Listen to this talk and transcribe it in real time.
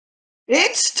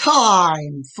It's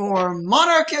time for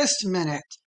Monarchist Minute.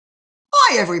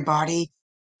 Hi, everybody,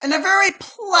 and a very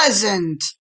pleasant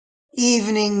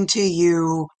evening to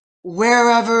you,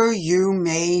 wherever you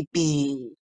may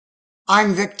be.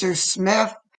 I'm Victor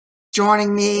Smith.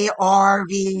 Joining me are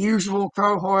the usual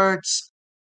cohorts,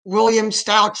 William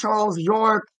Stout, Charles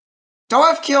York,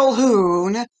 Darth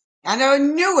Kilhoun, and our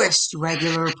newest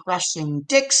regular Prussian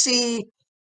Dixie.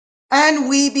 And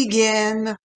we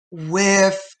begin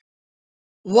with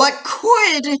what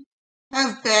could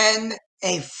have been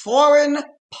a foreign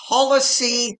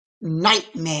policy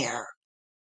nightmare.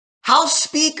 House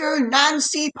Speaker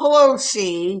Nancy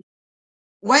Pelosi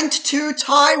went to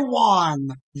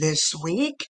Taiwan this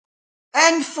week,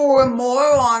 and for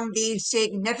more on the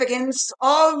significance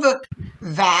of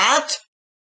that,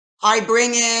 I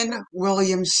bring in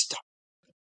William Stout.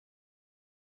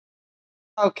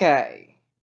 Okay,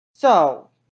 so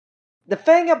the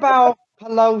thing about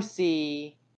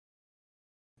Pelosi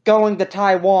going to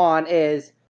Taiwan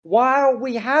is while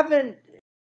we haven't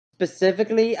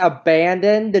specifically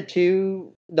abandoned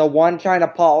the one China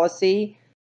policy,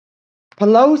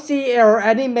 Pelosi or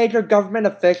any major government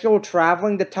official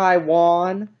traveling to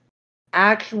Taiwan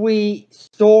actually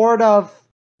sort of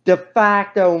de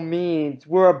facto means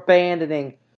we're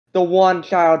abandoning the one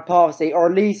child policy, or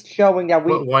at least showing that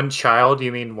we. What, one child?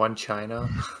 You mean one China?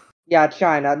 Yeah,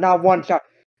 China, not one child.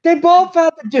 They both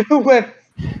have to do with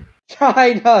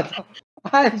China.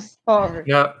 I'm sorry.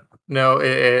 No,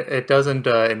 it doesn't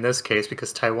in this case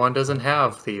because Taiwan doesn't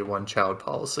have the one-child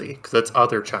policy because that's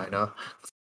other China.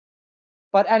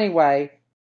 But anyway,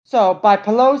 so by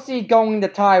Pelosi going to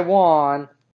Taiwan,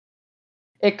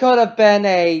 it could have been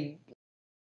a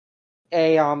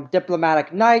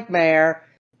diplomatic nightmare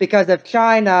because of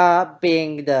China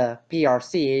being the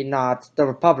PRC, not the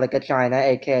Republic of China,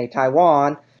 aka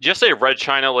Taiwan. Just say Red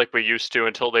China like we used to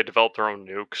until they developed their own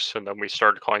nukes, and then we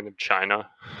started calling them China.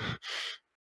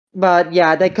 But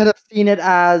yeah, they could have seen it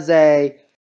as a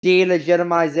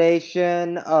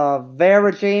delegitimization of their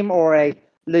regime or a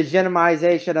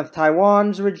legitimization of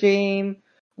Taiwan's regime,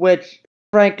 which,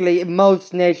 frankly,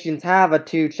 most nations have a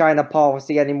two-China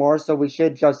policy anymore, so we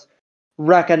should just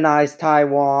recognize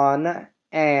Taiwan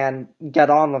and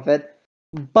get on with it.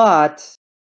 But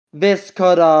this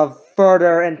could have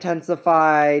further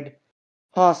intensified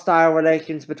hostile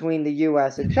relations between the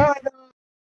US and China.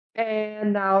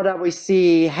 And now that we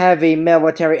see heavy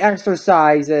military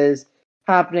exercises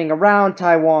happening around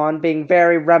Taiwan, being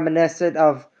very reminiscent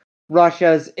of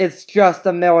Russia's "it's just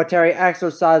a military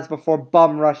exercise before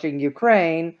bum rushing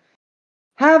Ukraine,"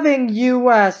 having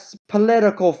US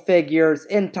political figures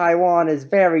in Taiwan is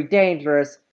very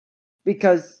dangerous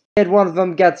because if one of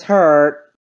them gets hurt,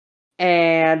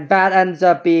 and that ends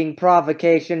up being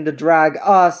provocation to drag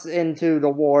us into the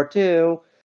war too.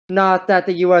 Not that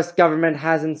the US government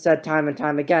hasn't said time and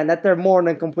time again that they're more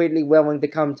than completely willing to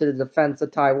come to the defense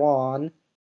of Taiwan.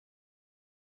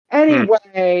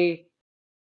 Anyway,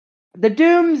 the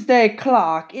doomsday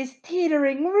clock is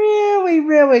teetering really,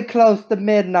 really close to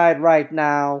midnight right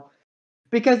now.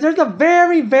 Because there's a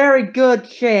very, very good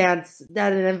chance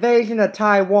that an invasion of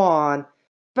Taiwan,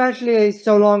 especially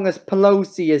so long as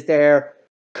Pelosi is there,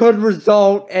 could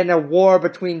result in a war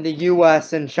between the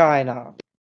US and China.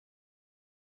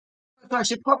 I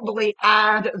should probably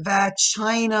add that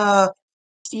China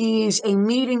sees a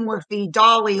meeting with the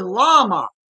Dalai Lama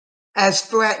as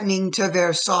threatening to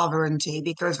their sovereignty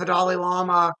because the Dalai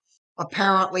Lama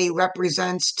apparently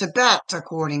represents Tibet,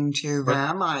 according to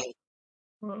them.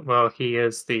 Well, he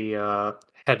is the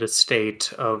head of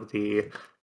state of the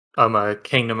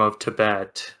Kingdom of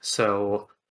Tibet, so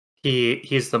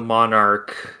he's the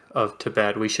monarch of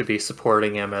Tibet. We should be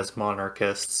supporting him as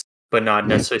monarchists, but not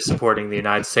necessarily supporting the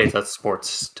United States that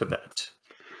supports Tibet,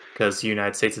 because the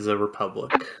United States is a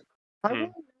republic. I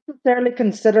wouldn't necessarily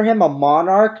consider him a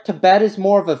monarch. Tibet is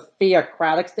more of a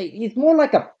theocratic state. He's more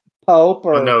like a pope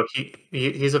or... Well, no,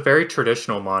 he's a very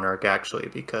traditional monarch, actually,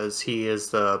 because he is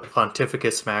the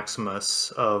Pontificus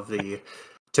Maximus of the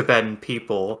Tibetan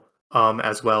people,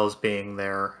 as well as being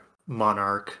their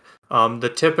monarch.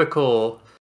 The typical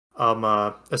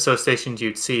associations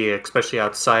you'd see, especially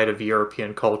outside of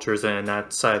European cultures and in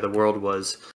that side of the world,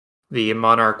 was the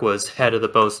monarch was head of the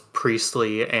both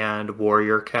priestly and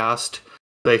warrior caste.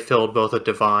 They filled both a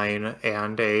divine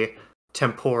and a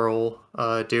temporal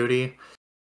duty.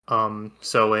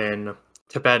 So in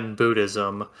Tibetan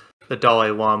Buddhism, the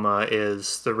Dalai Lama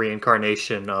is the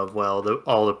reincarnation of, well,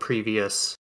 all the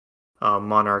previous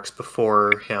monarchs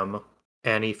before him,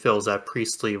 and he fills that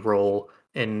priestly role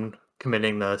in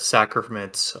committing the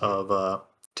sacraments of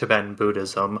Tibetan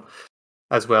Buddhism,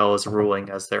 as well as ruling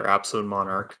as their absolute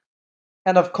monarch.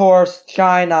 And of course,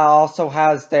 China also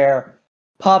has their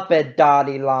puppet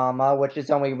Dalai Lama, which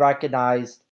is only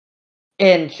recognized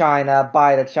in China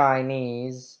by the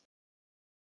Chinese.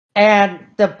 And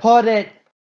to put it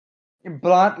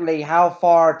bluntly, how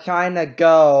far China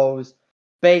goes,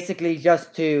 basically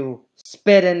just to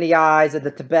spit in the eyes of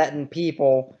the Tibetan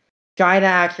people, China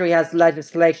actually has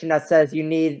legislation that says you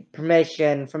need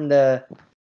permission from the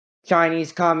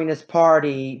Chinese Communist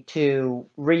Party to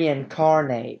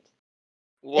reincarnate.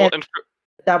 Well, And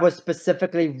that was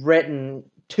specifically written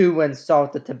to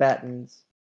insult the Tibetans.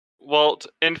 well,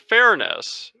 in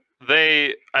fairness,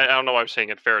 I don't know why I'm saying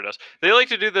in fairness. They like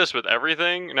to do this with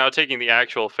everything. Now, taking the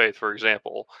actual faith, for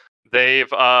example, they've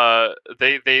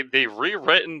they've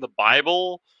rewritten the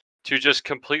Bible to just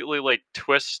completely like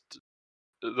twist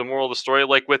the moral of the story,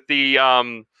 like with the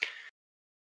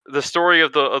story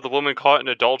of the woman caught in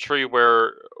adultery,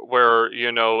 where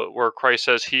where Christ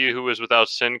says, "He who is without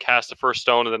sin cast the first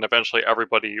stone," and then eventually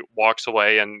everybody walks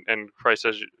away, and Christ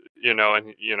says,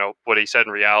 what he said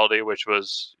in reality, which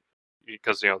was,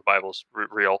 because the Bible's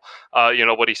real.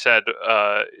 What he said.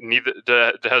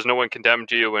 Neither has no one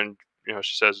condemned you, and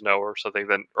she says no or something.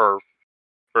 Then or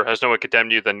has no one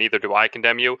condemned you? Then neither do I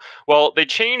condemn you. Well, they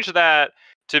changed that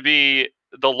to be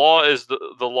the law is the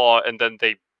law, and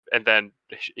then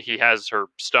he has her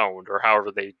stoned, or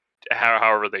however they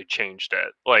changed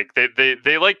it. Like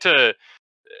they like to.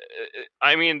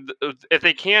 I mean, if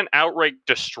they can't outright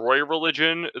destroy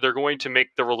religion, they're going to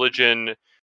make the religion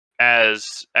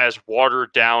as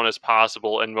watered down as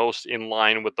possible and most in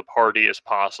line with the party as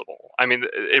possible. I mean,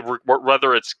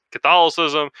 whether it's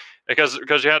Catholicism, because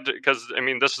I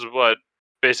mean, this is what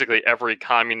basically every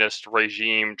communist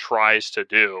regime tries to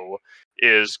do,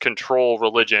 is control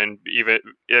religion. Even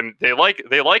and they like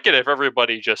it if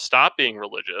everybody just stopped being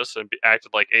religious and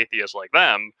acted like atheists like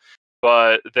them.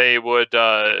 But they would,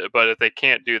 but if they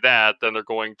can't do that, then they're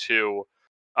going to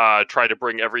try to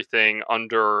bring everything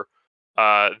under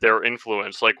their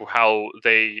influence, like how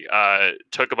they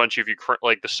took a bunch of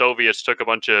like the Soviets took a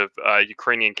bunch of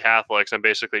Ukrainian Catholics and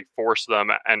basically forced them,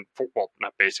 well,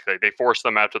 not basically, they forced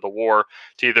them after the war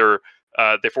to either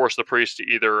they forced the priests to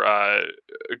either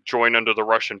join under the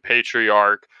Russian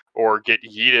Patriarch or get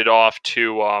yeeted off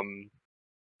to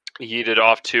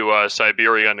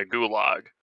Siberia and a gulag.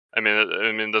 I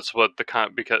mean that's what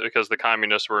because the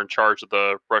communists were in charge of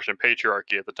the Russian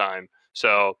Patriarchy at the time,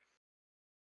 so.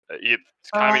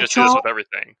 Communists do this with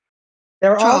everything.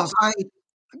 Charles,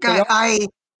 They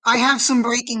I have some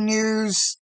breaking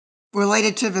news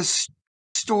related to this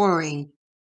story.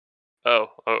 Oh,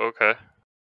 okay.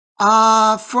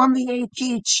 From the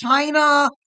AP, China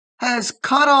has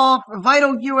cut off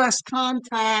vital U.S.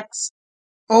 contacts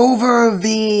over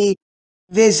the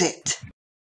visit.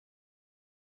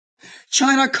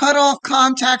 China cut off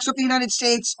contacts with the United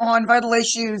States on vital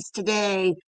issues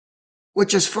today,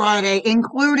 which is Friday,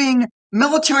 including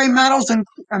military matters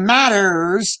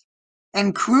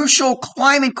and crucial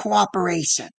climate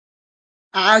cooperation,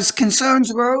 as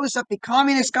concerns rose that the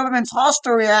communist government's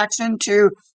hostile reaction to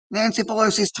Nancy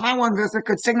Pelosi's Taiwan visit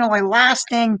could signal a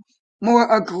lasting,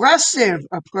 more aggressive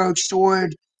approach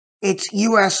toward its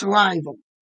U.S. rival.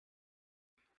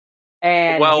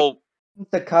 And well,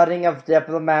 the cutting of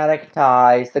diplomatic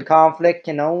ties, the conflict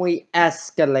can only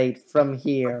escalate from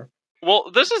here.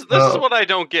 Well, this is what I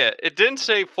don't get. It didn't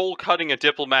say full cutting of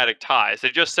diplomatic ties.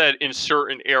 It just said in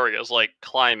certain areas like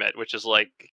climate, which is like,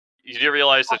 you do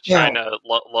realize that China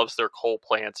loves their coal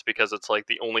plants because it's like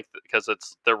because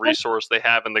it's the resource they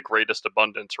have in the greatest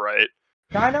abundance, right?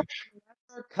 China would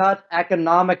never cut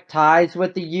economic ties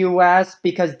with the U.S.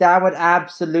 because that would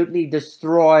absolutely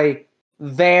destroy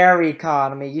their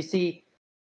economy. You see,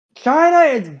 China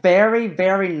is very,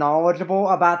 very knowledgeable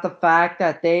about the fact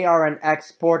that they are an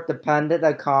export-dependent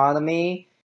economy,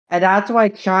 and that's why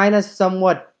China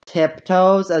somewhat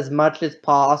tiptoes as much as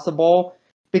possible,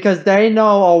 because they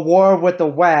know a war with the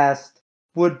West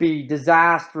would be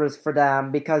disastrous for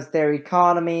them, because their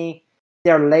economy,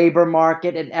 their labor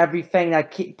market, and everything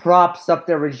that props up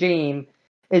their regime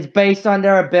is based on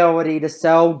their ability to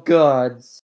sell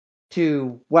goods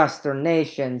to Western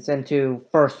nations and to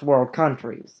first world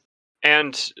countries.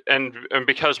 And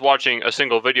because watching a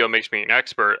single video makes me an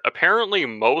expert, apparently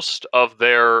most of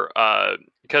their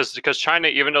because China,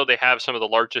 even though they have some of the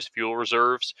largest fuel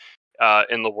reserves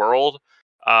in the world,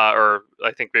 or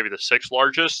I think maybe the sixth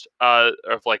largest of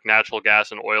like natural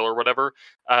gas and oil or whatever,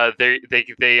 they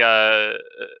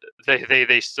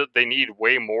need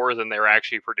way more than they're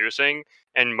actually producing,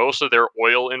 and most of their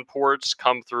oil imports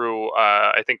come through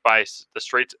I think by the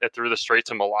Straits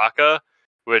of Malacca,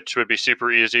 which would be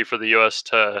super easy for the U.S.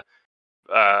 to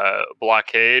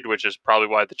blockade, which is probably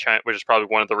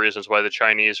one of the reasons why the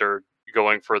Chinese are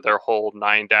going for their whole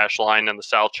 9-dash line in the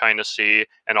South China Sea,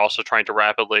 and also trying to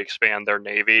rapidly expand their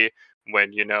navy.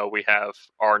 When we have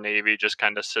our navy just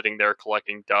kind of sitting there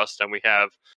collecting dust, and we have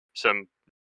some,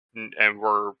 and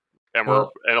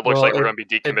it looks like we're going to be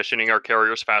decommissioning our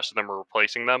carriers faster than we're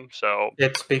replacing them. So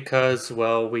it's because,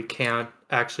 well, we can't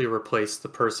actually replace the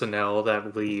personnel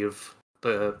that leave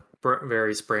the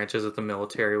various branches of the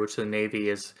military, which the Navy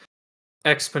is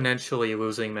exponentially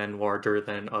losing men larger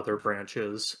than other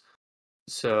branches.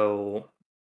 So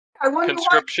I wonder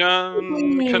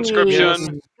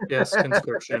conscription. Yes,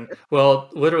 conscription. Well,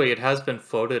 literally, it has been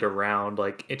floated around,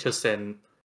 like, it just in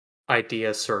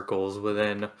idea circles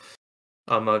within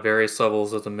various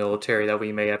levels of the military that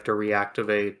we may have to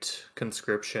reactivate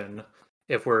conscription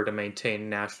if we're to maintain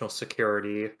national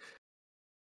security.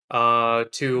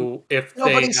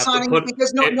 Nobody's signing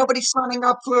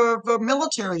up for the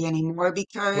military anymore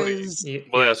because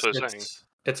that's what I'm saying.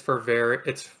 It's for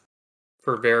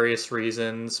various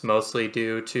reasons, mostly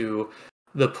due to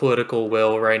the political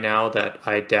will right now, that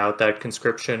I doubt that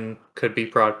conscription could be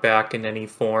brought back in any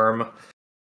form,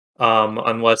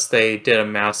 unless they did a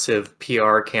massive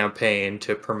PR campaign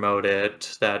to promote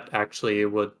it that actually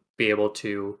would be able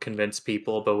to convince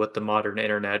people. But with the modern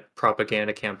internet,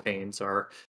 propaganda campaigns are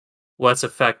less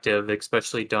effective,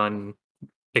 especially done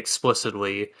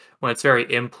explicitly. When it's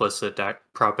very implicit, that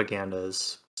propaganda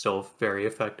is still very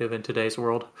effective in today's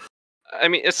world. I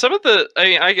mean, some of the.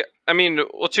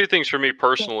 Well, two things for me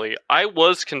personally. I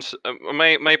was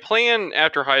my plan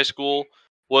after high school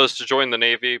was to join the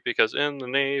Navy, because in the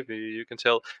Navy you can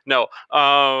tell. No,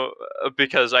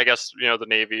 because I guess the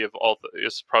Navy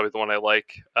is probably the one I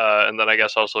like, and then I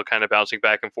guess also kind of bouncing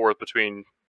back and forth between,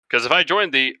 because if I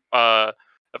joined the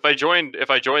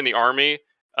Army,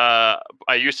 I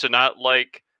used to not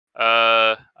like.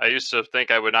 I used to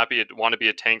think I would not want to be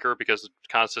a tanker, because the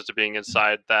concept of being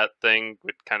inside that thing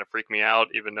would kind of freak me out,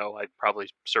 even though I'd probably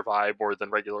survive more than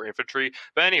regular infantry.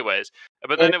 But anyways,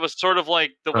 then it was sort of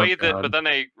like the way that. But then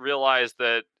I realized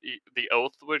that the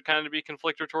oath would kind of be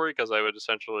conflictory, because I would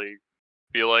essentially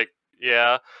be like,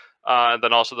 yeah, and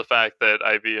then also the fact that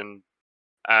I'd be in.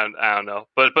 And I don't know,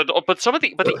 but some of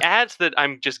the ads that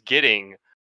I'm just getting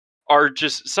are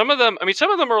just, some of them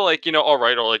are like, all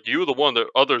right, or like, you the one that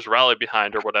others rally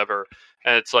behind or whatever.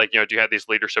 And it's like, do you have these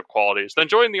leadership qualities? Then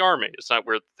join the Army. It's not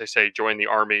weird that they say join the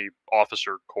Army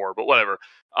officer corps, but whatever.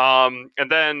 But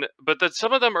then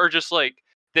some of them are just like,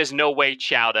 there's no way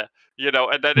chowder,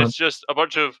 and then it's just a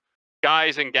bunch of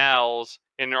guys and gals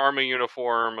in an Army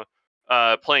uniform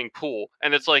playing pool.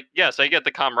 And it's like, yes, I get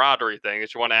the camaraderie thing.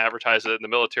 If you want to advertise it in the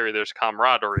military, there's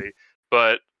camaraderie,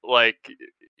 but like,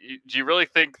 do you really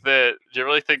think that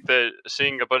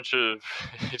seeing a bunch of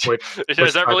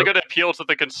is that really going to appeal to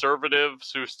the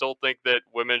conservatives who still think that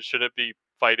women shouldn't be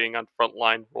fighting on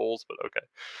frontline roles? But okay.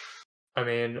 I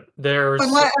mean, there's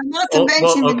not to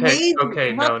mention the Navy.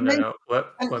 Okay, no.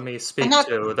 Let me speak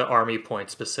to the Army point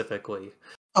specifically.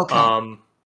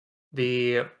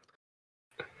 Okay.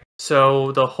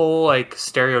 So the whole like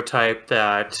stereotype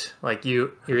that like you're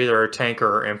either a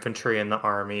tanker or infantry in the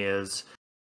Army is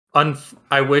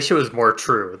I wish it was more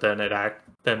true than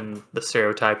the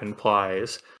stereotype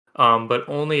implies. But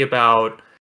only about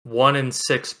 1 in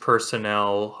 6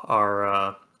 personnel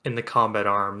are in the combat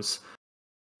arms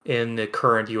in the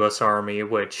current U.S. Army,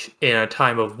 which in a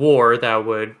time of war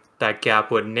that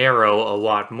gap would narrow a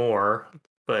lot more.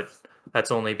 But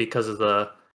that's only because of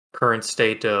the current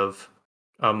state of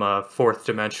fourth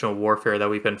dimensional warfare that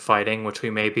we've been fighting, which we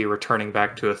may be returning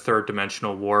back to a third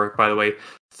dimensional war. By the way,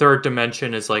 third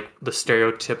dimension is like the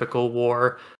stereotypical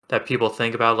war that people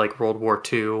think about, like World War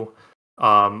II,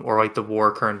 or like the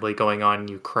war currently going on in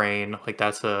Ukraine. Like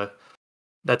that's a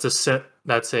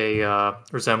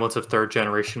resemblance of third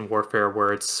generation warfare,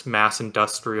 where it's mass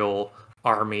industrial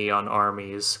army on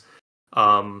armies.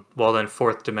 While then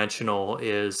fourth dimensional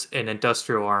is an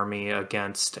industrial army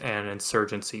against an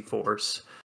insurgency force,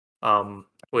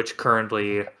 which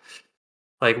currently,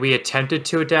 like, we attempted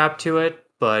to adapt to it,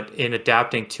 but in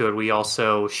adapting to it, we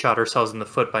also shot ourselves in the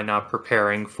foot by not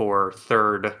preparing for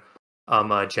third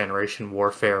generation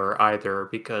warfare either,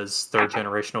 because third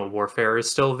generational warfare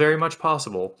is still very much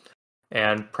possible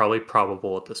and probably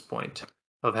probable at this point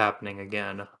of happening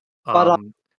again. But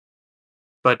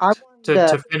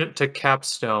to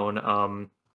capstone,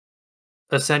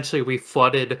 essentially we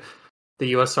flooded the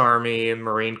U.S. Army,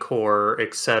 Marine Corps,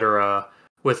 etc.,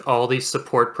 with all these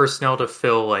support personnel to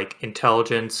fill like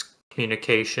intelligence,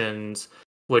 communications,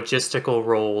 logistical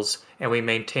roles, and we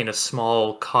maintain a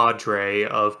small cadre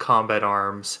of combat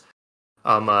arms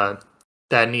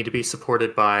that need to be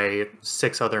supported by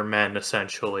 6 other men,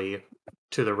 essentially,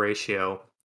 to the ratio,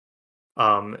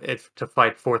 to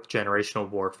fight 4th generational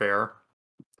warfare.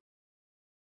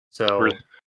 So,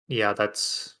 yeah,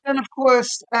 that's... And of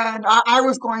course, and I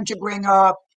was going to bring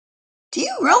up, do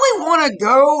you really want to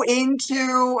go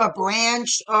into a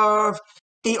branch of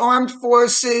the armed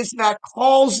forces that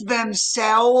calls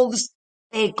themselves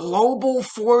a global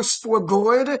force for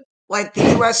good, like the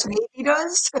U.S. Navy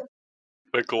does?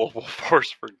 The global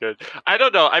force for good. I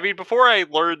don't know. I mean, before I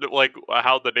learned like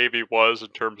how the Navy was in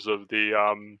terms of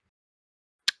the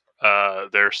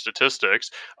their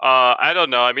statistics, I don't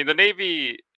know. I mean, the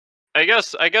Navy. I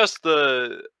guess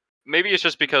the maybe it's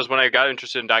just because when I got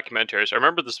interested in documentaries, I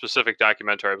remember the specific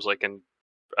documentary. I was like in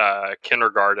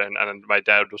kindergarten, and my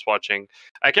dad was watching.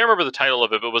 I can't remember the title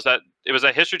of it, but it was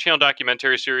that History Channel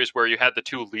documentary series where you had the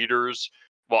 2 leaders,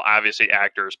 well, obviously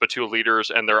actors, but 2 leaders,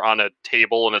 and they're on a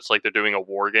table, and it's like they're doing a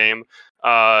war game.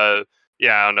 Yeah,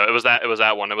 I don't know. It was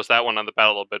that one. It was that one on the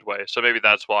Battle of Midway. So maybe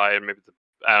that's why, and maybe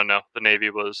I don't know. The Navy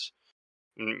was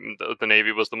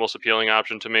the most appealing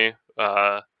option to me.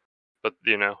 But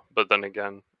but then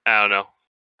again, I don't know.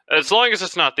 As long as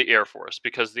it's not the Air Force,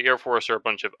 because the Air Force are a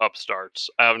bunch of upstarts.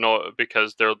 I have no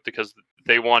because they're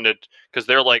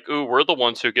like, ooh, we're the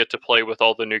ones who get to play with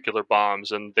all the nuclear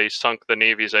bombs, and they sunk the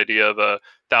Navy's idea of a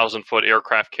 1,000-foot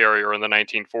aircraft carrier in the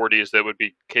 1940s that would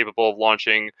be capable of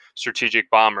launching strategic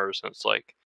bombers. And it's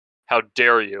like, how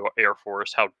dare you, Air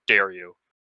Force? How dare you?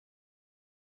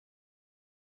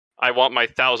 I want my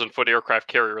 1,000-foot aircraft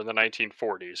carrier in the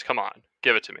 1940s. Come on,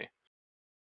 give it to me.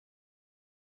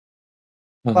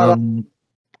 But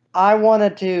I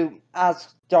wanted to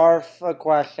ask Darth a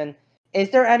question. Is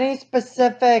there any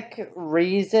specific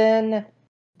reason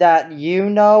that you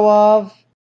know of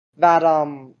that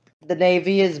the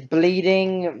Navy is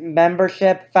bleeding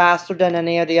membership faster than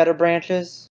any of the other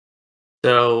branches?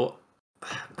 So,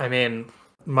 I mean,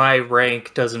 my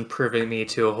rank doesn't privy me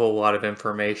to a whole lot of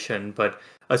information, but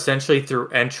essentially through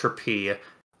entropy,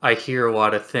 I hear a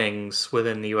lot of things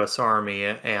within the U.S. Army,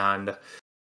 and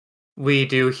we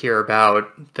do hear about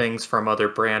things from other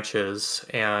branches,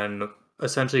 and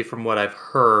essentially from what I've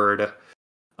heard,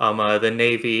 the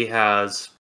Navy has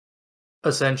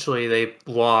essentially they've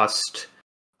lost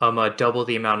double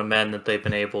the amount of men that they've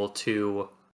been able to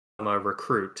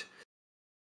recruit.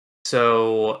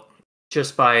 So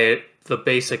just by the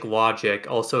basic logic,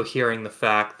 also hearing the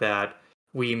fact that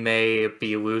we may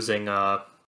be losing that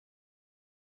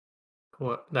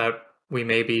we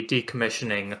may be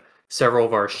decommissioning several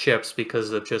of our ships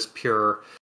because of just pure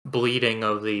bleeding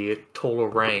of the total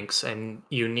ranks, and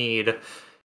you need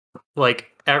like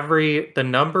the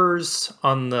numbers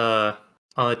on the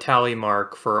tally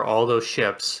mark for all those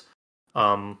ships.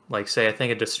 Like say I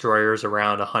think a destroyer is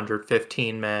around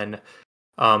 115 men.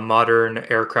 Modern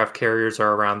aircraft carriers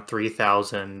are around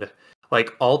 3,000.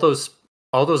 Like all those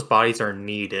bodies are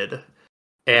needed,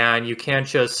 and you can't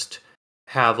just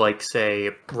have like say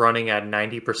running at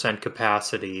 90%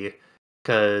 capacity,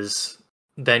 because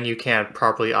then you can't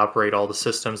properly operate all the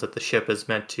systems that the ship is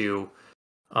meant to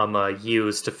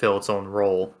use to fill its own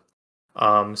role.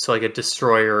 So like a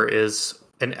destroyer is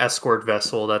an escort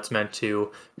vessel that's meant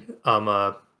to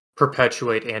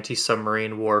perpetuate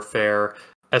anti-submarine warfare,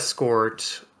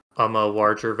 escort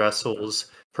larger vessels,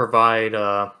 provide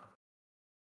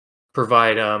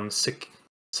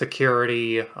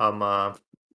security,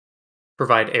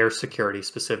 provide air security,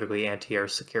 specifically anti-air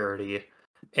security,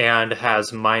 and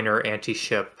has minor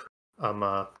anti-ship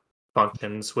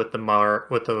functions with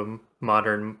the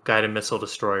modern guided missile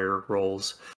destroyer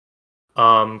roles.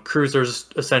 Cruisers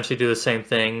essentially do the same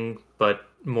thing, but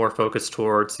more focused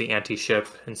towards the anti-ship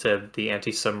instead of the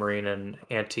anti-submarine and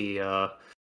anti-air.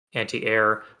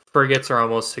 Frigates are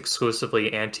almost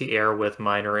exclusively anti-air with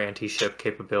minor anti-ship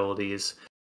capabilities,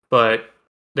 but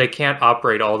they can't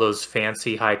operate all those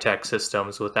fancy high-tech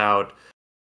systems without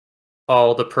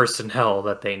all the personnel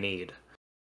that they need.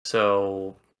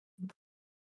 So,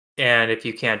 and if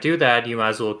you can't do that, you might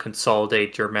as well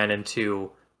consolidate your men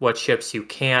into what ships you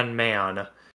can man,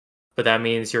 but that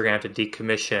means you're going to have to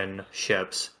decommission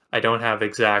ships. I don't have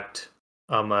exact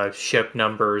ship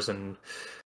numbers and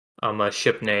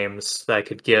ship names that I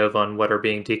could give on what are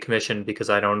being decommissioned, because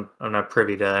I'm not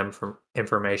privy to that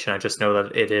information. I just know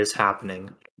that it is happening.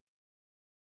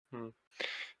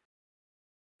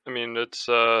 I mean, it's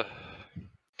kind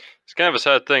of a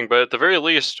sad thing, but at the very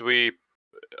least, I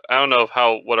don't know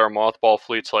what our mothball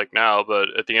fleet's like now, but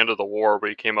at the end of the war,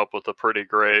 we came up with a pretty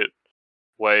great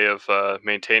way of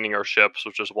maintaining our ships,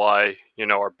 which is why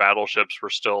our battleships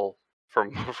were still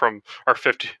from our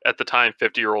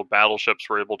 50-year-old battleships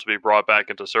were able to be brought back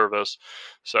into service.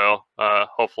 So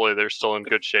hopefully they're still in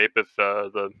good shape if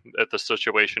the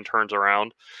situation turns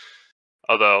around.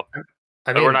 Although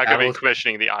we're not going to be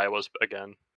commissioning the Iowas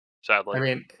again, sadly. I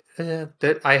mean,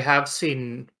 I have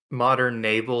seen modern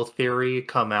naval theory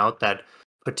come out that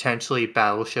potentially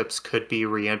battleships could be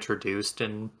reintroduced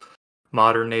in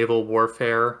modern naval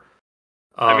warfare.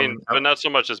 I mean, but not so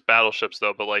much as battleships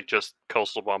though, but like just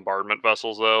coastal bombardment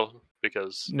vessels though,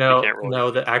 because you can't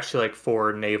really... that actually like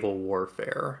for naval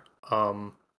warfare.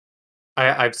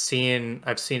 I've seen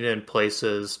it in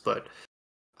places, but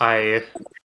let's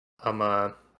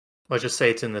just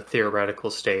say it's in the theoretical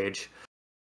stage,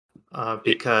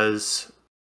 because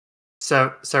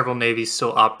several navies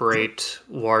still operate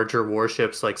larger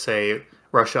warships. Like say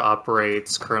Russia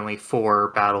operates currently 4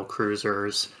 battle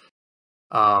cruisers,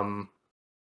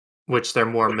 which they're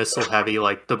more missile heavy.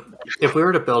 Like if we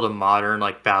were to build a modern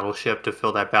like battleship to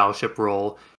fill that battleship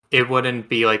role, it wouldn't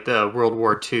be like the World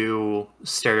War II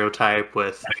stereotype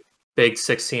with big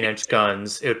 16-inch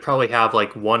guns. It would probably have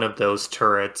like one of those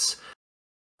turrets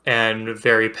and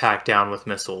very packed down with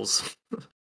missiles,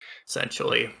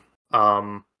 essentially.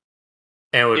 And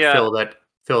it would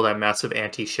fill that massive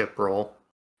anti-ship role.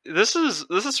 This is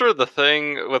sort of the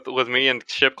thing with me and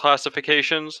ship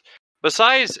classifications.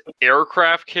 Besides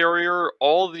aircraft carrier,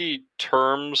 all the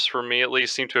terms for me at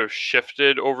least seem to have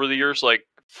shifted over the years. Like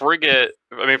frigate,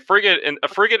 a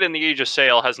frigate in the Age of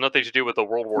Sail has nothing to do with the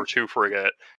World War II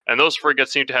frigate, and those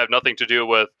frigates seem to have nothing to do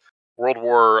with World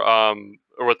War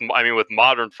or with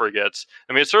modern frigates.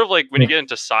 I mean, it's sort of like when you get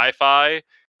into sci-fi,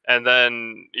 and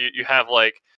then you have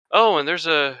like, oh, and there's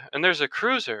a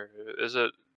cruiser.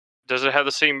 Does it have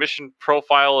the same mission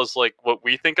profile as like what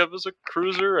we think of as a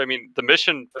cruiser? I mean, the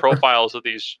mission profiles of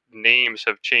these names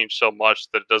have changed so much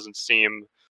that it doesn't seem,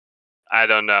 I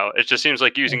don't know. It just seems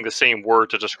like using the same word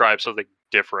to describe something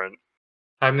different.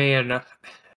 I mean,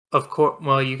 of course,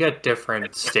 well, you get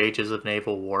different stages of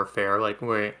naval warfare. Like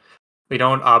we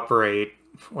don't operate,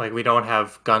 like we don't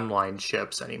have gunline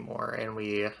ships anymore, and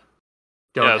we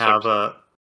don't have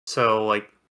so like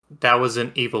that was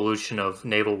an evolution of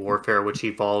naval warfare, which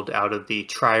evolved out of the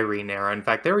trireme era. In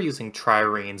fact, they were using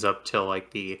triremes up till like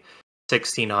the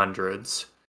 1600s.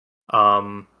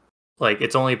 Like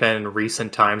it's only been in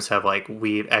recent times have like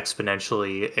we've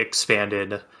exponentially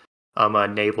expanded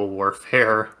naval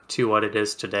warfare to what it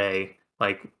is today.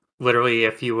 Like literally,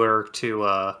 if you were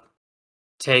to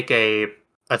take a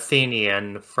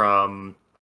Athenian from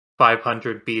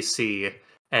 500 BC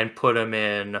and put him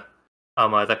in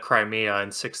the Crimea in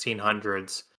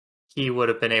 1600s, he would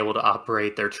have been able to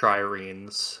operate their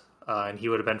triremes, and he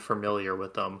would have been familiar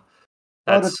with them.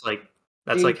 That's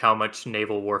like how much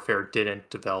naval warfare didn't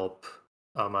develop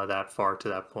that far to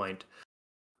that point.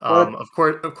 Of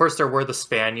course, there were the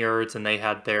Spaniards, and they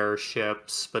had their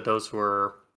ships, but those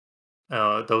were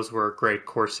great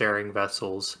corsairing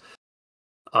vessels.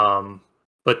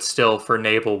 But still, for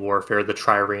naval warfare, the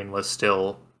trireme was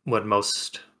still what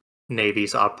most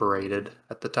navies operated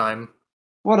at the time.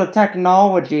 Well, the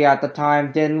technology at the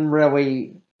time didn't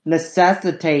really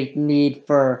necessitate need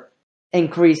for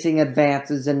increasing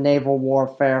advances in naval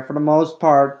warfare. For the most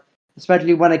part,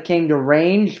 especially when it came to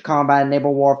ranged combat in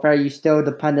naval warfare, you still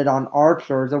depended on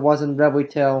archers. It wasn't really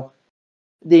till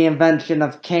the invention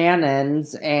of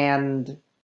cannons and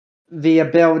the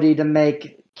ability to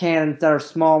make cannons that are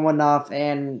small enough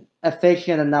and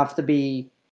efficient enough to be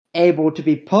able to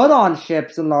be put on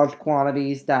ships in large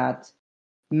quantities that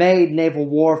made naval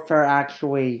warfare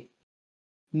actually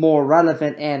more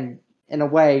relevant and, in a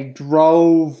way,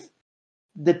 drove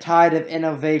the tide of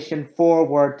innovation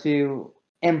forward to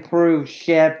improve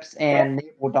ships and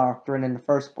naval doctrine in the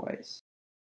first place.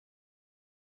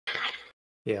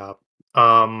 Yeah.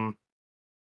 But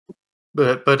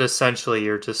essentially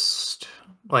you're just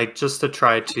to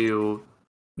try to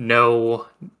know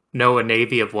a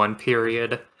navy of one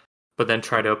period, but then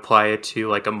try to apply it to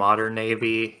like a modern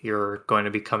navy, you're going to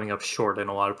be coming up short in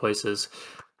a lot of places.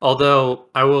 Although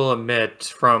I will admit,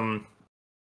 from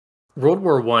World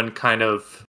War I kind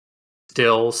of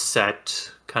still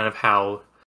set kind of how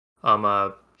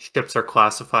ships are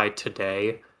classified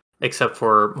today, except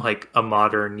for like a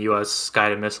modern U.S.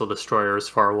 guided missile destroyer is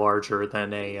far larger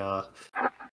than a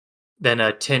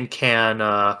tin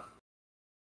can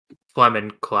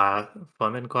Fleming class.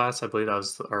 I believe that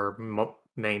was our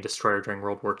main destroyer during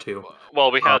World War II.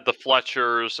 Well, we had the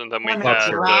Fletchers, and then we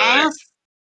had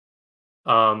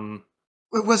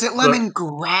was it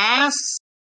lemongrass?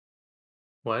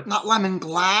 What? Not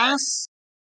lemonglass?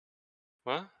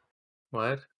 What?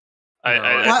 What?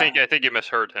 I think you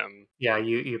misheard him. Yeah,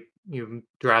 you you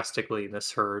drastically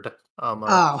misheard.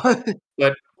 Oh,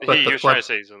 But He the was trying to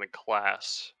say he's in the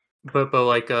class. but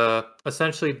like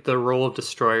essentially the role of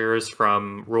destroyers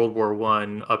from World War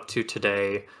One up to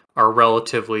today are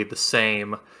relatively the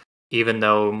same, even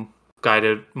though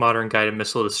modern guided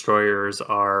missile destroyers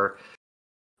are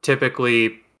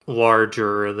typically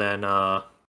larger than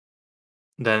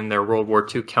their World War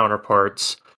II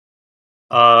counterparts.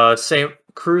 Same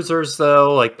cruisers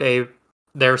though, like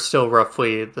they're still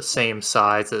roughly the same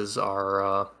size as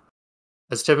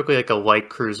as typically like a light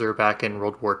cruiser back in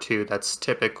World War II. That's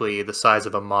typically the size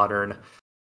of a modern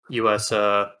U.S.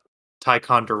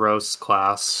 Ticonderoga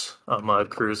class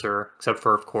cruiser, except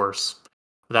for of course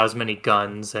without as many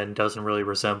guns and doesn't really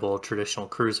resemble a traditional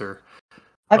cruiser.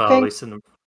 I Well, at think least in the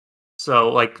so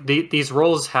like these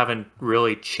roles haven't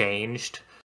really changed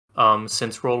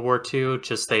since World War II.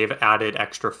 Just they've added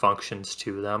extra functions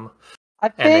to them, I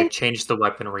and they've think changed the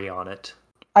weaponry on it.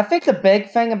 I think the big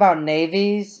thing about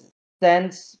navies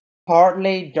since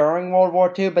partly during World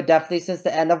War II, but definitely since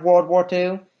the end of World War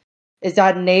II, is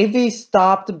that navies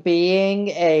stopped being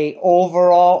a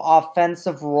overall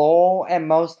offensive role, and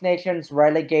most nations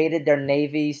relegated their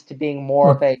navies to being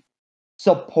more of a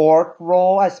support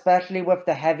role, especially with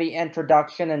the heavy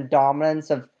introduction and dominance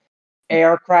of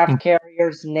aircraft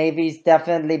carriers. Navies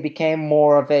definitely became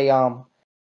more of a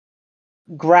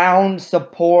ground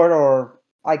support, or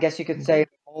I guess you could say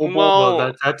mobile. Well,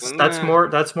 Well,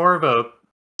 that's more of a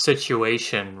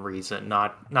situation reason,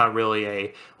 not really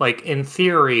a like in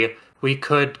theory we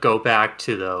could go back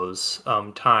to those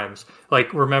times.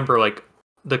 Like remember like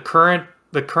the current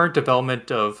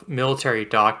development of military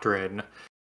doctrine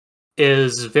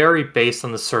is very based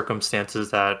on the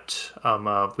circumstances that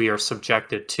we are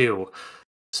subjected to.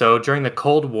 So during the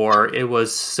Cold War, it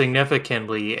was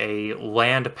significantly a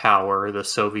land power, the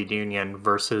Soviet Union,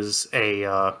 versus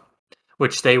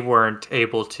which they weren't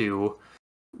able to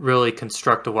really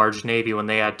construct a large navy when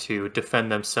they had to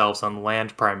defend themselves on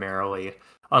land primarily.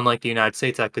 Unlike the United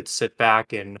States, that could sit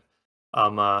back and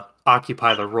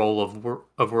occupy the role of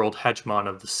world hegemon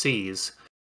of the seas.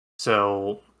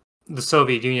 So the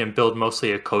Soviet Union built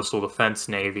mostly a coastal defense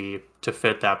navy to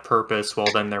fit that purpose,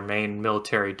 while then their main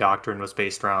military doctrine was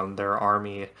based around their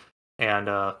army and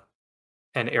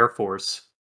air force.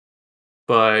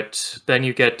 But then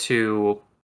you get to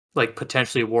like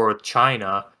potentially war with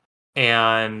China,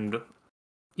 and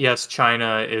yes,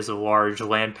 China is a large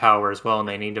land power as well, and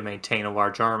they need to maintain a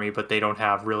large army, but they don't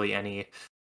have really any.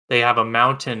 They have a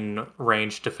mountain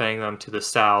range defending them to the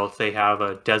south. They have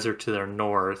a desert to their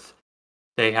north.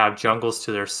 They have jungles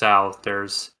to their south.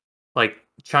 There's like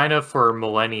China for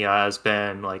millennia has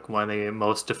been like one of the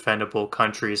most defendable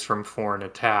countries from foreign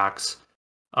attacks,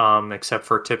 except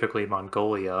for typically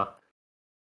Mongolia.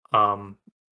 Um,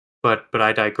 but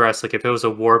I digress. Like if it was a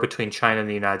war between China and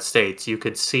the United States, you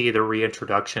could see the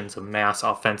reintroductions of mass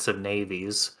offensive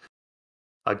navies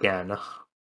again.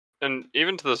 and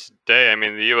even to this day, I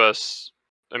mean, the U.S.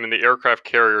 I mean, the aircraft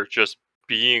carrier just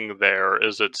being there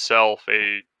is itself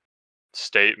a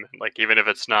statement. Like, even if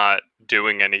it's not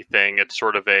doing anything, it's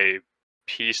sort of a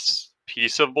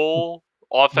peaceable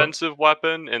Well, offensive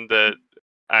weapon. In that,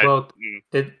 I well,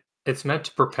 it's meant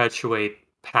to perpetuate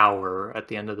power at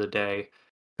the end of the day,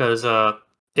 because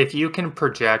if you can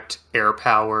project air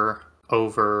power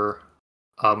over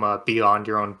beyond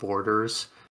your own borders,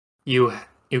 you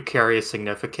you carry a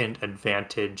significant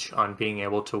advantage on being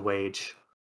able to wage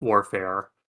warfare.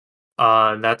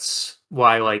 That's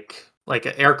why like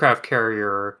an aircraft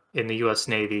carrier in the U.S.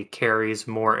 Navy carries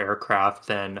more aircraft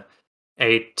than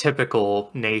a typical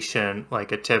nation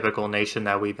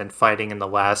that we've been fighting in the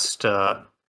last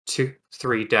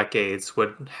 2-3 decades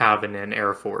would have in an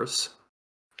air force.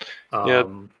 yeah,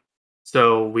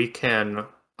 So we can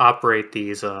operate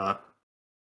these.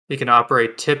 We can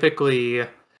operate typically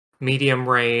medium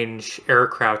range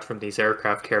aircraft from these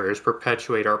aircraft carriers,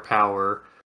 perpetuate our power.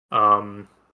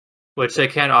 Which they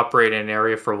can't operate in an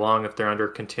area for long if they're under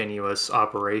continuous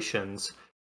operations,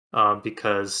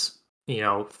 because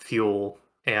fuel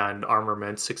and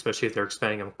armaments, especially if they're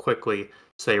expending them quickly,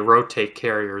 so they rotate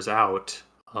carriers out.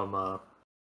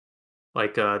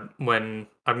 When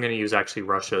I'm going to use actually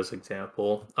Russia as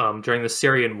example, during the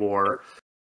Syrian war,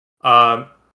 um,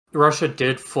 Russia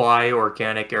did fly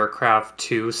organic aircraft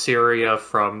to Syria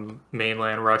from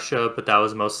mainland Russia, but that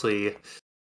was mostly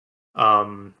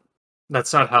um,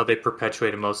 that's not how they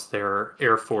perpetuated most of their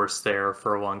air force there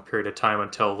for a long period of time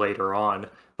until later on.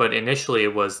 But initially,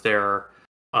 it was their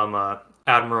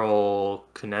Admiral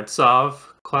Kuznetsov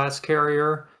class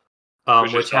carrier,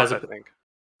 which is which tough, has I a think.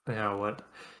 what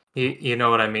you know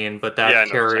what I mean. But Yeah, I know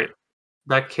what you're saying.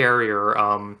 that carrier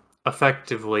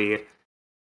effectively,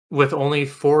 with only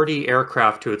 40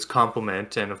 aircraft to its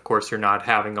complement, and of course you're not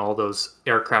having all those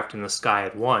aircraft in the sky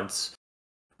at once,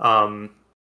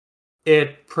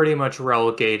 it pretty much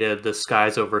relegated the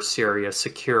skies over Syria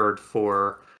secured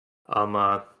for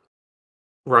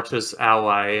Russia's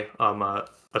ally,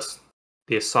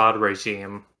 the Assad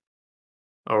regime,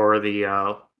 or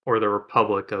the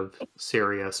Republic of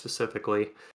Syria specifically.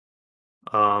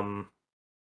 And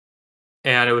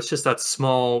it was just that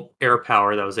small air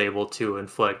power that was able to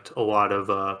inflict a lot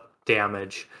of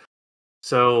damage.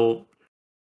 So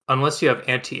unless you have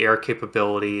anti-air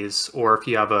capabilities, or if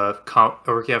you have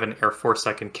an Air Force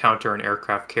that can counter an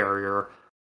aircraft carrier,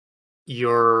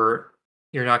 you're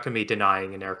not going to be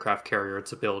denying an aircraft carrier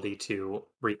its ability to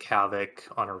wreak havoc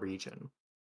on a region.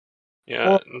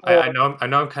 Yeah, I know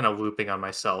I'm kind of looping on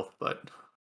myself, but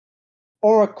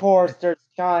Or of course, there's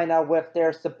China with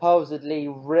their supposedly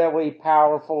really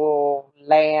powerful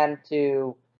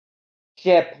land-to-ship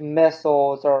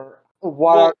missiles, or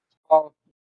what are called.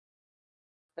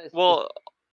 well,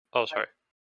 oh, sorry.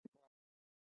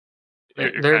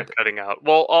 You're they're kind of cutting out.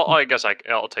 Well, I guess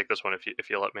I'll take this one if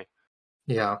you let me.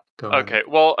 yeah. Go ahead. Okay.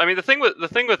 Well, I mean, the thing with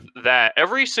that,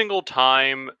 every single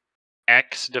time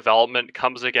X development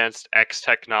comes against X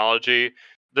technology,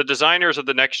 the designers of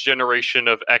the next generation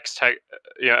of X tech,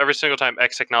 every single time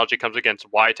X technology comes against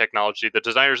Y technology, the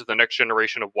designers of the next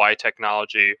generation of Y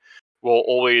technology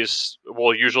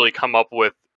will usually come up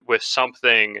with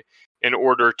something in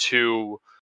order to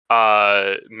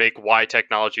make Y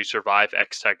technology survive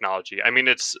X technology. I mean,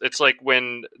 it's like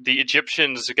when the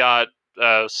Egyptians got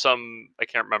some, I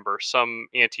can't remember, some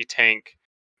anti-tank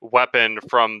weapon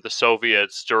from the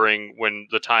Soviets during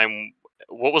the time.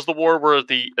 What was the war where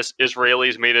the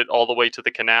Israelis made it all the way to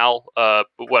the canal?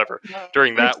 Whatever.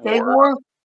 During that Six-Day war. War?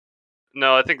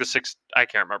 No, I think the six. I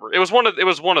can't remember. It was one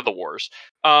of the wars.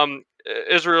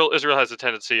 Israel has a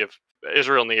tendency of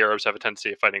Israel and the Arabs have a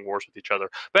tendency of fighting wars with each other.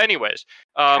 But anyways,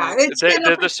 Yeah, it's been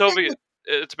a, the Soviet.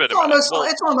 It's been it's a minute. almost Well,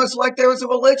 it's almost like there was a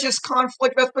religious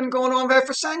conflict that's been going on there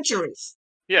for centuries.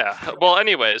 yeah. Well,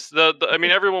 anyways, I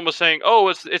mean, everyone was saying, "Oh,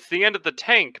 it's the end of the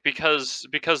tank because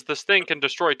this thing can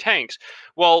destroy tanks."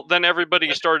 Well, then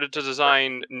everybody started to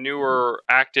design newer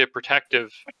active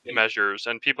protective measures,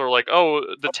 and people are like, "Oh,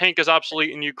 the tank is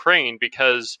obsolete in Ukraine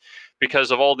because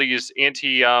of all these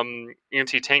anti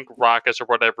tank rockets or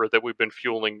whatever that we've been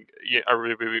fueling, or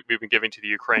we've been giving to the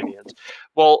Ukrainians."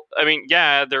 Well, I mean,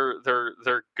 yeah,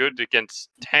 they're good against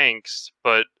tanks,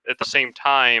 but at the same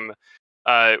time,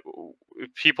 uh,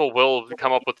 people will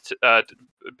come up with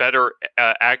better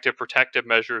active protective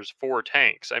measures for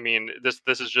tanks. I mean,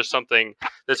 this is just something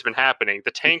that's been happening.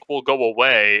 The tank will go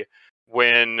away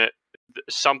when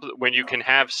when you can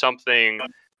have something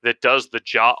that does the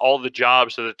job, all the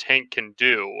jobs that a tank can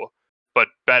do, but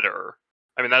better.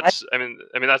 I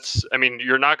mean,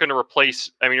 you're not going to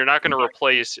replace. I mean, you're not going to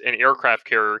replace an aircraft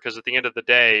carrier, because at the end of the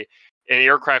day, an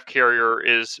aircraft carrier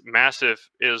is massive,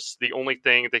 is the only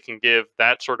thing that can give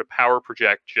that sort of power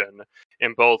projection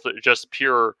in both just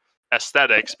pure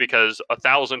aesthetics, because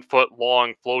 1,000-foot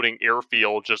long floating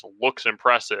airfield just looks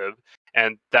impressive,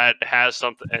 and that has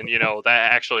something, and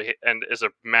that actually and is a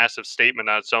massive statement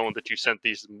on its own, that you sent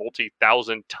these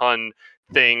multi-thousand-ton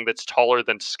thing that's taller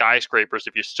than skyscrapers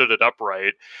if you stood it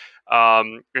upright.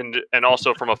 And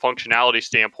also from a functionality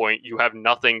standpoint, you have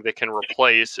nothing that can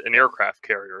replace an aircraft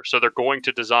carrier. So they're going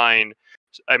to design.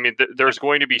 I mean, there's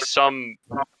going to be some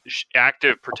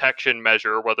active protection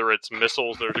measure, whether it's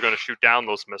missiles that are going to shoot down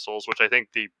those missiles, which I think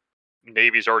the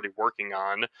Navy's already working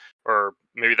on, or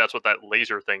maybe that's what that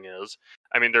laser thing is.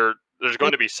 I mean, there's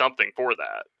going to be something for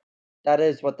that. That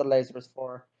is what the laser's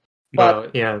for.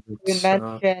 But yeah, you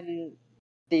mentioned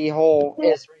the whole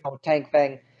Israel tank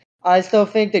thing. I still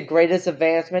think the greatest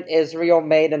advancement Israel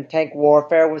made in tank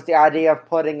warfare was the idea of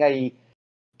putting a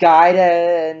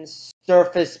guided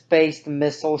surface-based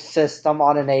missile system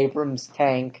on an Abrams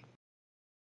tank.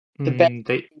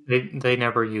 They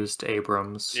never used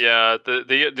Abrams. Yeah,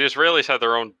 the Israelis had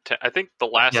their own. I think the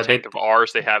last tank of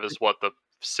ours they have is what, the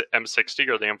M60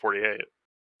 or the M48.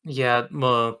 Yeah,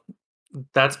 well,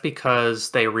 that's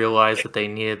because they realized that they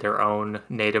needed their own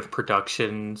native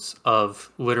productions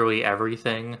of literally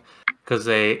everything. Because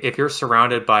if you're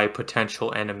surrounded by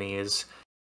potential enemies,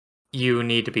 you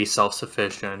need to be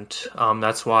self-sufficient.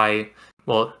 That's why,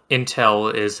 well,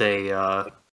 Intel's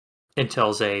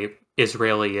a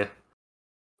Israeli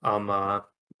an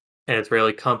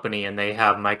Israeli company, and they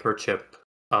have microchip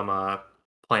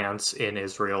plants in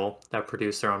Israel that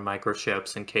produce their own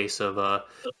microchips in case of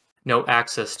no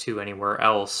access to anywhere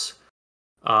else.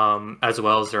 as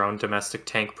well as their own domestic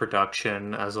tank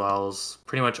production, as well as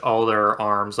pretty much all their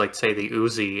arms. Like, say, the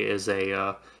Uzi is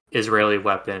a Israeli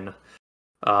weapon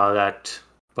that,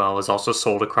 well, is also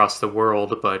sold across the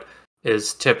world, but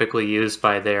is typically used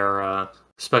by their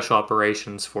special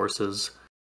operations forces.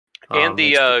 And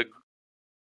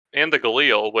the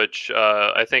Galil, which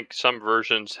I think some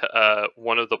versions,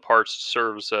 one of the parts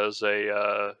serves as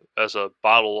a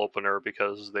bottle opener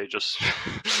because they just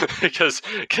because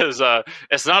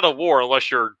it's not a war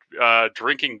unless you're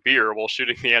drinking beer while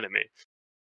shooting the enemy.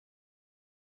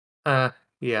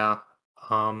 Yeah.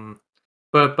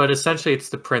 But essentially, it's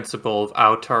the principle of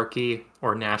autarky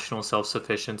or national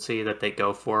self-sufficiency that they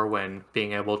go for when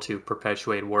being able to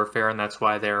perpetuate warfare, and that's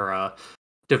why they're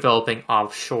developing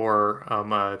offshore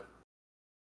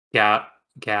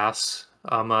gas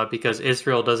because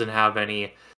Israel doesn't have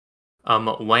any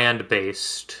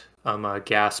land-based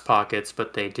gas pockets,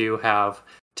 but they do have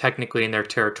technically in their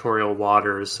territorial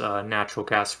waters natural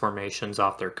gas formations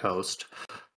off their coast,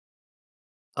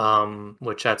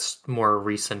 which that's more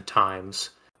recent times.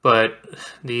 But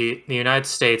the United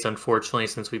States, unfortunately,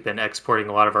 since we've been exporting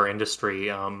a lot of our industry,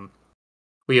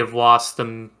 we have lost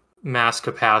the mass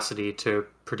capacity to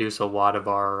produce a lot of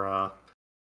our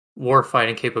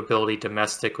warfighting capability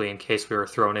domestically in case we were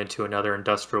thrown into another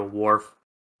industrial war.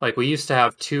 Like, we used to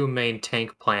have 2 main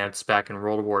tank plants back in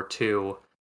World War II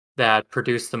that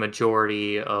produced the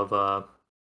majority of our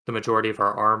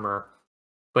armor,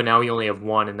 but now we only have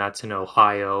 1, and that's in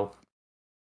Ohio.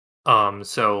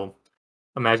 So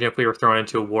imagine if we were thrown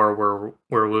into a war where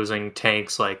we're losing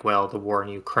tanks, like, well, the war in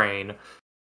Ukraine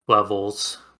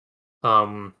levels.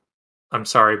 I'm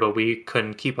sorry, but we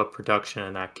couldn't keep up production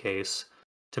in that case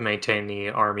to maintain the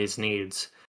army's needs.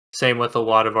 Same with a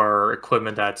lot of our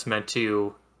equipment that's meant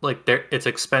to, like, it's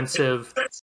expensive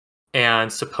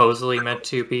and supposedly meant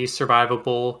to be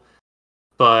survivable,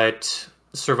 but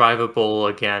survivable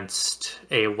against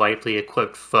a lightly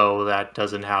equipped foe that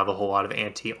doesn't have a whole lot of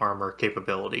anti-armor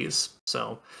capabilities.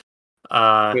 So,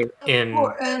 And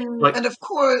like, of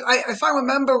course, if I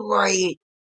remember right,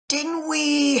 didn't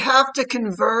we have to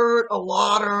convert a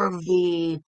lot of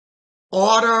the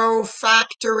auto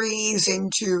factories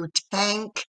into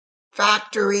tank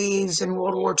factories in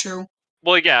World War II?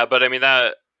 Well, yeah, but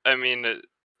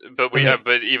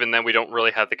but even then, we don't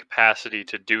really have the capacity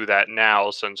to do that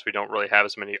now, since we don't really have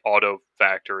as many auto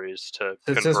factories to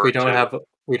since we convert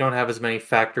to. don't have as many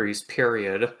factories,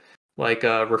 period. Like,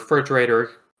 refrigerator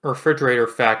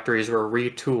factories were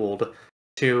retooled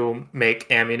to make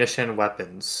ammunition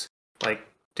weapons. Like,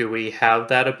 do we have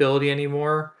that ability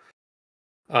anymore?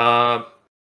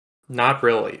 Not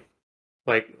really.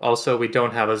 Like, also, we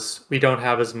don't have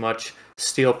as much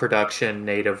steel production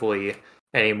natively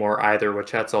anymore either,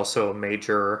 which that's also a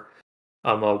major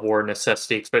a war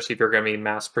necessity, especially if you're going to be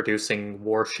mass producing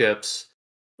warships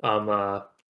and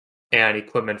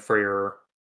equipment for your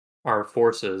armed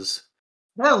forces.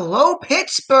 Hello,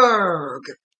 Pittsburgh!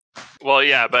 Well,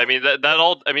 yeah, but I mean that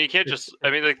all. I mean, you can't just. I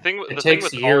mean, It the thing takes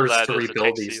with all years that to is it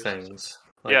rebuild takes these years. things.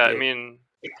 Yeah, Like,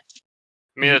 it's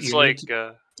you need like.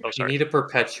 to, Oh, you sorry. need to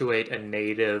perpetuate a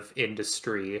native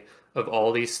industry of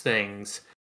all these things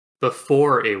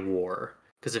before a war.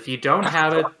 Because if you don't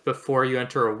have it before you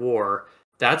enter a war,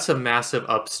 that's a massive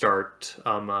upstart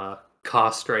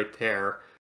cost right there.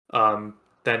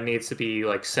 That needs to be,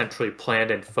 like, centrally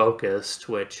planned and focused,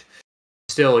 which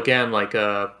still, again, like,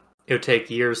 it would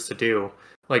take years to do.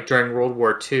 Like, during World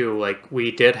War II, like, we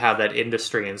did have that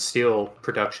industry and steel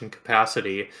production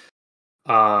capacity,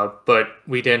 but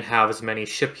we didn't have as many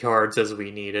shipyards as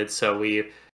we needed, so we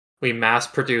mass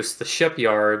produced the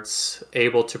shipyards,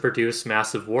 able to produce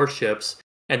massive warships,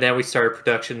 and then we started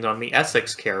production on the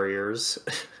Essex carriers,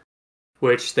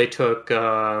 which they took,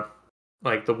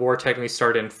 like, the war technically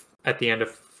started at the end of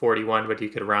 41, but you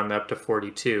could round that up to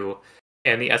 42,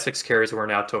 and the Essex carriers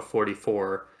weren't out till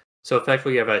 44. So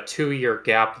effectively, you have a 2-year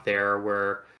gap there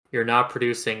where you're not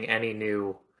producing any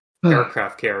new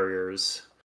aircraft carriers.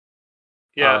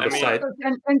 Yeah, And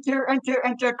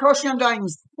to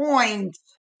Koshyandang's point,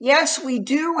 yes, we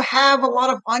do have a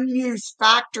lot of unused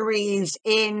factories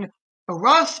in the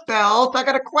Rust Belt. I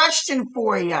got a question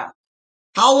for you.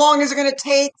 How long is it going to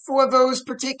take for those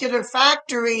particular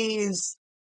factories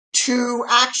to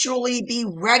actually be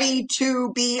ready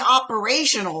to be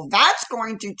operational? That's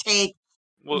going to take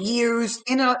well, years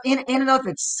in and of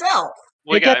itself.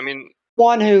 yeah. I mean,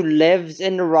 one who lives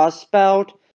in the Rust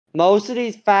Belt, most of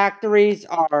these factories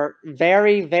are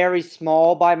very, very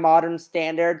small by modern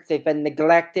standards. They've been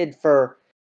neglected for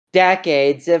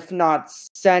decades, if not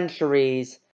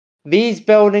centuries. These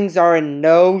buildings are in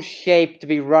no shape to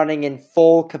be running in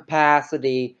full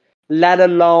capacity let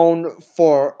alone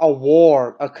for a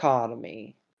war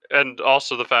economy. And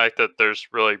also the fact that there's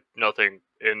really nothing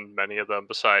in many of them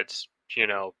besides,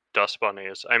 dust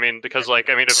bunnies. I mean, because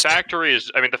the factory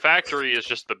is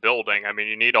just the building. I mean,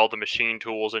 you need all the machine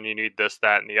tools and you need this,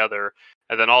 that, and the other.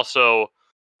 And then also,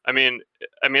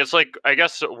 it's like, I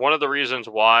guess one of the reasons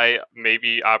why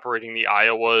maybe operating the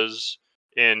Iowas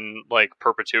in like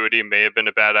perpetuity may have been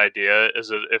a bad idea is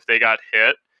that if they got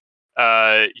hit,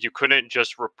 you couldn't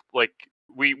just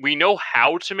we know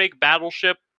how to make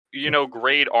battleship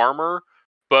grade armor,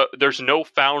 but there's no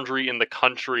foundry in the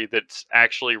country that's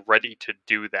actually ready to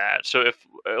do that. So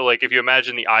if you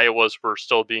imagine the Iowas were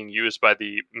still being used by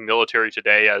the military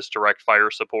today as direct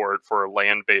fire support for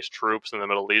land-based troops in the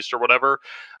Middle East or whatever,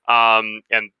 and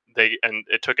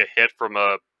it took a hit from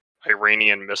a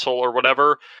Iranian missile or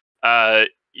whatever,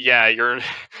 yeah,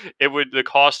 the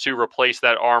cost to replace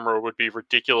that armor would be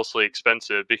ridiculously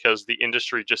expensive because the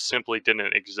industry just simply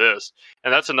didn't exist.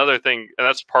 And that's another thing, and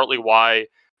that's partly why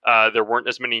there weren't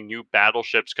as many new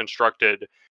battleships constructed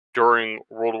during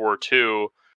World War II,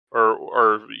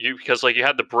 because you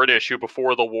had the British who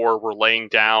before the war were laying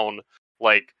down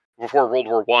before World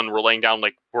War I were laying down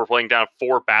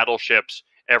 4 battleships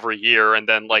every year, and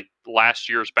then last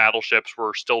year's battleships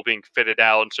were still being fitted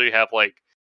out, and so you have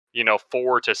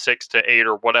 4 to 6 to 8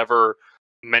 or whatever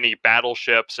many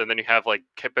battleships, and then you have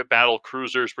battle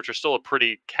cruisers, which are still a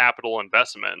pretty capital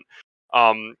investment,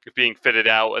 being fitted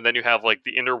out, and then you have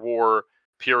the interwar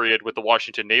period with the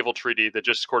Washington Naval Treaty that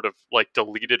just sort of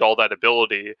deleted all that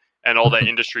ability, and all that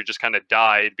industry just kind of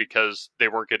died because they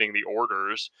weren't getting the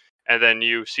orders, and then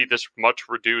you see this much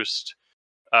reduced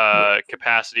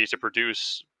capacity to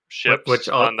produce ships. Which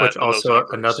also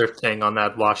another thing on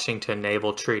that Washington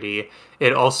Naval Treaty,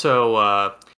 it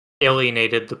also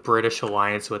alienated the British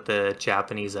alliance with the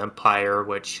Japanese Empire,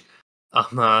 which,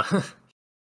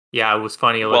 yeah, it was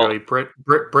funny. Literally,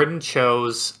 Britain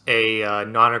chose a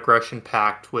non-aggression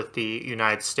pact with the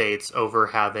United States over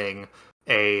having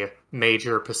a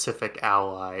major Pacific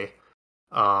ally.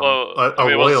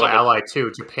 Loyal ally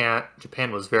too.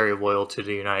 Japan was very loyal to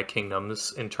the United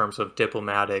Kingdom's in terms of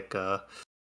diplomatic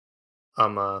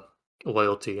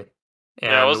loyalty. And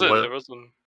yeah, it wasn't.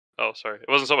 Oh, sorry. It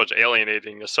wasn't so much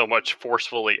alienating as so much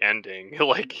forcefully ending,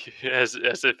 as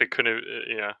if it couldn't.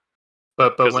 Yeah.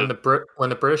 But when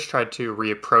the British tried to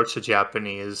reapproach the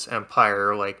Japanese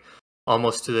Empire,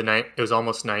 almost to it was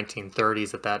almost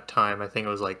 1930s at that time. I think it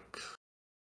was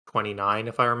 29,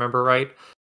 if I remember right.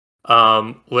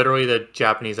 Literally, the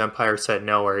Japanese Empire said,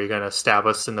 "No, are you going to stab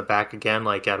us in the back again,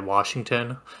 like at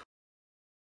Washington?"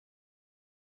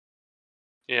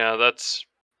 Yeah, I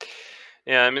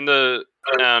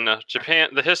don't know. Japan,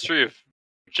 the history of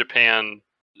Japan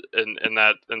in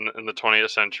the 20th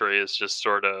century is just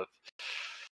sort of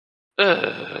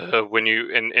when you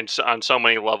on so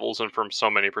many levels and from so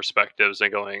many perspectives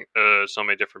and going so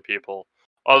many different people.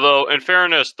 Although, in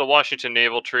fairness, the Washington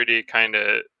Naval Treaty kind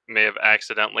of may have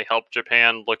accidentally helped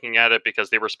Japan looking at it,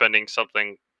 because they were spending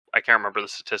something, I can't remember the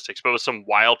statistics, but it was some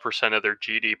wild percent of their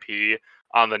GDP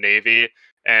on the Navy,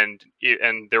 and you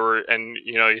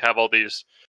have all these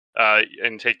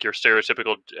and take your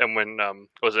stereotypical, and when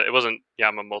it wasn't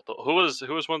Yamamoto, who was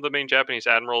one of the main Japanese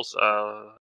admirals,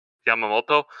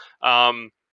 Yamamoto,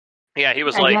 he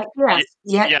was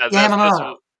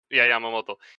Yamamoto.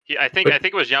 Yamamoto. I think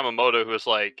it was Yamamoto who was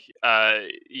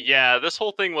this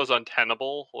whole thing was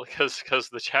untenable because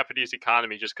the Japanese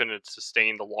economy just couldn't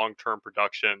sustain the long-term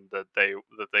production that they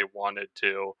wanted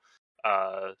to.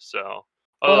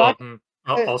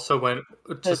 Also, when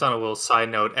just on a little side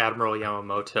note, Admiral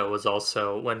Yamamoto was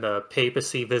also, when the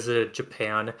papacy visited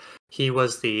Japan, he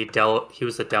was the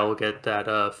delegate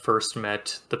that first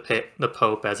met the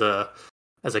Pope as a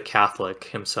Catholic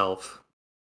himself.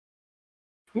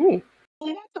 Ooh.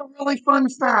 That's a really fun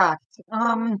fact.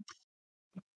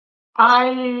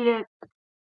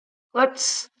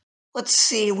 Let's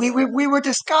see. We were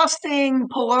discussing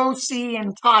Pelosi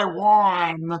and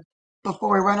Taiwan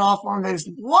before we went off on this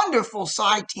wonderful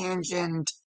side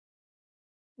tangent.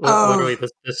 Literally,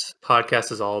 this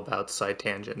podcast is all about side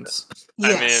tangents.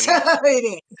 Yes,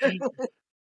 it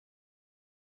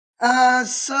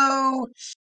is. So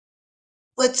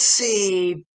let's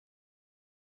see.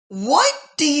 What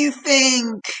do you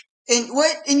think,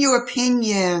 in your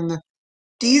opinion,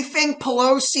 do you think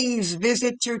Pelosi's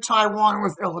visit to Taiwan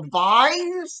was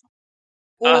ill-advised?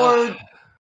 Or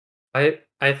I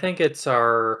think it's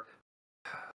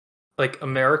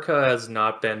America has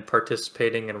not been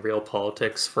participating in real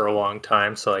politics for a long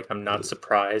time, so I'm not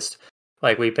surprised.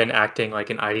 We've been acting like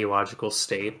an ideological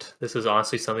state. This is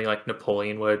honestly something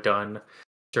Napoleon would have done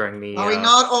during the. Are we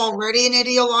not already an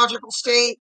ideological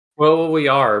state? Well, we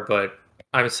are, but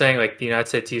I'm saying like the United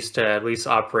States used to at least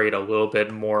operate a little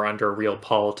bit more under real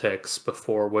politics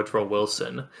before Woodrow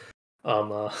Wilson.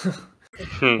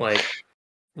 Hmm. like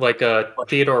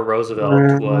Theodore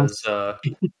Roosevelt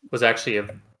was actually a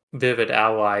vivid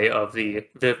ally of the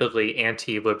vividly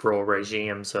anti-liberal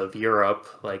regimes of Europe,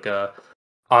 like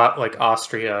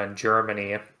Austria and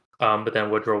Germany. But then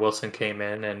Woodrow Wilson came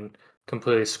in and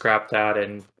completely scrapped that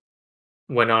and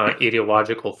went on an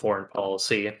ideological foreign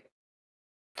policy.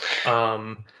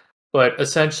 But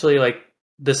essentially, like,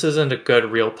 this isn't a good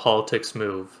real politics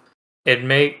move. It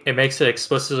makes it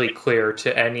explicitly clear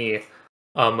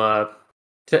um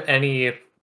to any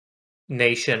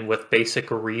nation with basic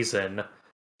reason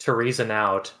to reason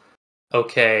out,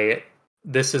 okay,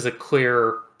 this is a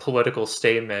clear political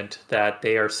statement that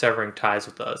they are severing ties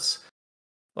with us.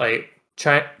 Like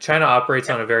China operates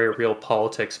on a very real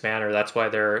politics manner. That's why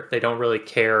they don't really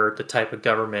care the type of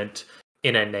government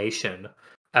in a nation,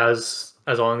 as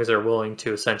long as they're willing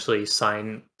to essentially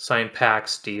sign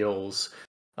pacts, deals,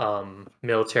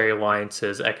 military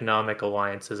alliances, economic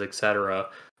alliances, etc.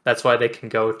 That's why they can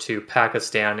go to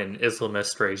Pakistan, an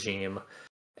Islamist regime,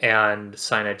 and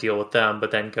sign a deal with them, but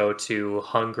then go to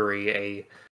Hungary,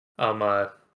 um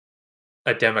a,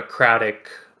 a democratic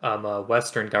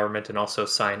Western government, and also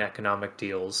sign economic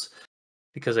deals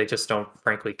because they just don't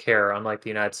frankly care. Unlike the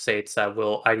United States, that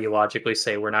will ideologically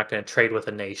say we're not going to trade with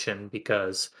a nation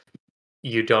because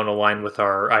you don't align with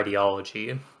our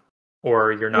ideology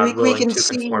or you're not We willing can to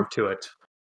see conform to it.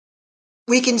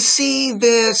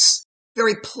 this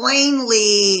very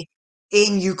plainly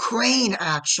in Ukraine,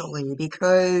 actually,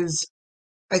 because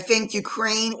I think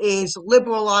Ukraine is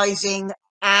liberalizing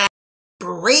at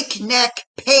breakneck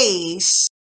pace.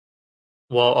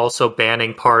 While also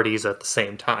banning parties at the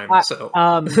same time. So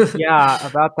Yeah,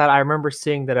 about that, I remember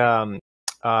seeing that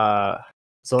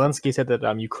Zelensky said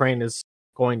that Ukraine is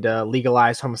going to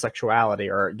legalize homosexuality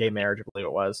or gay marriage, I believe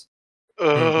it was.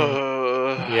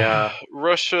 Yeah.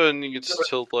 Russia needs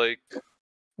to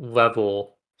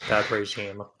level that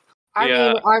regime.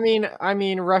 I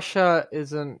mean, Russia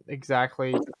isn't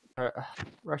exactly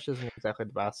Russia isn't exactly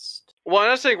the best. Well, I'm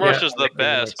not saying Yeah, Russia's the Like,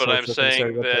 best, but I'm social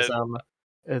saying that conservatism.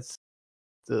 It's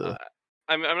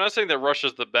I'm not saying that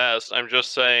Russia's the best. I'm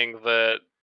just saying that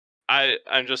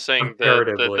I'm just saying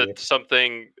Comparatively. that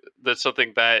something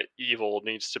that evil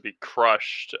needs to be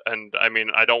crushed. And I mean,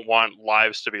 I don't want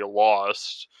lives to be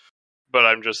lost, but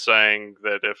I'm just saying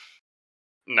that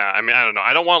I mean, I don't know.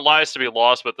 I don't want lives to be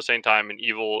lost, but at the same time, an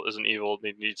evil is an evil.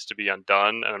 It needs to be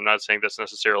undone. And I'm not saying that's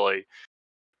necessarily.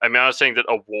 I mean, I'm not saying that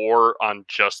a war on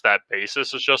just that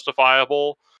basis is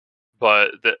justifiable,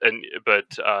 but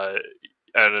I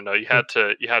don't know. You had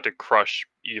to crush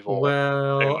evil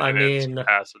Well, I in its mean,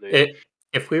 capacity.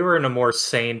 if we were in a more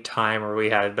sane time where we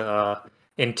had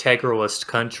integralist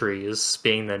countries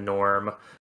being the norm,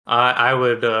 I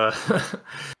would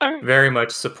very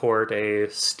much support a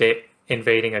state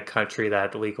invading a country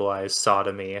that legalized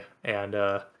sodomy and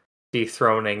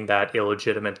dethroning that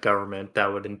illegitimate government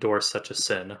that would endorse such a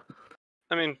sin.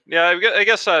 I mean, yeah, I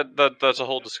guess that's a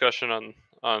whole discussion on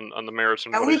the merits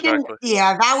and And what we can, exactly.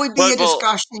 yeah, that would be But a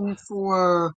discussion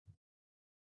for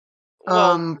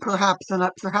well, perhaps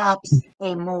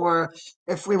a more,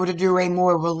 if we were to do a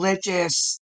more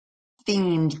religious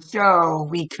themed show,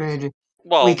 we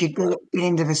well, could get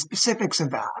into the specifics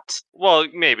of that. well,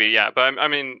 maybe, yeah. But I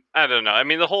mean, I don't know. I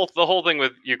mean, the whole thing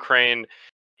with Ukraine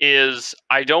is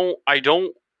I don't.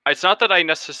 It's not that I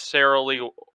necessarily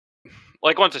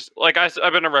I've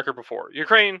been on record before.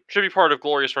 Ukraine should be part of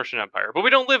glorious Russian Empire, but we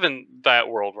don't live in that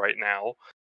world right now.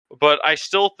 But I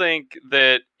still think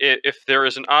that if there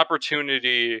is an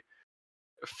opportunity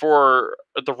for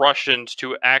the Russians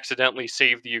to accidentally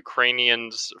save the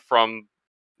Ukrainians from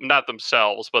not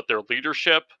themselves but their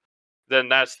leadership, then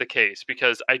that's the case.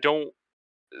 Because I don't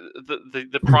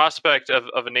the prospect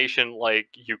of a nation like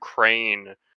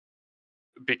Ukraine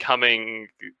becoming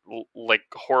like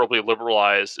horribly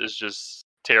liberalized is just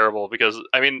terrible. Because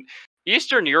I mean,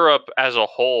 Eastern Europe as a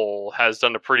whole has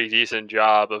done a pretty decent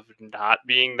job of not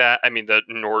being that. I mean,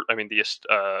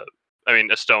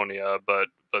 Estonia, but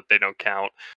they don't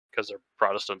count because they're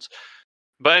Protestants.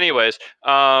 But anyways,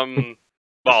 well,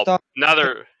 now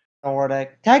they're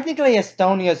Nordic. Technically,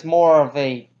 Estonia is more of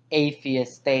a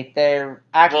atheist state. They're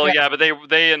actually well, yeah, but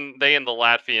they and the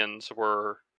Latvians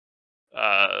were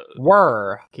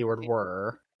keyword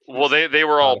were. well, they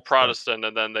were all Protestant. Protestant,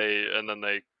 and then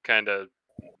they kind of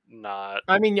not.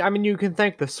 I mean, you can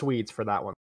thank the Swedes for that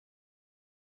one.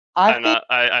 I think,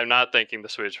 I'm not thanking the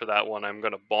Swedes for that one. I'm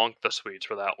gonna bonk the Swedes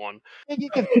for that one. you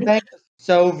can thank the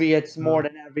Soviets more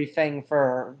than everything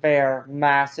for their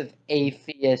massive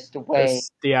atheist way.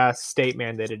 The state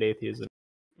mandated atheism.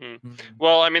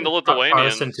 Well, I mean, the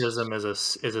Lithuanians. Protestantism is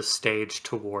a stage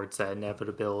towards that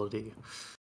inevitability.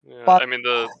 Yeah, But- I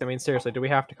mean, Seriously, do we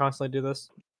have to constantly do this?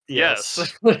 Yes.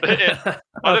 Of course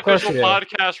Unofficial we do.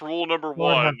 podcast rule number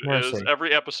Lord have one is mercy.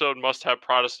 every episode must have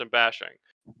Protestant bashing.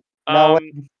 No,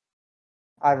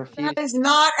 I refuse. That is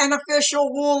not an official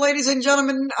rule, ladies and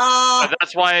gentlemen.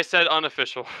 That's why I said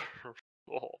unofficial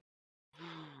rule.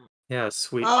 Yes,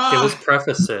 it was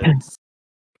prefaced.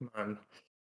 Come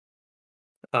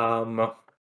on.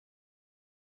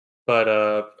 But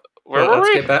Where were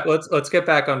we? Let's get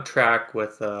back on track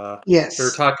with yes. we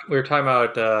were talking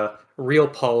about real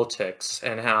politics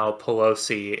and how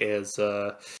Pelosi is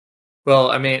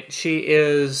well, I mean, she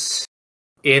is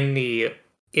in the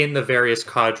various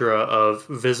cadre of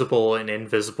visible and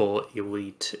invisible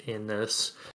elite in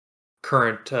this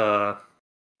current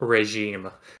regime.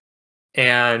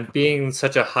 And being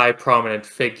such a high prominent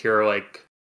figure, like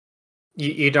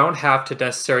you don't have to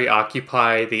necessarily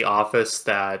occupy the office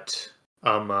that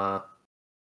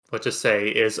let's just say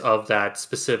is of that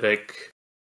specific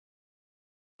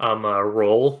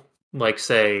role. Like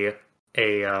say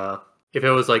if it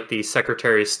was like the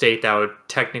Secretary of State, that would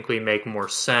technically make more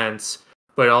sense,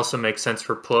 but it also makes sense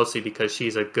for Pelosi because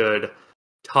she's a good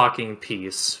talking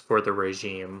piece for the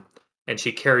regime, and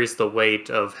she carries the weight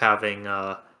of having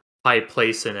a high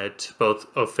place in it, both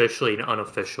officially and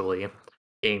unofficially,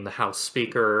 being the House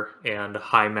Speaker and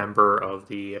high member of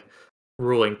the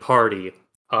ruling party.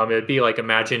 It'd be like,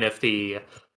 imagine if the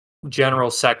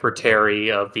General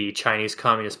Secretary of the Chinese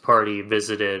Communist Party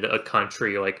visited a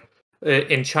country like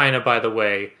in China, by the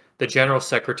way, the General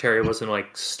Secretary wasn't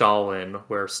like Stalin,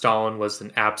 where Stalin was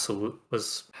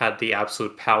had the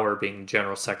absolute power being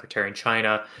General Secretary. In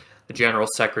China, the General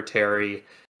Secretary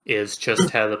is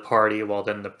just head of the party, while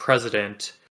then the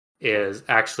president is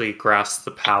actually grasps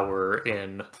the power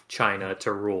in China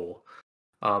to rule.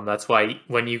 That's why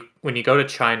when you go to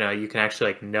China, you can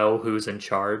actually like know who's in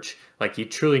charge. Like you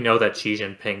truly know that Xi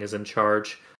Jinping is in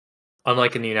charge.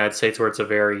 Unlike in the United States, where it's a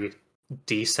very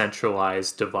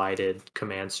decentralized, divided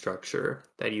command structure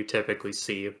that you typically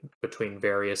see between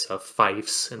various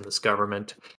fiefs in this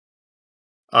government.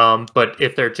 But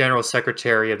if their general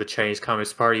secretary of the Chinese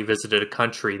Communist Party visited a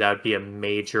country, that would be a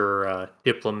major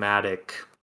diplomatic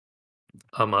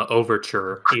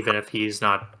overture, even if he's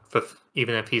not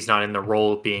in the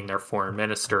role of being their foreign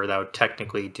minister. That would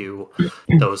technically do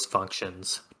those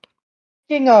functions.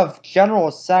 Speaking of General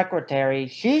Secretary,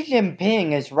 Xi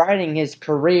Jinping is writing his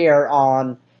career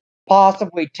on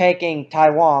possibly taking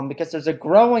Taiwan because there's a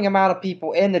growing amount of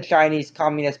people in the Chinese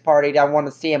Communist Party that want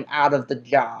to see him out of the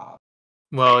job.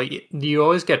 Well, you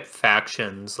always get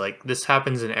factions. Like, this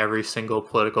happens in every single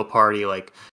political party.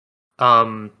 Like,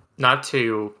 not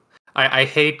to... I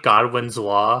hate Godwin's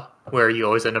Law, where you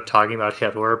always end up talking about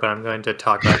Hitler, but I'm going to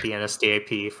talk about the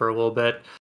NSDAP for a little bit.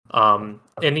 In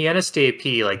the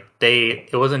NSDAP, like,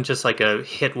 it wasn't just like a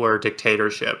Hitler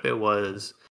dictatorship. It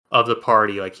was of the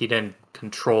party. Like, he didn't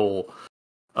control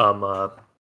the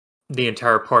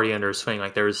entire party under his swing.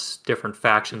 Like, there's different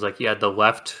factions. Like, you had the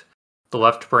left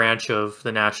branch of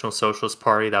the National Socialist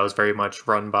Party that was very much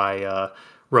run by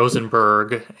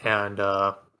Rosenberg and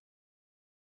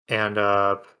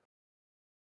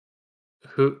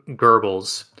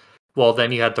Goebbels. Well,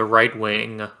 then you had the right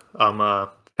wing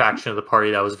faction of the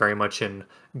party that was very much in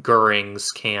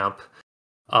Goering's camp.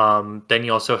 Then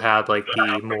you also had like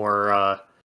the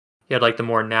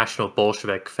more National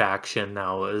Bolshevik faction that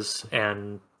was,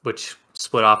 and which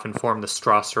split off and formed the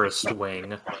Strasserist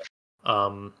wing.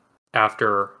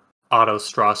 After Otto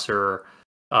Strasser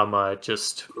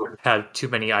just had too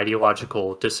many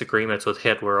ideological disagreements with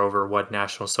Hitler over what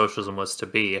National Socialism was to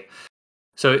be.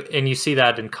 So, and you see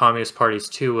that in communist parties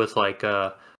too, with like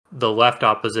the left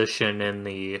opposition in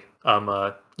the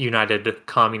United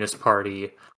Communist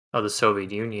Party of the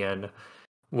Soviet Union,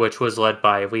 which was led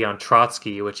by Leon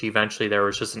Trotsky, which eventually there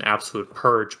was just an absolute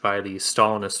purge by the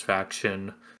Stalinist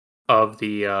faction of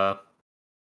the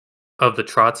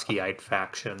Trotskyite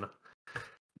faction.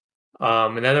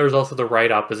 And then there was also the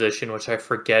right opposition, which I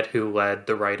forget who led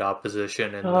the right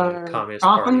opposition in the Communist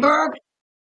Party. Stauffenberg?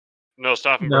 No,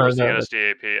 Stauffenberg was the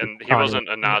NSDAP, and he wasn't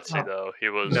a Nazi though. He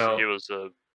was a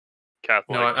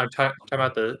Catholic. No, I'm talking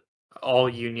about the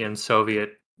all-Union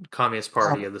Soviet Communist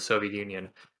Party of the Soviet Union,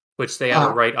 which they had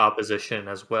a right opposition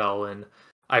as well, and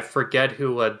I forget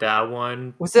who led that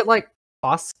one. Was it like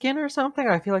Koskin or something?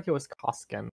 I feel like it was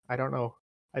Koskin. I don't know.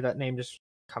 That name just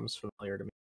comes familiar to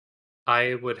me.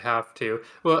 I would have to.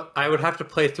 Well, I would have to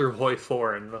play through Hoi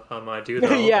 4 and do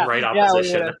the yeah, right yeah. We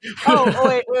opposition. would oh,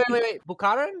 wait.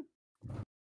 Bukharan?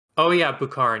 Oh yeah,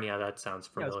 Bukharan. Yeah, that sounds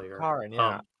Yeah, it's familiar. Bukharan.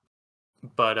 Yeah.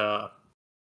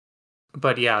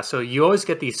 But yeah. So you always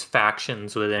get these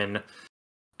factions within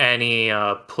any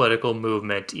political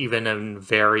movement, even in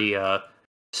very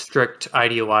strict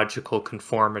ideological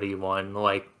conformity one,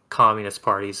 like communist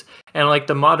parties. And like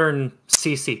the modern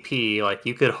CCP, like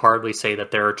you could hardly say that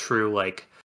they're a true like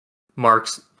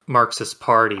Marxist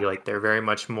party. Like they're very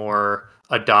much more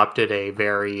adopted a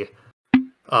very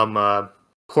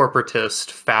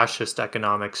corporatist, fascist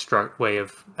economic way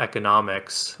of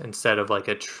economics instead of like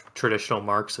a traditional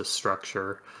Marxist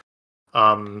structure.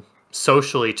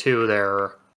 Socially too,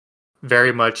 they're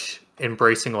very much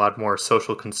embracing a lot more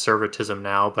social conservatism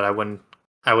now, but I wouldn't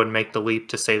make the leap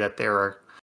to say that they're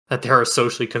a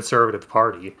socially conservative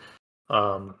party.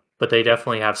 But they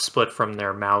definitely have split from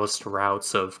their Maoist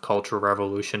routes of cultural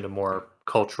revolution to more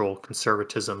cultural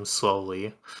conservatism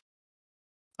slowly.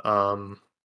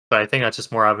 But I think that's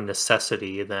just more out of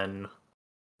necessity than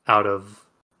out of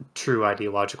true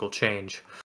ideological change.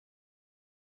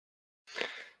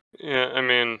 Yeah, I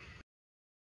mean,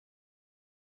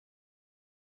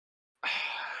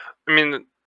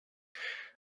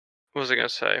 what was I gonna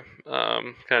say?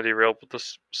 Kind of derailed with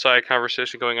this side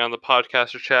conversation going on in the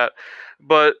podcaster chat,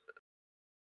 but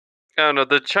I don't know,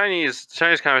 the Chinese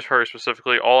Communist Party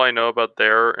specifically. All I know about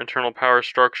their internal power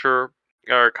structure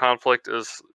or conflict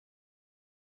is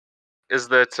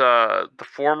that the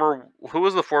former who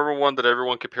was the former one that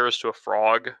everyone compares to a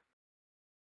frog?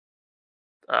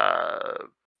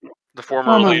 The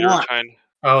former Former leader of what? China.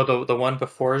 Oh, the one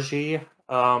before Xi,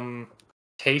 Tai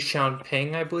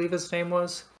Xiaoping, I believe his name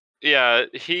was. Yeah,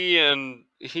 he and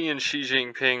Xi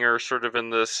Jinping are sort of in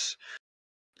this.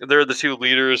 They're the two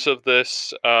leaders of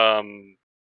this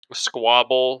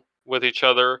squabble with each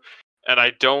other, and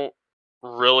I don't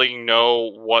really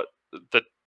know what the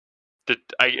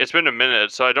it's been a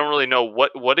minute, so I don't really know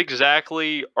what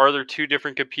exactly are there two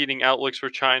different competing outlooks for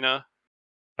China.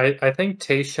 I think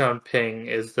Tai Xiaoping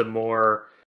is the more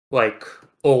like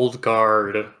old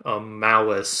guard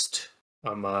Maoist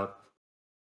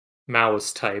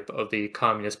Maoist type of the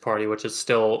Communist Party, which is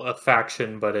still a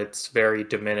faction, but it's very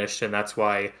diminished, and that's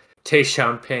why Tai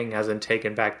Xiaoping hasn't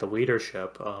taken back the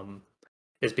leadership.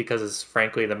 Is because it's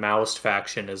frankly the Maoist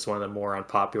faction is one of the more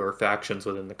unpopular factions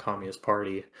within the Communist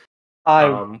Party. I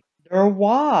Um, wonder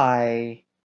why.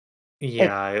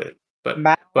 yeah, but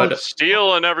Mao's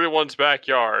Steel in everyone's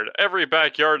backyard. Every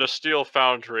backyard a steel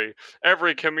foundry.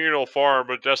 Every communal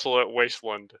farm a desolate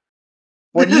wasteland.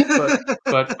 when you but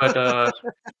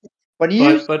when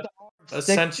you but starve 6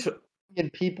 essentially, million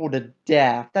people to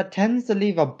death, that tends to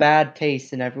leave a bad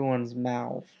taste in everyone's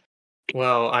mouth.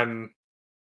 well, I mean,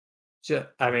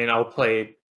 I'll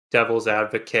play devil's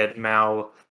advocate. Mao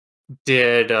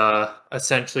did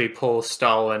essentially pull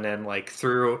Stalin and like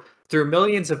through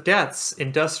millions of deaths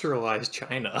industrialize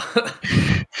China.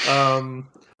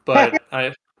 But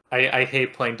I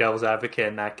hate playing devil's advocate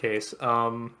in that case.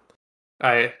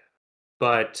 I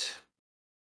but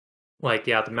like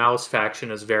yeah, the Maoist faction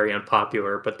is very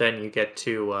unpopular, but then you get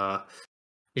to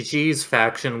Xi's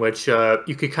faction, which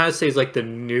you could kind of say is like the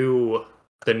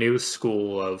new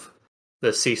school of the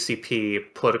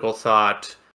CCP political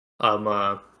thought,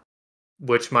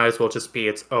 which might as well just be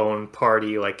its own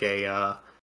party, like a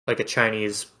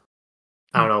Chinese,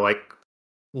 I don't know, like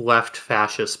left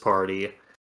fascist party,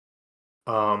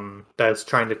 that's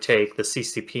trying to take the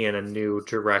CCP in a new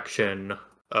direction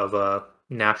of a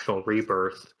national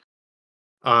rebirth.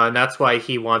 And that's why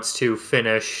he wants to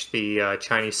finish the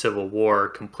Chinese Civil War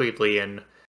completely and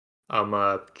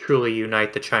truly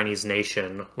unite the Chinese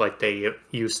nation like they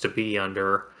used to be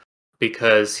under,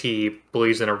 because he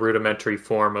believes in a rudimentary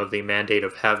form of the mandate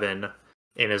of heaven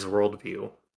in his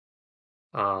worldview.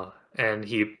 And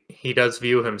he does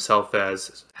view himself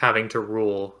as having to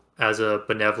rule as a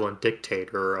benevolent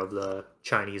dictator of the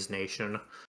Chinese nation.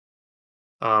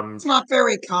 It's not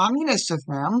very communist of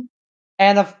him.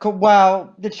 And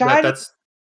well, the Chinese That's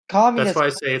communist why I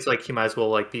say it's like he might as well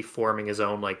like be forming his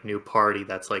own like new party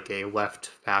that's like a left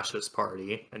fascist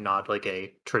party and not like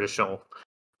a traditional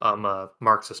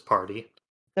Marxist party.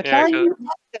 the Yeah, Chinese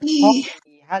He-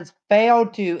 Party has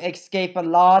failed to escape a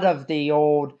lot of the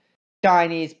old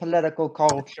Chinese political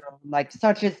culture, like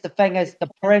such as the thing as the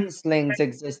princelings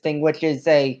existing, which is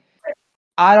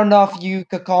I don't know if you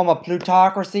could call them a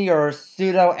plutocracy or a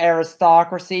pseudo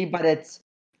aristocracy, but it's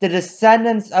the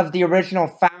descendants of the original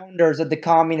founders of the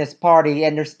Communist Party,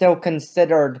 and they're still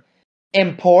considered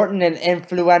important and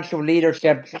influential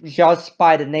leadership just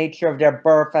by the nature of their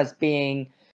birth as being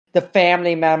the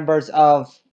family members of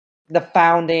the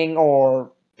founding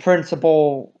or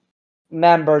principal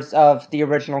members of the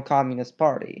original Communist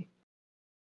Party.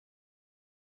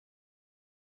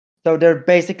 So they're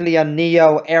basically a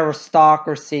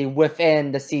neo-aristocracy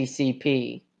within the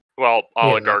CCP. Well,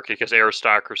 oligarchy, because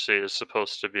aristocracy is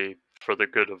supposed to be for the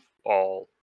good of all.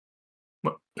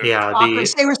 Yeah,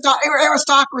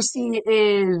 Aristocracy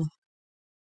is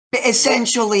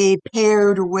essentially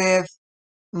paired with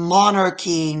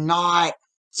monarchy, not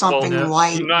something no,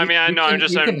 like. No, I mean, I know. I'm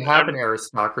just. You can have I'm, an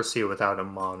aristocracy without a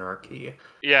monarchy.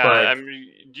 yeah, but I'm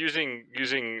using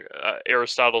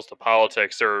Aristotle's To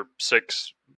Politics. There are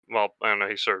 6. Well, I don't know.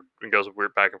 He sort of goes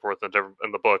weird back and forth in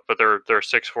the book, but there are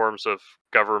 6 forms of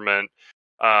government: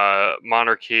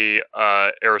 monarchy,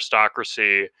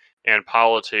 aristocracy, and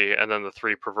polity, and then the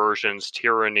 3 perversions: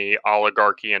 tyranny,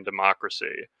 oligarchy, and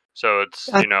democracy. So it's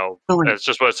it's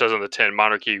just what it says on the tin.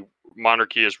 Monarchy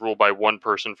is ruled by one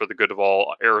person for the good of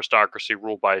all. Aristocracy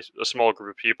ruled by a small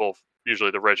group of people,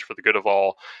 usually the rich, for the good of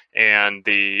all, and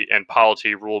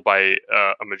polity ruled by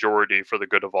a majority for the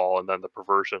good of all, and then the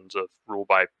perversions of ruled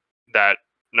by that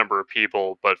number of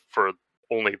people, but for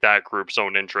only that group's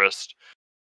own interest.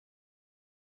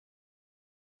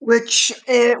 Which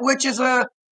I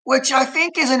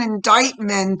think is an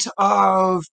indictment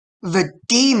of the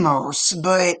demos,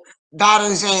 but that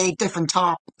is a different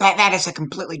topic. That is a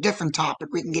completely different topic.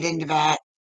 We can get into that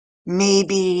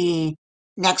maybe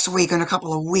next week, in a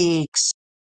couple of weeks.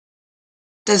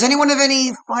 Does anyone have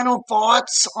any final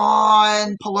thoughts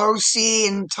on Pelosi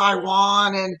and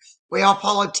Taiwan and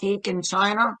realpolitik in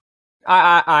China?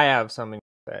 I have something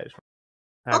to say.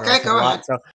 I haven't Okay, said go a lot, ahead.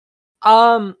 so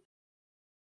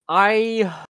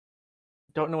I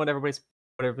don't know what everybody's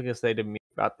going to say to me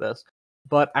about this,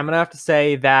 but I'm gonna have to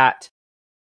say that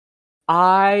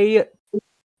I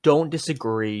don't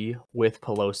disagree with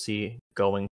Pelosi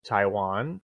going to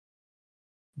Taiwan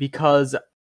because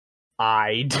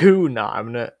I do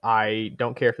not. I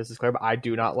don't care if this is clear, but I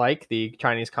do not like the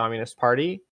Chinese Communist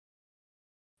Party.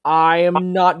 I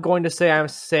am not going to say I'm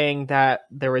saying that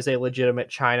there is a legitimate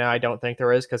China. I don't think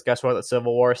there is, because guess what? The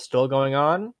Civil War is still going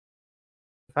on. In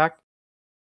fact,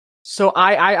 so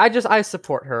I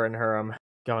support her and her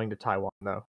going to Taiwan,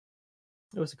 though.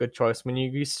 It was a good choice. I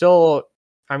mean, you still.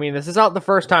 I mean, this is not the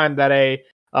first time that a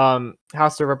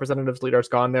House of Representatives leader has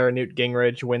gone there. Newt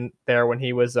Gingrich went there when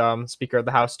he was Speaker of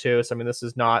the House too. So I mean, this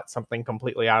is not something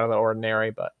completely out of the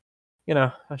ordinary. But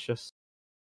that's just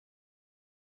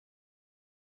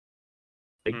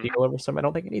a big deal over some. I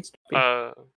don't think it needs to be.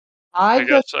 I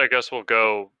guess we'll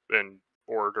go in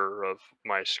order of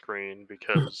my screen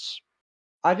because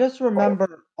I just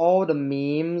remember all the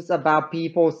memes about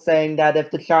people saying that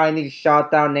if the Chinese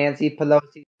shot down Nancy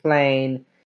Pelosi's plane,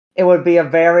 it would be a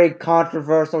very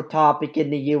controversial topic in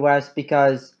the US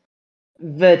because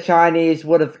the Chinese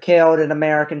would have killed an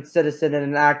American citizen in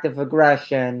an act of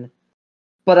aggression.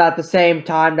 But at the same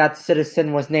time, that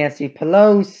citizen was Nancy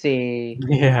Pelosi.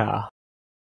 Yeah.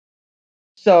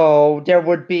 So there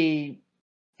would be,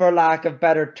 for lack of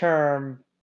better term,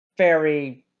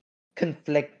 very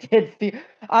conflicted.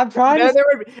 I'm trying to. There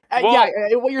would be,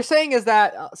 what you're saying is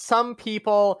that some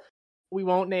people, we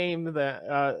won't name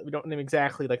we don't name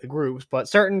exactly like the groups, but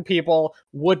certain people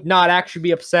would not actually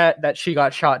be upset that she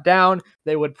got shot down.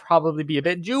 They would probably be a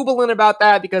bit jubilant about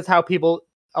that because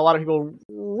a lot of people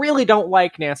really don't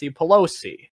like Nancy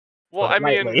Pelosi. Well, I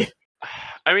mean,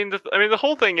 the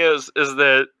whole thing is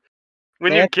that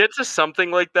when you get to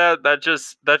something like that, that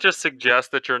just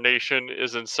suggests that your nation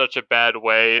is in such a bad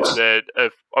way that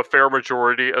a fair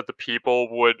majority of the people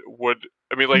would.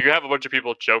 I mean, like, you have a bunch of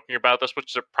people joking about this,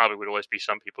 which there probably would always be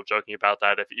some people joking about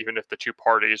that, even if the two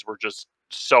parties were just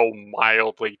so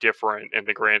mildly different in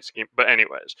the grand scheme. But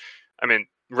anyways, I mean,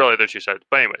 really, they're two sides.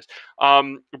 But anyways,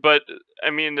 but I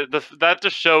mean, that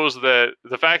just shows that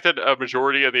the fact that a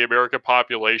majority of the American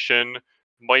population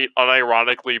might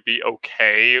unironically be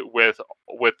okay with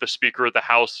the Speaker of the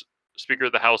House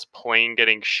plane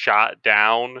getting shot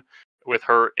down with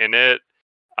her in it.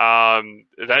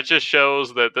 That just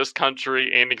shows that this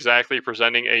country ain't exactly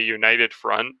presenting a united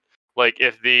front. Like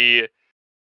if the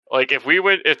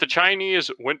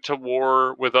Chinese went to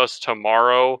war with us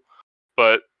tomorrow,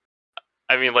 but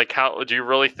I mean, like, how do you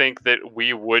really think that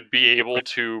we would be able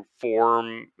to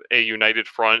form a united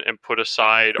front and put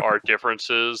aside our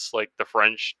differences like the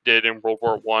French did in World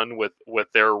War I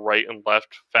with their right and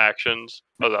left factions?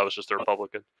 Oh, that was just the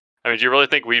Republican. I mean, do you really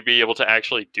think we'd be able to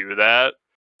actually do that,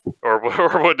 or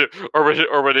would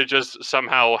it just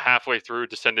somehow halfway through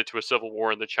descend into a civil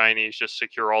war and the Chinese just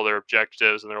secure all their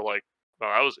objectives and they're like, "Well,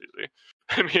 that was easy."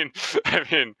 I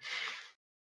mean.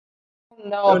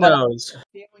 know, Who but knows? I'm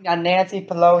feeling that Nancy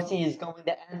Pelosi is going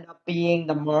to end up being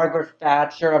the Margaret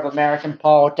Thatcher of American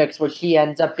politics, where she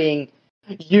ends up being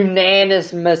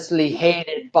unanimously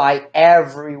hated by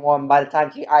everyone by the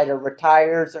time she either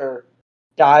retires or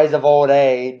dies of old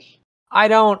age. I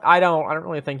don't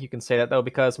really think you can say that though,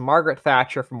 because Margaret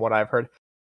Thatcher, from what I've heard,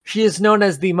 she is known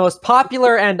as the most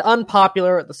popular and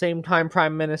unpopular at the same time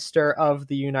Prime Minister of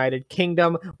the United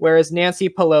Kingdom, whereas Nancy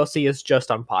Pelosi is just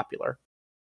unpopular.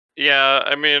 Yeah,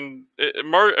 I mean,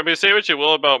 say what you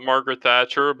will about Margaret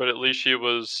Thatcher, but at least she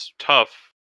was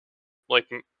tough, like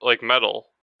metal,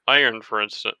 iron, for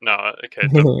instance. No, okay,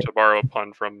 to borrow a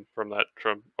pun from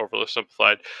Overly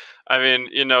Simplified. I mean,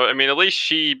 at least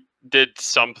she did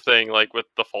something, like with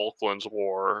the Falklands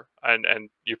War, and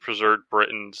you preserved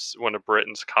one of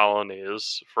Britain's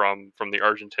colonies from the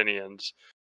Argentinians.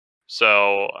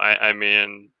 So I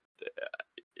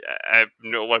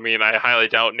highly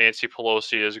doubt Nancy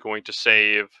Pelosi is going to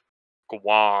save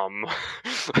Guam.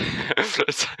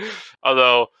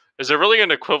 Although, is there really an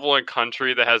equivalent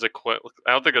country that has I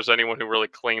don't think there's anyone who really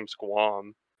claims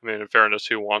Guam. I mean, in fairness,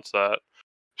 who wants that?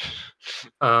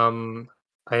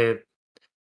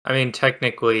 I mean,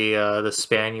 technically, the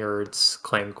Spaniards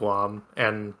claimed Guam,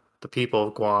 and the people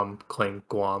of Guam claimed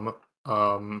Guam.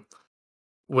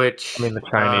 Which I mean, the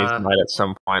Chinese might at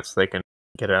some point, so they can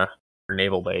get a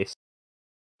naval base.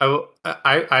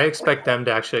 I expect them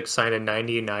to actually sign a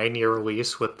 99-year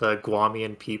lease with the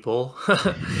Guamian people.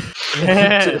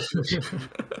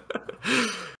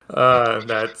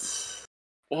 That's.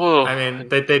 Whoa. I mean,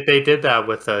 they did that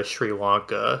with Sri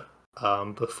Lanka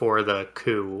before the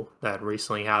coup that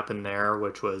recently happened there,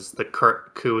 which was the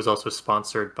coup was also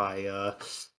sponsored by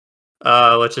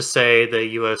let's just say the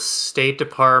U.S. State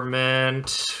Department,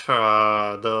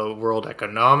 the World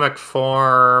Economic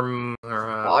Forum.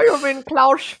 Oh, you mean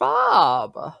Klaus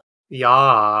Schwab? Yeah.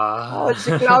 Oh,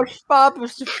 the Klaus Schwab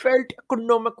is the World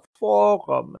Economic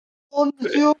Forum.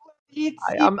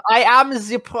 I am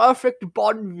the perfect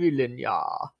Bond villain, yeah.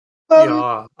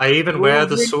 Yeah, I even wear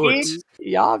the suit.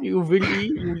 You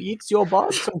will eat your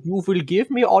boss, and you will give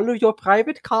me all of your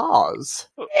private cars.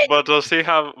 But does he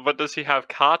have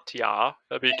Katya? I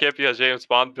mean, he can't be a James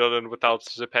Bond villain without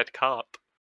the pet cat.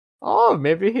 Oh,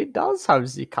 maybe he does have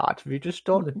the cat. We just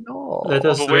don't know. Let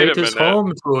us rate his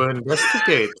home to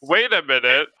investigate. Wait a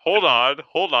minute. Hold on.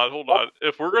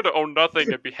 If we're going to own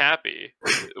nothing and be happy,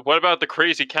 what about the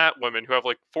crazy cat women who have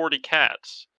like 40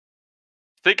 cats?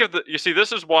 Think of this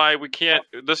is why we can't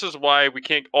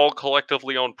all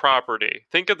collectively own property.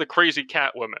 Think of the crazy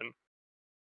cat women.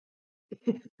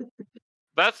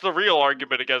 That's the real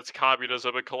argument against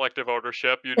communism and collective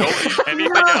ownership. You don't need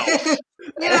anything else.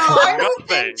 I don't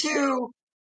think too.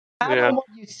 I don't know what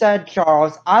you said,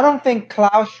 Charles. I don't think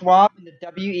Klaus Schwab and the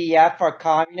WEF are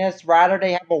communists. Rather,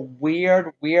 they have a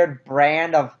weird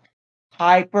brand of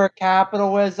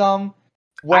hyper-capitalism.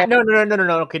 No.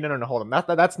 Okay, no. Hold on.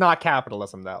 That's not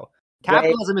capitalism, though.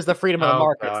 Capitalism is the freedom of the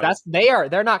markets.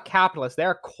 God. They're not capitalists.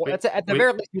 They're at the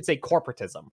very least you'd say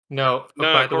corporatism. No,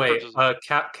 by the way,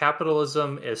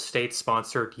 capitalism is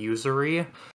state-sponsored usury.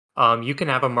 You can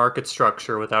have a market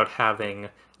structure without having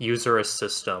usurous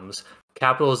systems.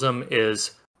 Capitalism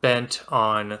is bent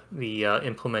on the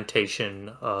implementation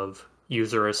of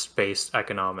usurious-based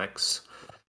economics.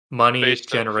 Money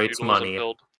generates money.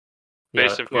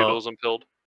 Based in feudalism pilled.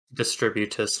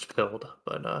 Distributist pilled,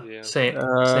 but same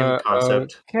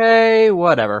concept. Okay,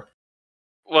 whatever.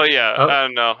 Well, yeah, I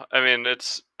don't know.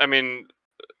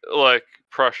 Like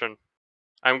Prussian.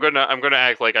 I'm gonna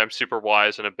act like I'm super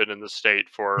wise and have been in the state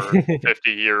for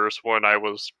 50 years when I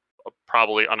was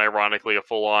probably unironically a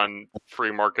full-on free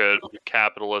market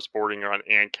capitalist bordering on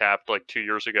ANCAP like 2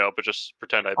 years ago, but just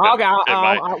pretend I've been. Okay,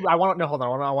 I want to know. Hold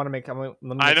on, I want to make. I'm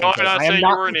not saying you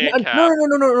were an ANCAP.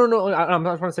 No. I'm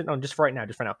not trying to say no. Just for right now.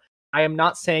 I am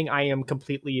not saying I am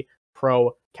completely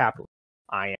pro-capitalist.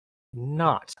 I am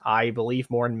not. I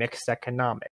believe more in mixed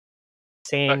economics.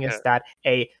 Saying is that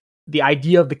the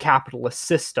idea of the capitalist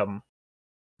system,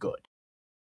 good.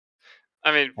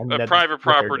 I mean, private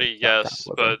property, yes,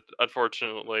 but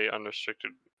unfortunately, unrestricted.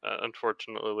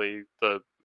 Unfortunately, the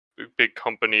big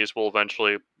companies will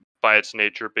eventually, by its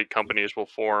nature, big companies will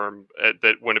form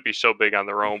that wouldn't be so big on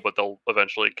their own, but they'll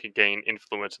eventually gain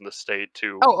influence in the state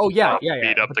to beat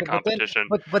up the competition.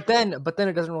 But then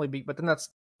it doesn't really be. But then that's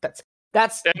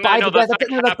that's by not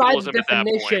capitalism at that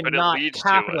point, but it not leads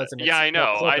capitalism. to it. Yeah, I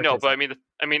know, but I mean,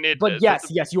 it. But yes,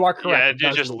 you are correct. Yeah,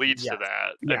 it just leads to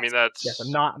that. Yes, I mean, that's. Yes,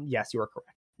 I'm not. Yes, you are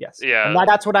correct. Yes. Yeah. And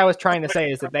that's what I was trying to say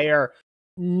is that they're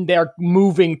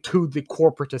moving to the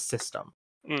corporatist system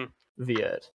via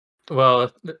it.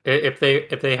 Well, if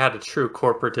they had a true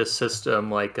corporatist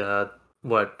system like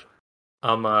what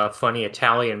a funny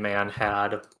Italian man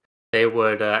had, they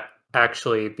would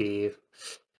actually be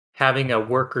having a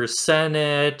workers'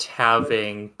 senate,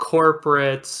 having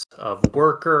corporates of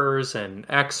workers and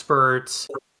experts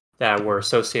that were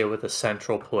associated with a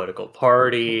central political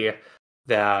party.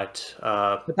 That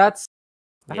But that's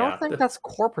I yeah, don't think that's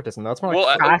corporatism. That's more Well,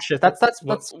 like fascist. That's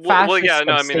well, yeah, fascist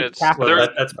no, of I mean, state it's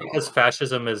capitalism. that's because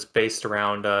fascism is based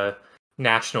around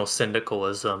national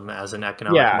syndicalism as an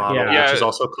economic Yeah, model, yeah. which is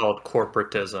also called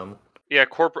corporatism. Yeah,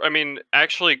 I mean,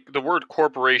 actually, the word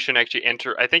corporation actually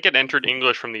I think it entered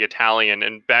English from the Italian,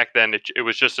 and back then it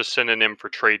was just a synonym for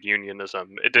trade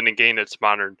unionism. It didn't gain its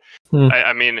modern. Hmm.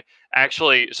 I mean,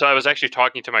 actually, so I was actually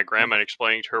talking to my grandma and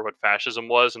explaining to her what fascism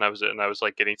was, and I was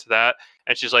like getting to that,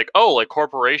 and she's like, "Oh, like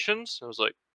corporations?" I was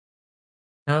like,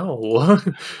 No.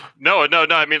 "No, no,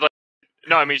 no. I mean, like,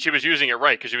 no. I mean, she was using it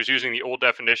right because she was using the old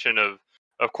definition of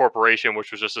corporation,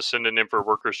 which was just a synonym for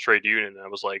workers' trade union." And I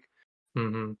was like,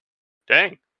 hmm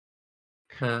 "Dang."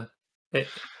 Uh, eh,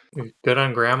 good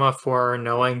on Grandma for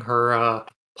knowing her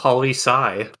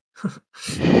poli-sci.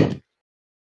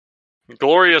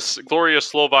 Glorious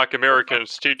Slovak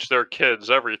Americans teach their kids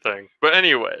everything. But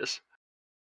anyways,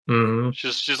 hmm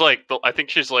she's like I think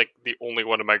she's like the only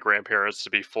one of my grandparents to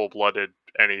be full blooded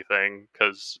anything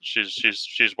because she's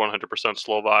 100%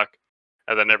 Slovak,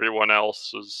 and then everyone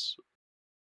else is.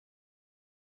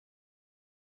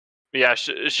 Yeah,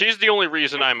 she's the only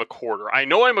reason I'm a quarter. I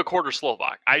know I'm a quarter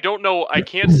Slovak. I don't know. I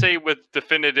can't say with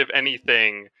definitive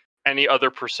anything any other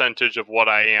percentage of what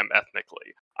I am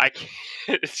ethnically. I can't.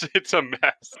 It's a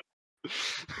mess.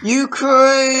 You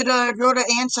could go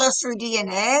to Ancestry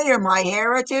DNA or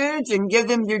MyHeritage and give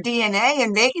them your DNA,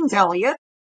 and they can tell you.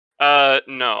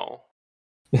 No.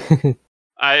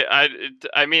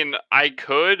 I mean, I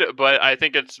could, but I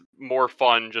think it's more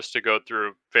fun just to go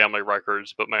through family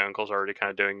records. But my uncle's already kind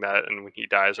of doing that, and when he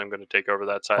dies, I'm going to take over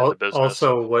that side of the business.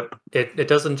 Also, what it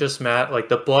doesn't just matter. Like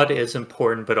the blood is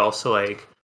important, but also like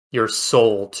your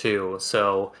soul too.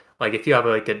 So like if you have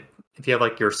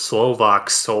like your Slovak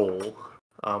soul,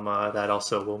 that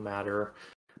also will matter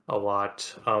a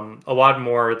lot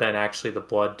more than actually the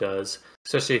blood does.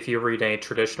 Especially if you read any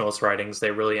traditionalist writings,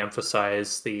 they really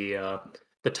emphasize the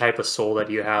type of soul that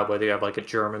you have, whether you have like a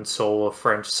German soul, a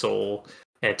French soul,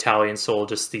 an Italian soul,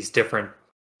 just these different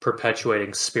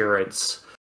perpetuating spirits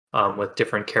with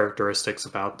different characteristics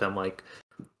about them. Like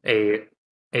a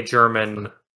German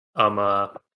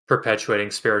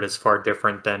perpetuating spirit is far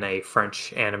different than a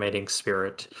French animating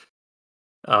spirit.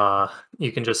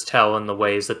 You can just tell in the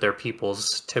ways that their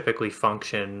peoples typically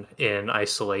function in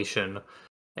isolation,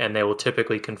 and they will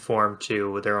typically conform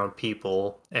to their own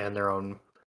people and their own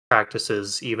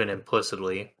practices, even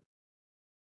implicitly.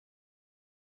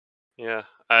 Yeah,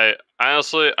 I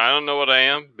honestly I don't know what I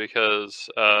am because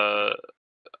I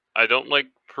don't like.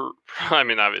 I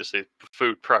mean, obviously,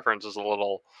 food preference is a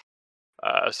little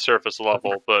surface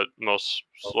level, but most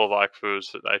Slovak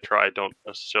foods that I try don't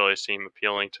necessarily seem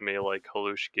appealing to me, like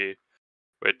halushki,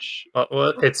 which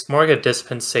Well, it's more like a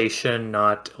dispensation,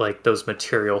 not like those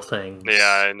material things.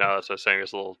 yeah, I know that's what I'm saying.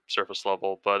 It's a little surface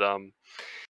level, but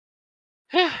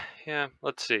yeah.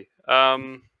 Let's see.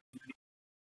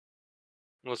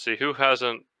 Let's see who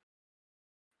hasn't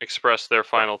expressed their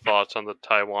final thoughts on the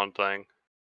Taiwan thing.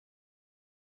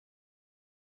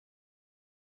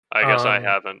 I guess I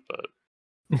haven't, but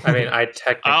I mean, I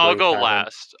technically I'll go haven't.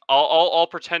 last. I'll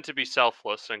pretend to be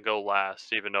selfless and go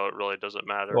last, even though it really doesn't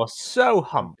matter. You're so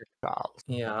humble, Charles.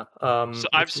 Yeah. So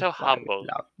I'm so humble.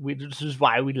 This is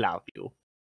why we love you.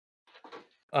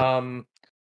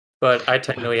 But I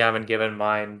technically haven't given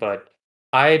mine, but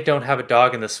I don't have a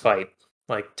dog in this fight.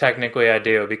 Like technically I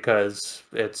do because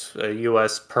it's a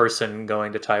US person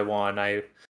going to Taiwan.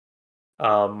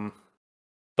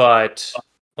 But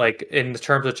like in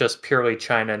terms of just purely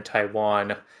China and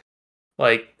Taiwan,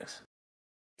 like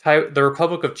the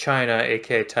Republic of China,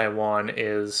 aka Taiwan,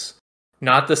 is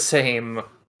not the same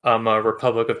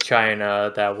Republic of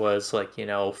China that was like,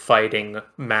 fighting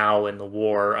Mao in the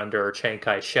war under Chiang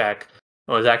Kai-shek.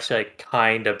 It was actually like,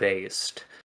 kind of based.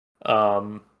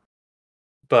 But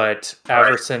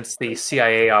ever since the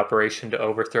CIA operation to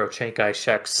overthrow Chiang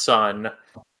Kai-shek's son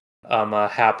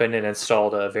happened and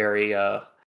installed a very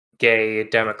gay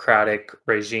democratic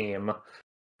regime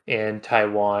in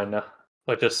Taiwan,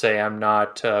 let's just say I'm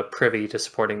not privy to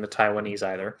supporting the Taiwanese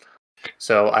either.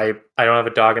 So I don't have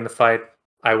a dog in the fight.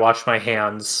 I wash my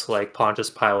hands like Pontius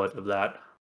Pilate of that.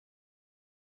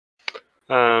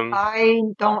 I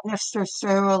don't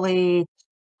necessarily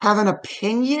have an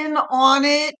opinion on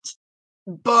it,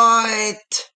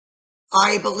 but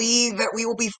I believe that we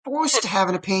will be forced to have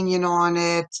an opinion on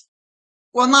it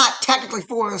well, not technically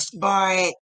forced,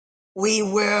 but we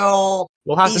will.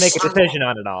 We'll have be to make a sub- decision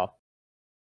on it all.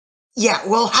 Yeah,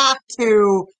 we'll have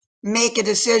to make a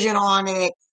decision on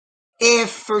it if,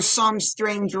 for some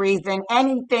strange reason,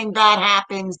 anything bad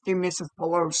happens to Mrs.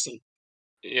 Pelosi.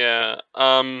 Yeah.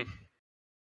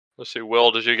 Let's see.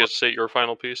 Will, did you get to say your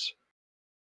final piece?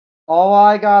 All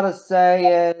I gotta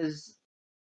say is,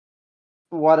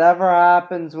 whatever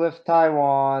happens with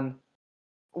Taiwan,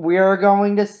 we're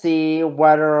going to see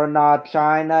whether or not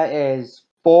China is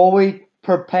fully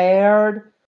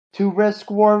prepared to risk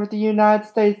war with the United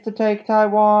States to take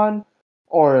Taiwan,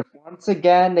 or if once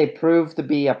again they prove to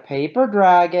be a paper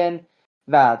dragon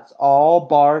that's all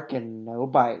bark and no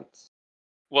bites.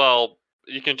 Well,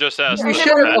 you can just ask. You And the it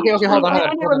should have. remains- Okay, hold on.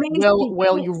 and it remains to be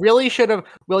Will, seen. you really should have.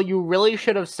 Will, you really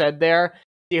should have said there.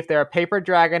 See if they're a paper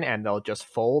dragon, and they'll just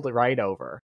fold right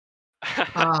over.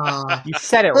 Ah. You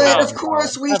said it But wrong. of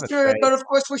course though. we Heaven's should. But sakes. of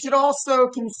course we should also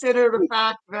consider the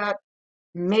fact that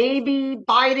maybe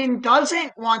Biden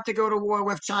doesn't want to go to war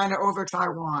with China over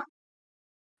Taiwan.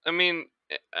 I mean,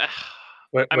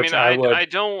 Which I mean, I I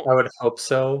don't. would hope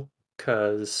so,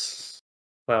 because,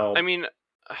 well, I mean,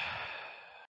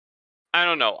 I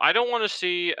don't know. I don't want to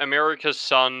see America's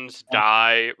sons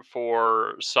die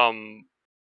for some.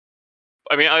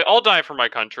 I mean, I'll die for my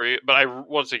country, but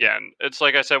once again, it's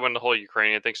like I said when the whole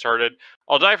Ukrainian thing started.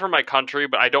 I'll die for my country,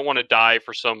 but I don't want to die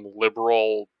for some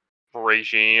liberal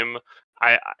regime.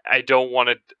 I don't want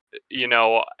to, you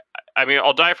know. I mean,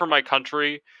 I'll die for my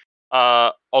country.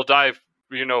 I'll die,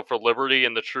 for liberty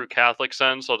in the true Catholic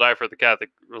sense. I'll die for the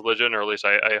Catholic religion, or at least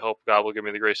I hope God will give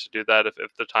me the grace to do that if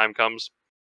the time comes.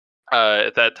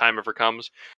 If that time ever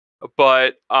comes.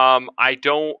 But I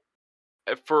don't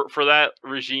for that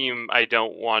regime. I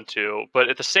don't want to. But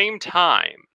at the same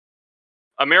time,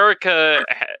 America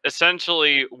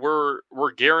essentially we're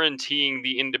guaranteeing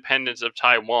the independence of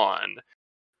Taiwan.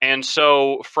 And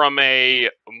so, from a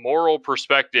moral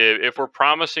perspective, if we're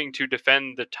promising to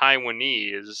defend the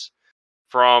Taiwanese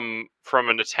from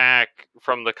an attack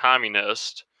from the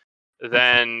communist,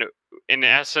 then in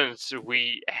essence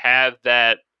we have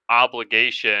that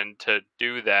obligation to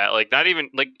do that. Like not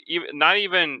even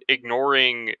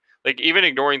ignoring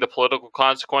the political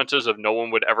consequences of no one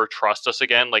would ever trust us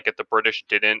again, like if the British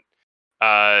didn't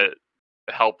uh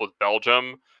help with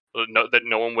Belgium, that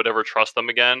no one would ever trust them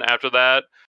again after that.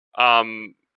 I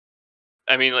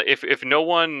mean, if no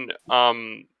one, I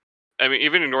mean,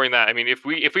 even ignoring that, I mean, if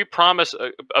we promise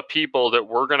a people that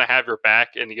we're gonna have your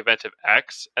back in the event of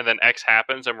X, and then X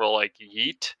happens, and we're like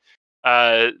yeet,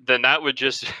 then that would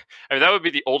just, I mean, that would be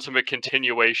the ultimate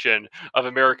continuation of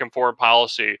American foreign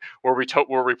policy, where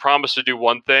we promise to do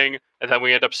one thing, and then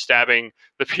we end up stabbing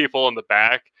the people in the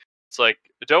back. It's like,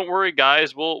 don't worry,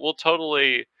 guys, we'll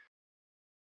totally.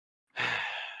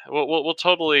 We'll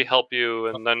totally help you,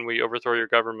 and then we overthrow your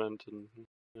government. And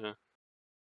yeah.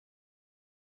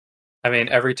 I mean,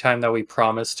 every time that we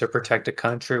promise to protect a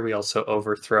country, we also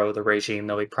overthrow the regime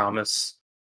that we promise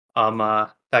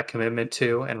that commitment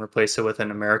to, and replace it with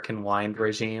an American-aligned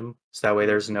regime. So that way,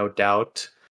 there's no doubt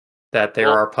that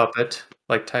they're our puppet,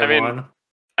 like Taiwan.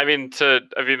 I mean,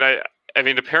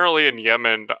 apparently in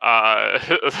Yemen,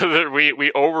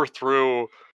 we overthrew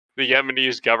the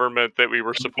Yemenese government that we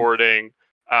were supporting,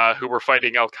 who were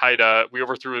fighting Al Qaeda. We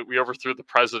overthrew the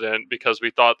president because we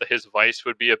thought that his vice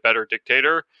would be a better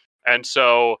dictator, and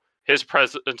so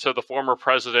the former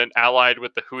president, allied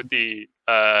with the Houthi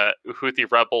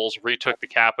rebels, retook the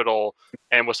capital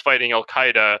and was fighting Al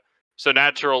Qaeda. So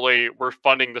naturally, we're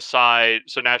funding the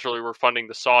Saudis,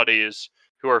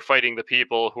 who are fighting the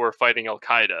people who are fighting Al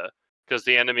Qaeda, because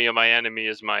the enemy of my enemy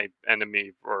is my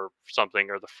enemy, or something,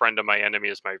 or the friend of my enemy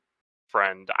is my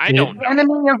friend. I don't know. The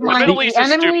enemy of my enemy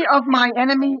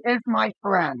is my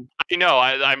friend. I know.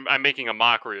 I'm making a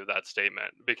mockery of that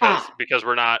statement because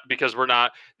we're not.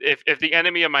 If the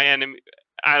enemy of my enemy,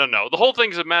 I don't know. The whole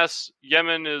thing's a mess.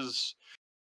 Yemen is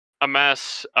a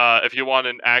mess. If you want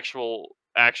an actual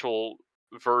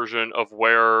version of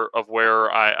where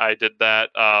I did that,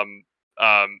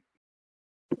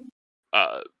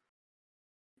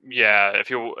 yeah, if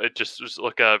you just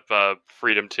look up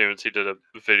Freedom Tunes, he did a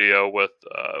video with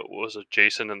what was it,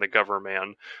 Jason and the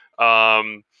Government.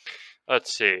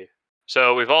 Let's see.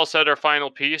 So we've all said our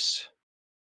final piece.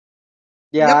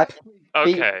 Yeah, Yep. I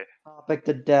beat Okay. the topic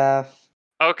to death.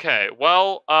 Okay.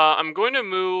 Well, I'm going to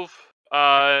move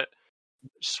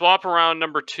swap around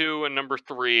number 2 and number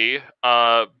 3,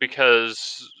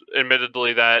 because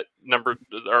admittedly that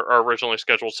our originally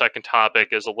scheduled second topic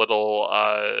is a little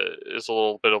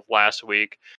bit of last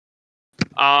week.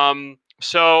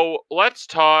 So let's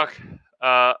talk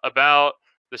about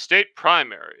the state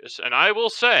primaries, and I will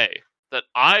say that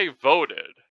I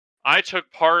voted. I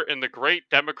took part in the great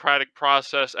democratic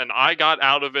process, and I got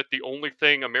out of it the only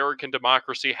thing American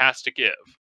democracy has to give: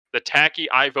 the tacky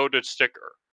 "I voted"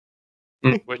 sticker,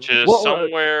 which is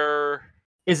somewhere.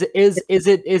 Is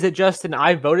it just an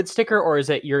 "I voted" sticker, or is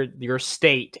it your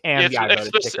state and the "I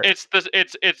voted" sticker?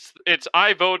 It's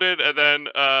 "I voted" and then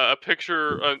a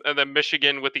picture and then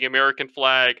Michigan with the American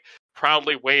flag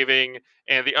proudly waving,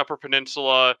 and the Upper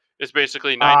Peninsula is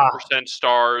basically 90%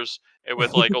 stars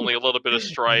with like only a little bit of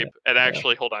stripe. And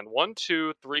actually, hold on, 1,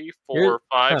 2, 3, 4,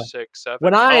 5, 6, 7.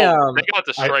 When they got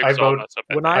the stripes on. That's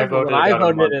okay. When I voted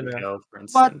about a month ago, for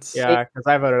instance. Yeah, because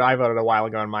I voted a while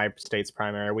ago in my state's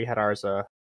primary. We had ours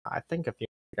I think a few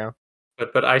years ago.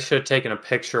 But I should have taken a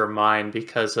picture of mine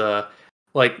because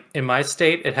like in my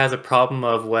state it has a problem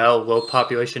of low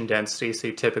population density, so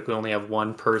you typically only have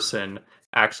one person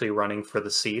actually running for the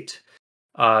seat.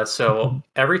 So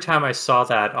every time I saw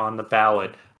that on the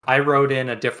ballot, I wrote in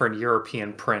a different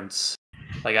European prince.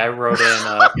 Like I wrote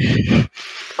in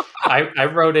I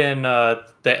wrote in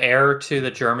the heir to the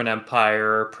German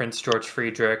Empire, Prince George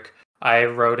Friedrich. I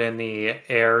wrote in the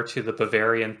heir to the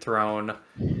Bavarian throne,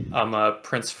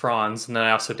 Prince Franz, and then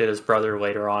I also did his brother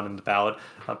later on in the ballot,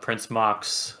 Prince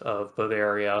Max of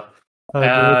Bavaria.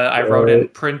 I wrote in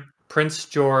Prince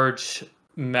George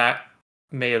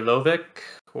Mailovic,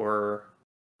 or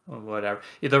whatever,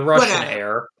 the Russian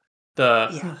heir,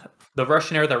 the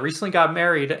Russian heir that recently got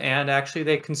married, and actually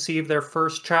they conceived their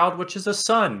first child, which is a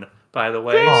son, by the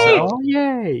way. Yay! So,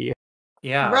 yay!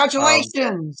 Yeah.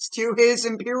 Congratulations to His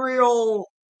Imperial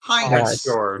Highness Prince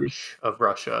George of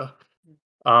Russia.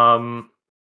 What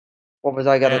was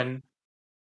I gonna?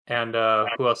 And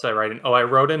who else did I write in? Oh, I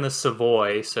wrote in the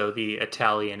Savoy, so the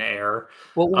Italian heir.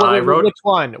 Well, which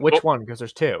one? Which one? Because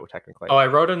there's two technically. Oh, I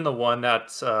wrote in the one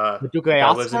that's the Duke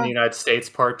that lives in the United States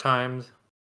part-time.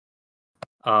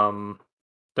 The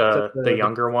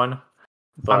younger one.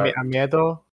 But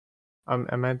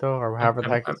Amedo, or however the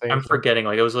heck you say it. I'm forgetting.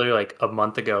 Like it was literally like a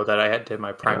month ago that I did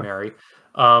my primary.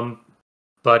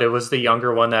 But it was the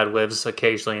younger one that lives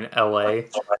occasionally in LA.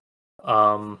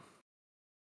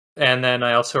 And then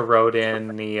I also wrote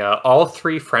in the all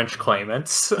three French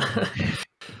claimants.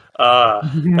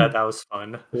 That was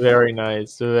fun. Very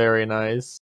nice. Very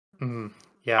nice.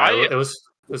 Yeah, it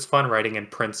was fun writing in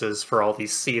princes for all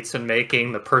these seats and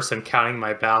making the person counting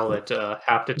my ballot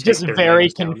have to take just their very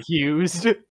names down. confused.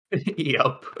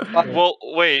 Yep. Well,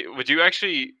 wait. Would you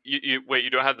actually? You wait. You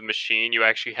don't have the machine. You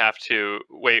actually have to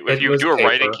wait. If you do a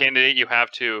write-in candidate, you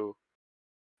have to.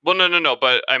 Well, no.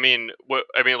 But I mean,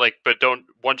 but don't.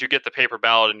 Once you get the paper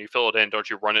ballot and you fill it in, don't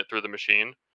you run it through the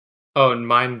machine? Oh, and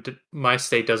my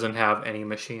state doesn't have any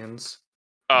machines.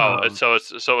 Oh, so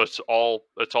it's all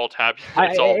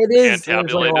tabulated. It is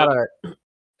tabulated.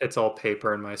 It's all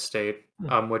paper in my state,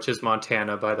 which is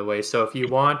Montana, by the way. So if you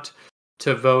want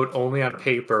to vote only on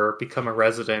paper, become a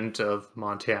resident of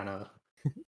Montana.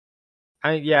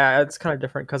 Yeah, it's kind of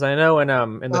different because I know in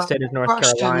the state of North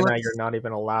Carolina, you're not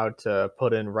even allowed to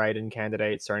put in write-in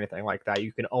candidates or anything like that.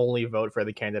 You can only vote for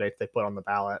the candidates they put on the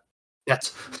ballot.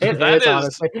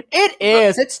 Honestly. It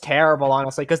is. It's terrible,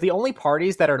 honestly, because the only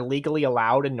parties that are legally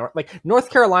allowed in North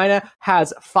Carolina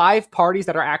has 5 parties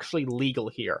that are actually legal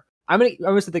here. I'm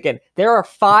gonna say it again. There are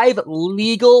 5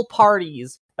 legal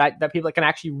parties that people can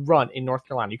actually run in North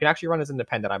Carolina. You can actually run as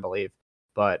independent, I believe,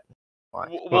 but.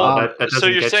 Well, so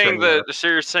you're saying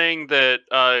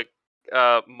that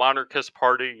Monarchist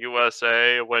Party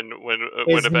USA when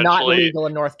eventually not legal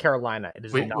in North Carolina. It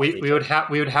is not legal. We would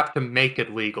have to make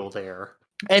it legal there.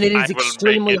 And it is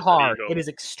extremely hard. It is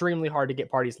extremely hard to get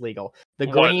parties legal. The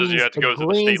Greens, does you have to go through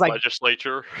the state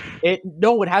legislature? It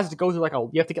has to go through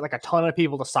you have to get a ton of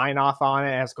people to sign off on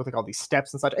it. It has to go through all these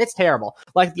steps and such. It's terrible.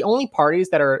 Like the only parties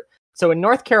that are in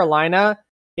North Carolina,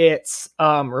 it's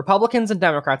Republicans and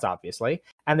Democrats, obviously,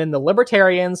 and then the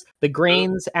Libertarians, the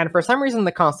Greens, and for some reason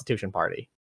the Constitution Party.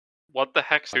 What the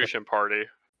heck, Constitution Party?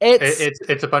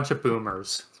 It's a bunch of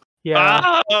boomers.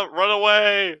 Yeah, run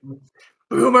away,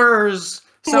 boomers!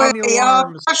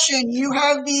 Question: you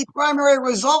have the primary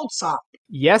results up?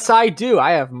 Yes, I do.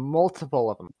 I have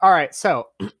multiple of them. All right, so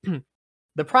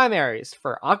the primaries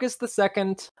for August the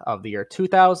 2nd of the year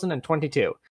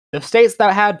 2022. The states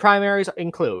that had primaries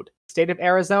include the state of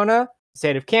Arizona, the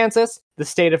state of Kansas, the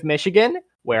state of Michigan,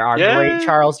 where our great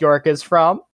Charles York is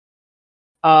from,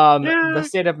 the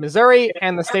state of Missouri,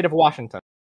 and the state of Washington.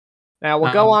 Now,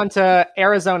 we'll go on to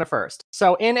Arizona first.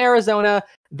 So in Arizona,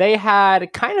 they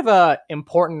had kind of a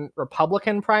important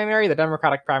Republican primary. The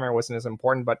Democratic primary wasn't as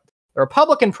important, but the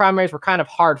Republican primaries were kind of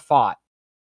hard fought,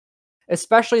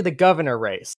 especially the governor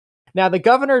race. Now, the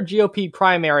governor GOP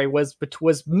primary was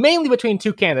mainly between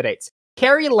two candidates: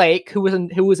 Carrie Lake, who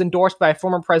was endorsed by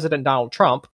former President Donald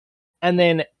Trump, and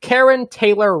then Karen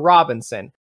Taylor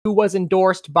Robinson, who was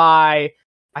endorsed by,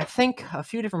 I think, a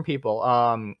few different people.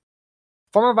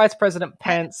 Former Vice President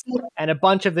Pence and a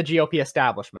bunch of the GOP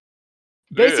establishment.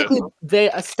 Basically,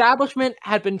 the establishment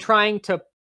had been trying to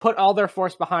put all their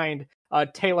force behind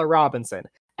Taylor Robinson.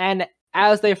 And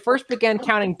as they first began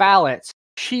counting ballots,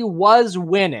 she was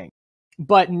winning.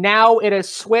 But now it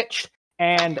has switched,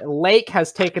 and Lake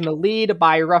has taken the lead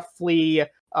by roughly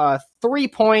 3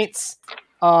 points.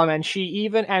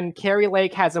 And Carrie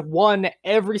Lake has won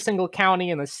every single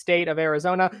county in the state of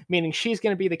Arizona, meaning she's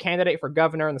going to be the candidate for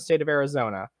governor in the state of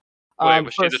Arizona. Wait,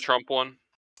 was she the Trump one?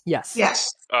 Yes. Yes.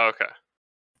 Oh, okay.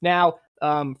 Now,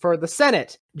 for the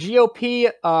Senate, GOP,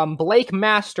 Blake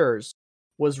Masters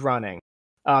was running.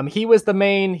 He was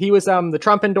the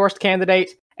Trump-endorsed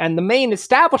candidate, and the main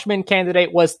establishment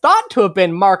candidate was thought to have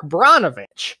been Mark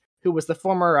Bronovich, who was the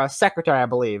former secretary, I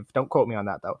believe. Don't quote me on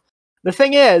that, though. The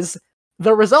thing is,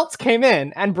 the results came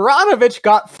in, and Bronovich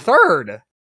got third.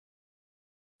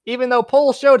 Even though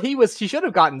polls showed he should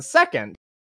have gotten second.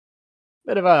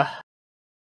 Bit of a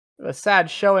sad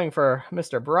showing for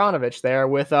Mr. Bronovich there,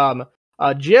 with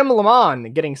Jim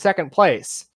Lamont getting second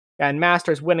place, and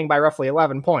Masters winning by roughly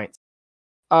 11 points.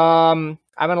 I'm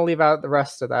going to leave out the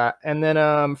rest of that. And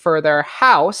then for their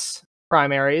House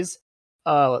primaries,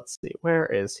 let's see, where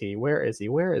is he? Where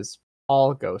is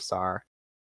Paul Gosar?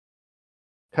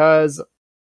 Because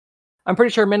I'm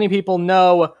pretty sure many people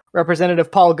know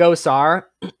Representative Paul Gosar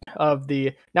of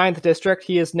the 9th District.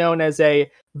 He is known as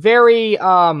a very,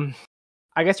 I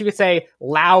guess you could say,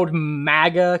 loud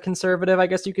MAGA conservative, I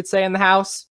guess you could say, in the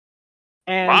House.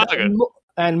 And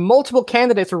multiple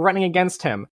candidates were running against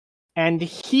him. And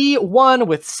he won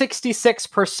with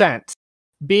 66%,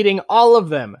 beating all of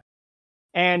them.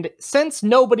 And since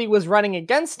nobody was running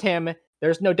against him,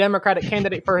 there's no Democratic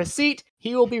candidate for his seat.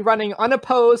 He will be running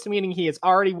unopposed, meaning he has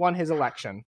already won his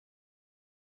election.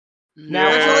 Now,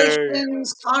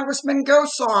 congratulations, Congressman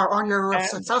Gosar, on your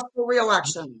successful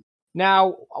re-election.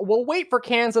 Now, we'll wait for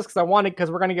Kansas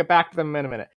because we're going to get back to them in a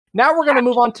minute. Now we're going to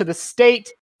move on to the state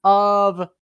of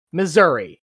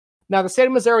Missouri. Now, the state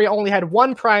of Missouri only had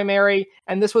one primary,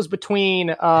 and this was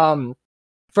between,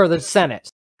 for the Senate.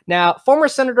 Now, former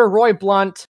Senator Roy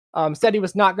Blunt said he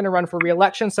was not going to run for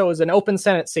re-election, so it was an open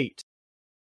Senate seat.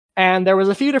 And there was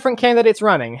a few different candidates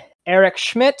running. Eric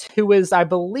Schmidt, who is, I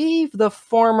believe, the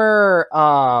former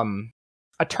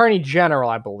Attorney General,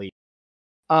 I believe.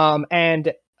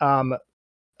 And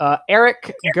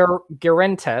Eric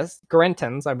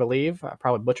Garentens, I believe. I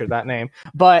probably butchered that name.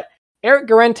 But Eric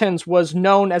Garentens was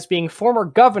known as being former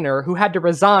governor who had to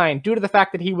resign due to the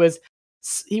fact that he was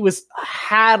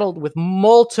saddled with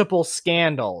multiple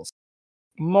scandals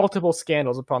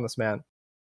upon this man.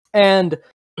 And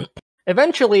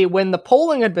eventually, when the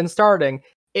polling had been starting,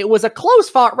 it was a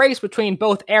close-fought race between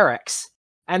both Erics.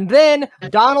 And then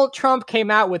Donald Trump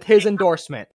came out with his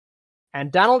endorsement.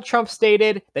 And Donald Trump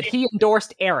stated that he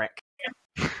endorsed Eric.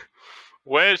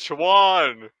 Which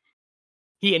one?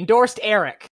 He endorsed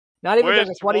Eric. Not even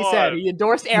just what he said. He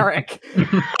endorsed Eric.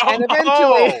 And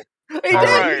eventually... He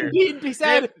did. He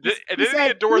said. Did he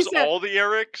endorse all the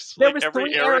Erics? There was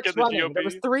every Eric in the GOP? There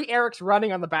was 3 Erics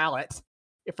running on the ballot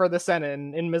for the Senate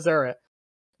in Missouri.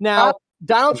 Now,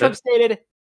 Donald Trump stated,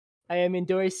 "I am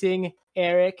endorsing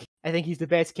Eric. I think he's the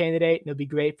best candidate, and it'll be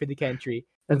great for the country."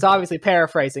 That's obviously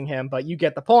paraphrasing him, but you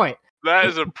get the point. That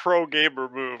is a pro-gamer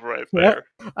move right there.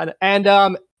 And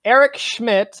Eric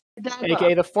Schmidt,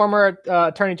 aka the former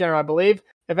Attorney General, I believe,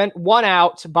 won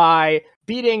out by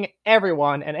beating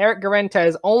everyone, and Eric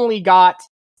Garentez only got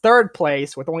 3rd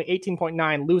place with only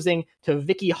 18.9, losing to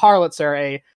Vicky Harlitzer,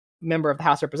 a member of the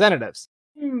House of Representatives.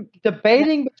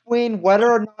 Debating between whether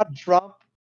or not Trump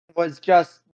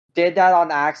did that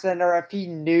on accident, or if he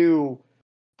knew.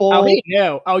 He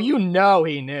knew. Oh, you know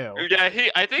he knew. Yeah,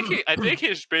 I think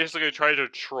he's basically trying to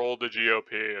troll the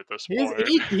GOP at this point.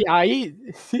 He did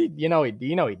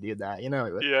that. You know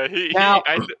he would. Yeah,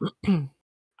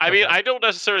 I mean, I don't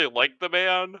necessarily like the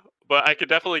man, but I could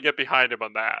definitely get behind him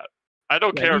on that. I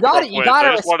don't care if Trump wins.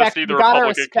 I just want to see the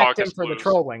Republican caucus him for lose. The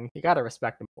trolling. You got to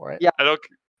respect him for it. Yeah. I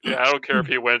don't care if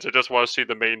he wins. I just want to see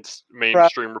the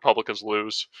mainstream Republicans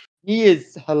lose. He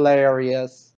is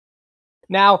hilarious.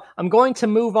 Now, I'm going to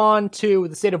move on to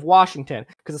the state of Washington,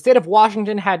 because the state of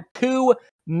Washington had 2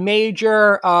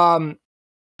 major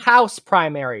House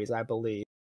primaries, I believe.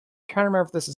 I'm trying to remember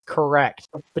if this is correct.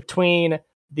 Between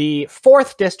the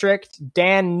 4th District,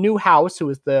 Dan Newhouse, who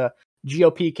is the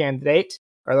GOP candidate,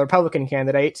 or the Republican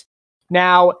candidate.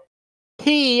 Now,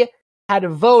 he had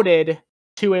voted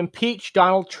to impeach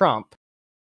Donald Trump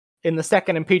in the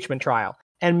second impeachment trial.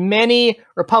 And many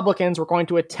Republicans were going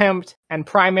to attempt and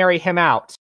primary him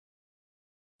out.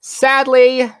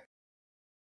 Sadly,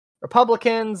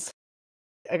 Republicans,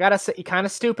 I gotta say, kind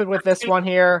of stupid with this one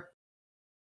here.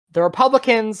 The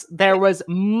Republicans, there was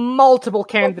multiple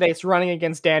candidates running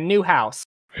against Dan Newhouse.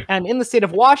 And in the state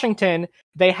of Washington,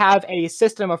 they have a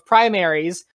system of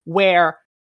primaries where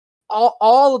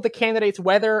all of the candidates,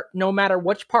 no matter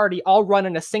which party, all run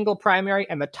in a single primary,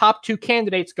 and the top two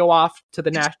candidates go off to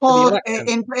the national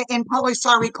election. In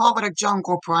Poli-Sci, we call it a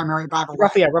jungle primary, by the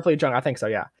way. Roughly a jungle, I think so,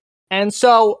 yeah. And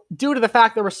so, due to the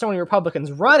fact there were so many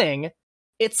Republicans running,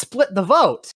 it split the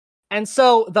vote. And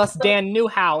so, thus, Dan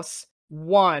Newhouse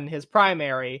won his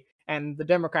primary, and the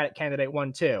Democratic candidate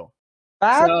won too.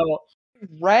 So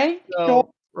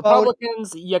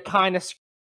Republicans, you kind of...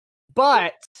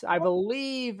 But I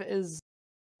believe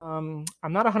I'm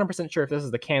not 100% sure if this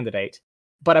is the candidate,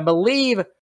 but I believe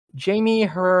Jamie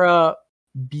Herrera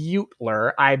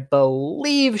Butler, I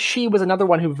believe she was another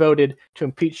one who voted to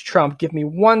impeach Trump. Give me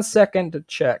 1 second to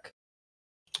check.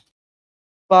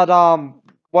 But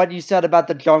what you said about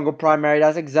the jungle primary,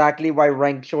 that's exactly why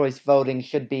ranked choice voting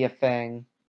should be a thing.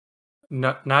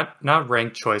 Not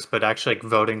ranked choice, but actually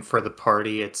voting for the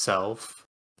party itself.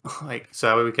 So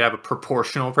that way we could have a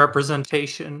proportional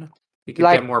representation. You could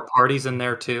get more parties in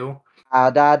there too.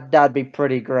 That'd be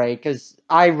pretty great, because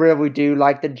I really do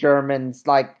like the Germans,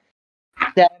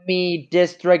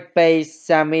 semi-district based,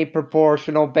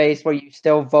 semi-proportional based, where you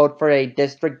still vote for a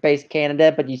district-based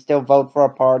candidate, but you still vote for a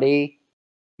party.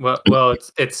 Well,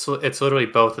 it's literally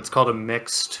both. It's called a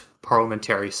mixed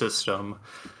parliamentary system,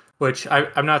 which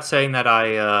I'm not saying that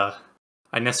I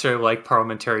necessarily like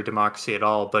parliamentary democracy at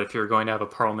all. But if you're going to have a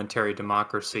parliamentary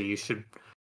democracy, you should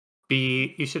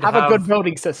have a good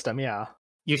voting system. Yeah,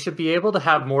 you should be able to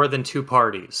have more than two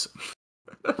parties.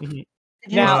 Did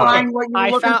you find what you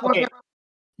were looking for? Okay.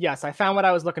 Yes, I found what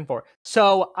I was looking for.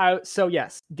 So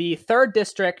yes, the 3rd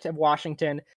district of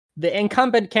Washington, the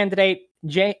incumbent candidate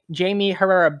Jamie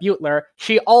Herrera Butler,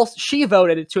 she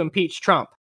voted to impeach Trump.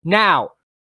 Now,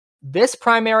 this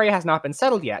primary has not been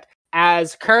settled yet,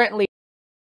 as currently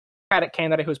the Democratic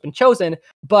candidate who's been chosen,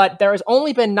 but there has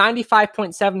only been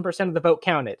 95.7% of the vote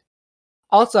counted.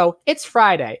 Also, it's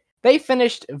Friday. They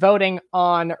finished voting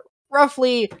on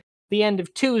roughly the end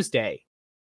of Tuesday.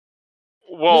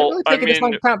 Well, I mean, this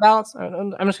long to count ballots?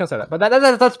 I'm just going to say that, but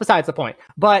that's besides the point.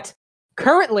 But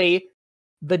currently,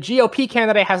 the GOP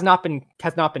candidate has not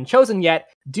been chosen yet,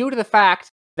 due to the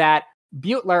fact that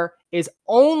Butler is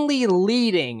only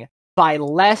leading by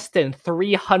less than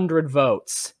 300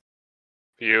 votes.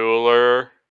 Bueller.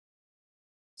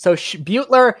 So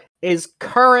Butler is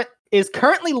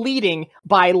currently leading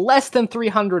by less than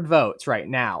 300 votes right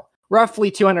now.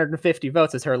 Roughly 250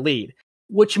 votes is her lead.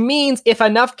 Which means if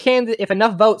enough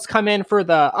votes come in for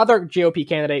the other GOP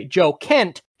candidate, Joe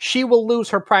Kent, she will lose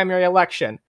her primary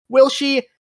election. Will she?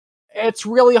 It's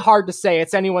really hard to say.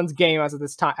 It's anyone's game as of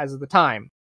the time.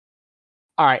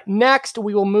 All right, next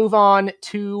we will move on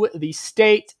to the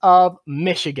state of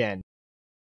Michigan.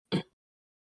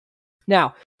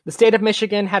 Now, the state of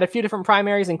Michigan had a few different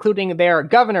primaries, including their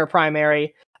governor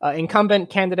primary. Incumbent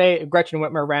candidate Gretchen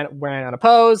Whitmer ran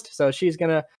unopposed, so she's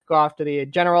going to go off to the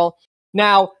general.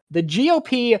 Now, the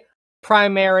GOP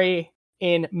primary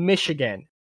in Michigan.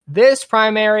 This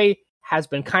primary has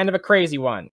been kind of a crazy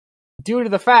one, due to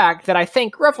the fact that I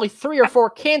think roughly 3 or 4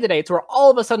 candidates were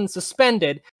all of a sudden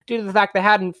suspended due to the fact they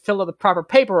hadn't filled out the proper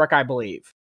paperwork, I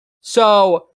believe.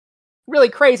 So, really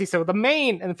crazy. So the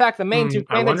main 2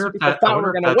 candidates who thought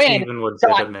were going to win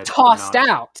got tossed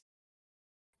out.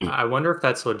 I wonder if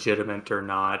that's legitimate or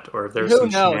not, or if there's Who some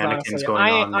knows, shenanigans honestly. going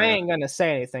on there. I ain't going to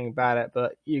say anything about it,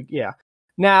 but yeah.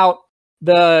 Now,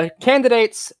 the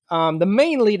candidates, the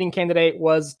main leading candidate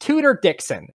was Tudor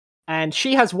Dixon, and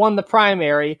she has won the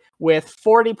primary with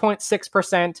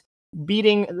 40.6%,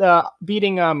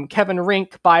 beating Kevin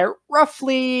Rink by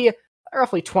roughly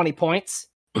 20 points.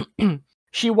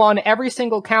 She won every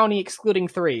single county excluding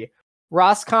 3: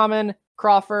 Roscommon,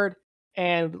 Crawford,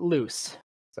 and Luce.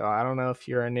 So I don't know if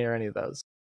you're near any of those.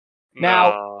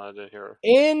 No, I didn't hear.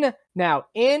 In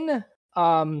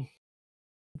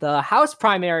the House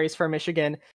primaries for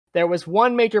Michigan, there was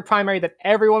one major primary that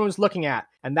everyone was looking at,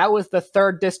 and that was the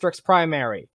 3rd district's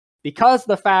primary. Because of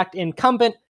the fact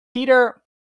incumbent Peter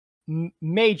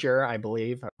Major, I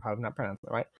believe, I'm not pronouncing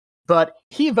it right, but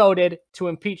he voted to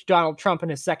impeach Donald Trump in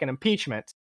his second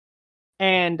impeachment.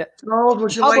 And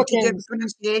would you like to give the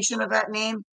pronunciation of that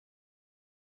name?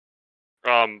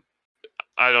 I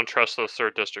don't trust those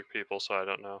 3rd district people, so I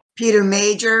don't know. Peter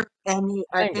Major, and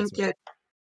I think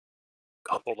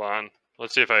Hold on.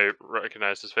 Let's see if I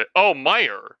recognize his face. Oh,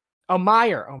 Meyer. Oh,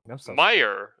 Meyer. Oh, I'm so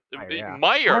Meyer. yeah.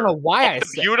 Meyer. I don't know why I the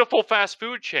said beautiful fast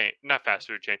food chain. Not fast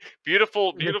food chain.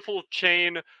 Beautiful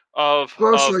chain of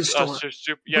Grocery store.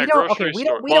 we don't. grocery Okay, we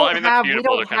store. don't. We Well, don't I mean that's have. We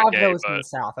beautiful. don't They're kind of have gay, those in but the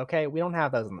South. Okay, we don't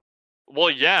have those in the well,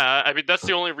 yeah. I mean that's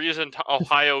the only reason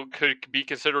Ohio could be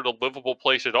considered a livable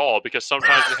place at all, because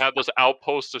sometimes they have those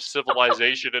outposts of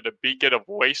civilization and a beacon of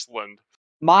wasteland.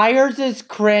 Myers is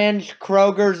cringe.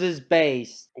 Kroger's is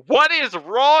base. What is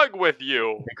wrong with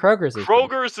you? Kroger's is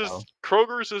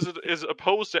Kroger's is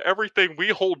opposed to everything we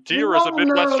hold dear We as a all know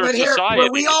Midwestern that society.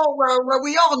 we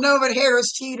all know that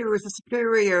Harris Teeter is a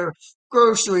superior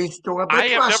grocery store. But I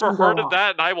have never go heard on. of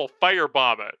that, and I will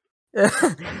firebomb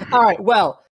it. All right.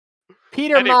 Well,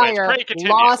 Peter Anyways, Meyer pray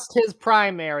continue. lost his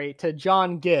primary to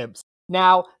John Gibbs.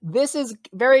 Now, this is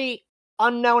very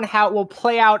unknown how it will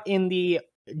play out in the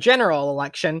general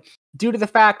election, due to the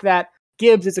fact that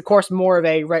Gibbs is, of course, more of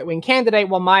a right-wing candidate,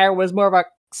 while Meyer was more of a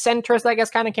centrist, I guess,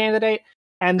 kind of candidate.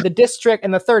 And the district,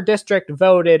 and the 3rd district,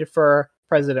 voted for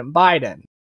President Biden.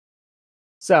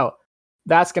 So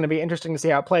that's going to be interesting to see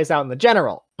how it plays out in the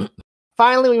general.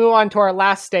 Finally, we move on to our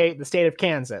last state, the state of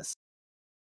Kansas.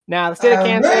 Now, the state of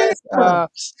Kansas,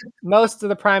 most of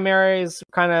the primaries,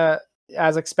 kind of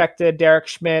as expected, Derek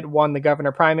Schmidt won the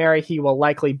governor primary. He will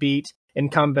likely beat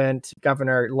incumbent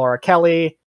Governor Laura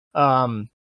Kelly. The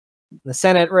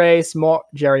Senate race,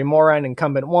 Jerry Moran,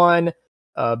 incumbent, won.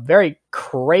 A very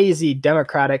crazy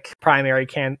Democratic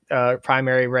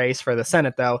primary race for the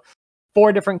Senate, though.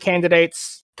 4 different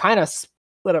candidates, kind of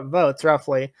split up votes,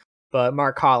 roughly. But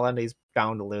Mark Holland, he's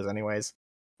bound to lose anyways.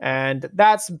 And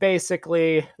that's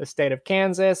basically the state of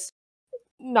Kansas.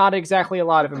 Not exactly a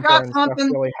lot of important stuff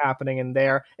really happening in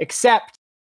there, except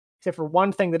for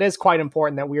one thing that is quite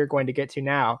important that we are going to get to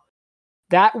now.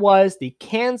 That was the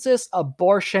Kansas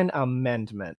Abortion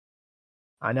Amendment.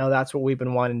 I know that's what we've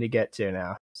been wanting to get to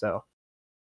now. So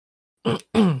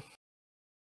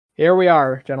here we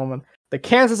are, gentlemen. The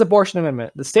Kansas Abortion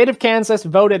Amendment. The state of Kansas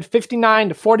voted 59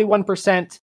 to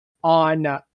 41%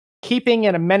 on keeping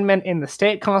an amendment in the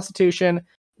state constitution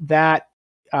that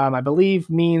I believe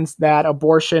means that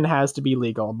abortion has to be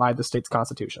legal by the state's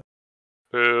constitution.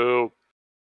 Boo.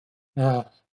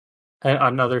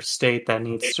 Another state that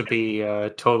needs to be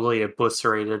totally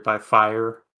obliterated by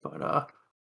fire, but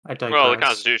I digress. Well, the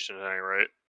Constitution, right?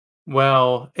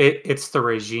 Well, it's the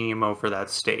regime over that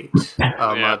state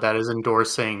that is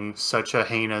endorsing such a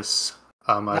heinous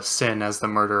sin as the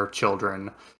murder of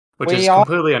children, which is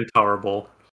completely intolerable.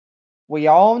 We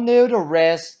all knew the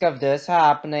risk of this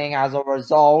happening as a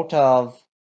result of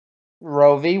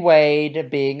Roe v. Wade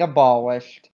being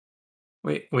abolished.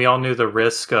 We all knew the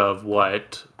risk of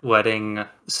letting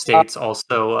states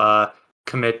also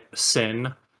commit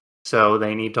sin, so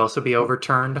they need to also be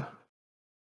overturned.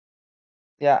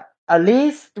 Yeah, at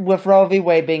least with Roe v.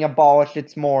 Wade being abolished,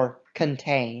 it's more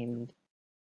contained.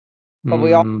 But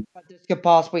we all know that this could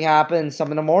possibly happen in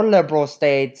some of the more liberal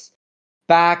states,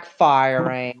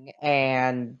 backfiring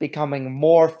and becoming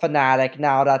more fanatic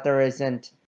now that there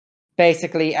isn't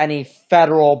basically any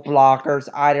federal blockers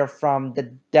either from the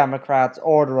Democrats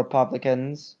or the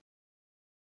Republicans.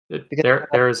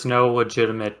 There is no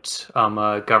legitimate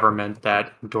government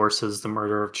that endorses the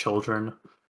murder of children.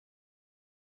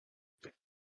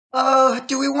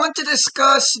 Do we want to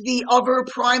discuss the other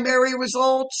primary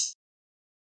results?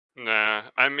 Nah,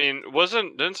 I mean,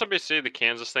 didn't somebody say the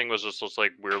Kansas thing was just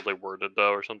like weirdly worded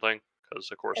though, or something? Because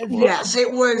of course it was. Yes,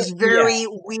 it was very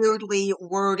weirdly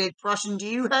worded. Prussian, do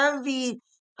you have the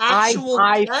actual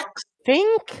text?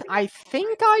 I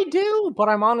think I do, but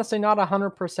I'm honestly not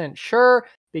 100% sure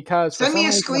because send me a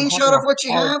screenshot of what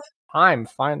you have. I'm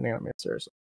finding it,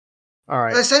 seriously. All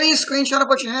right. Send me a screenshot of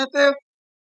what you have there.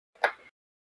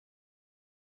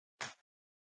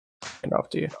 Enough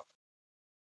to you.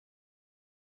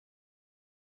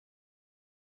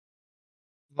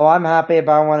 Well, I'm happy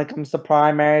about when it comes to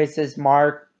primaries is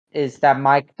that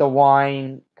Mike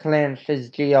DeWine clinched his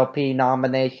GOP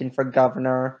nomination for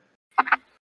governor.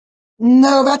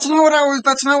 No, that's not what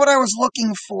I was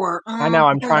looking for. I know,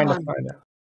 I'm trying to find it.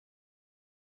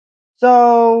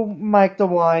 So Mike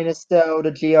DeWine is still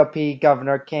the GOP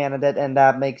governor candidate, and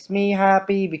that makes me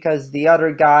happy because the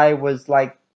other guy was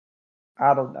like,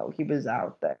 I don't know, he was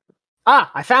out there.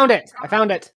 I found it.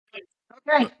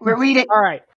 Okay, we'll read it. All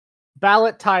right.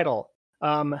 Ballot title.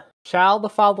 Shall the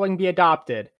following be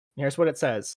adopted? Here's what it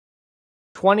says.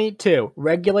 22.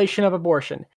 Regulation of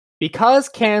abortion. Because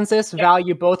Kansas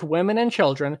value both women and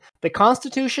children, the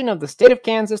Constitution of the state of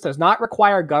Kansas does not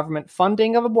require government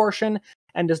funding of abortion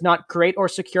and does not create or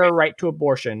secure a right to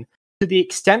abortion. To the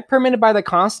extent permitted by the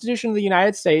Constitution of the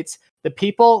United States, The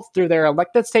people, through their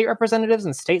elected state representatives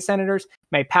and state senators,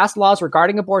 may pass laws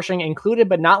regarding abortion, included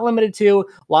but not limited to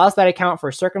laws that account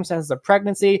for circumstances of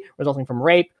pregnancy resulting from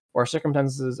rape or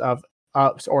circumstances of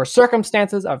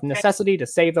necessity to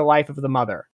save the life of the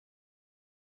mother.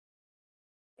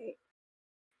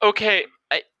 Okay,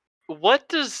 what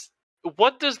does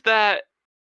that?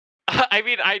 I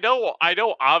mean, I know,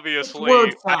 obviously,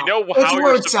 I know how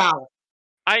you're. Salad.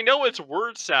 I know it's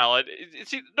word salad.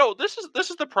 See, no, this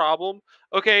is the problem.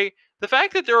 Okay, the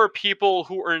fact that there are people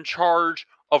who are in charge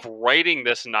of writing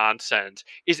this nonsense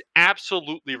is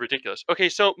absolutely ridiculous. Okay,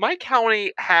 so my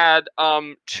county had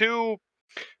 2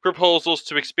 proposals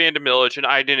to expand a millage, and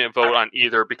I didn't vote on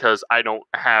either because I don't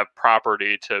have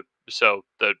property to. So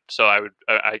I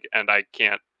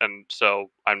can't, and so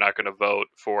I'm not going to vote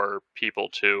for people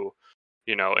to,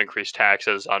 increase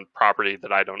taxes on property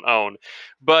that I don't own.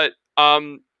 But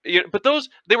but those,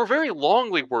 they were very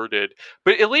longly worded,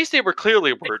 but at least they were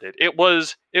clearly worded. It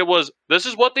was this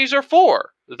is what these are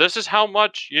for. This is how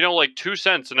much, like 2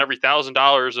 cents in every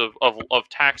 $1,000 of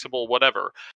taxable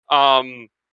whatever. I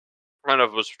don't know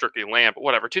if it was strictly land, but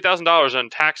whatever, $2,000 on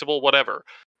taxable whatever.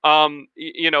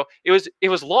 It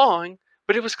was long,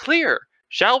 but it was clear.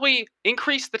 Shall we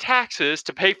increase the taxes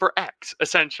to pay for X?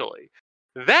 Essentially,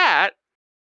 that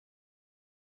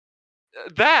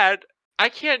I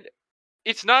can't.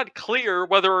 It's not clear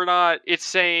whether or not it's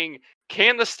saying,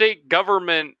 can the state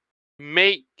government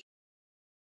make?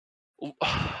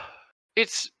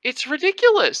 It's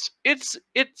ridiculous. It's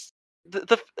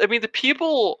the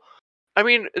people. I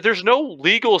mean, there's no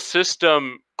legal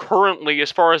system currently,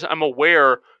 as far as I'm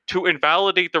aware, to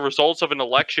invalidate the results of an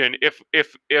election if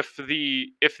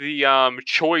the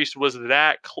choice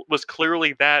was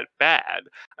clearly that bad.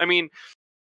 I mean,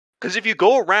 because if you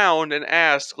go around and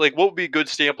ask, like, what would be a good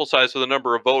sample size for the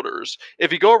number of voters?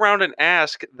 If you go around and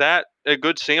ask that a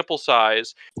good sample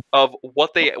size of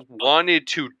what they wanted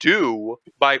to do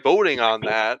by voting on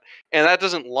that, and that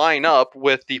doesn't line up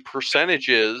with the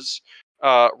percentages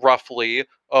roughly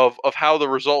of how the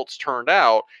results turned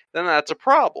out, then that's a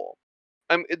problem.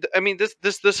 I mean,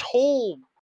 this whole,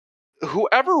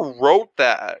 whoever wrote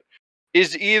that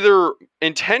is either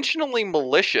intentionally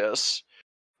malicious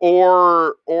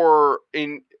or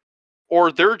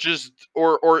they're just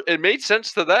or it made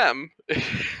sense to them.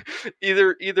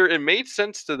 either it made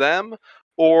sense to them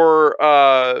or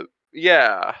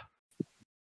yeah.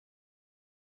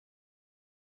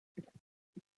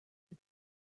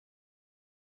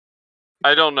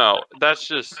 I don't know. That's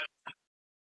just.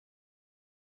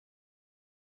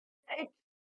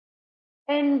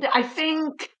 And I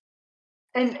think,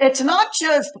 and it's not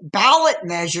just ballot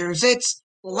measures, it's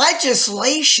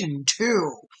legislation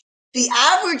too. The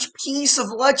average piece of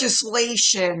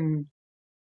legislation,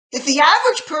 if the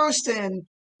average person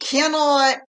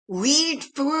cannot read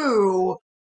through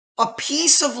a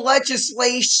piece of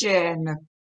legislation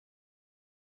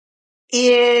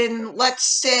in,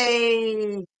 let's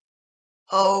say,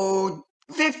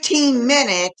 15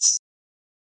 minutes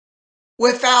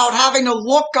without having to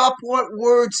look up what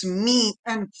words mean.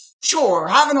 And sure,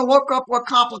 having to look up what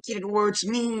complicated words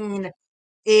mean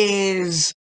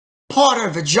is part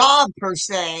of the job per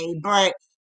se, but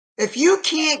if you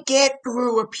can't get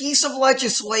through a piece of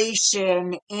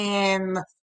legislation in,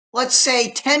 let's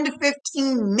say, 10 to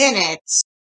 15 minutes,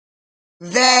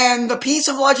 then the piece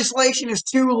of legislation is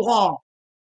too long.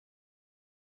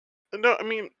 No, I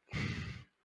mean,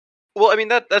 well, I mean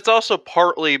that's also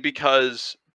partly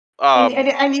because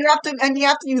and you have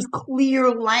to use clear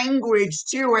language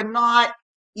too, and not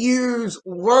use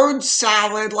word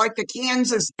salad like the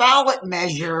Kansas ballot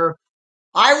measure.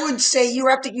 I would say you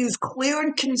have to use clear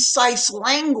and concise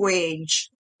language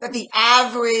that the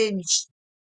average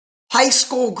high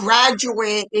school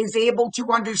graduate is able to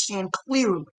understand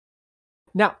clearly.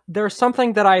 Now, there's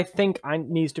something that I think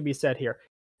needs to be said here.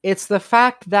 It's the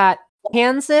fact that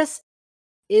Kansas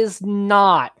is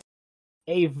not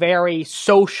a very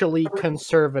socially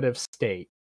conservative state.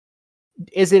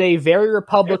 Is it a very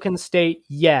Republican state?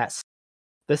 Yes.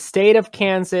 The state of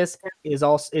Kansas is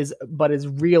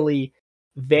really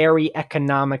very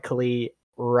economically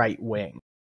right-wing.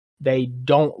 They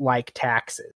don't like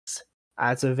taxes.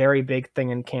 That's a very big thing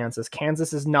in Kansas.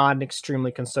 Kansas is not an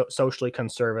extremely socially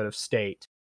conservative state.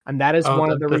 And that is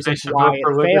one of the reasons why it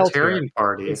failed here.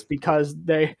 It's because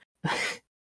they...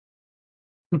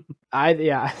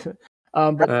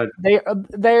 but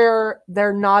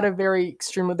they're not a very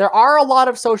extremely. There are a lot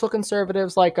of social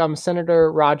conservatives, like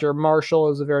Senator Roger Marshall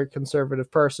is a very conservative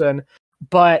person,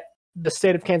 but the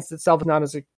state of Kansas itself is not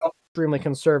as extremely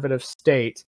conservative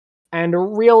state.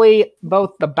 And really,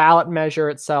 both the ballot measure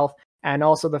itself and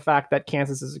also the fact that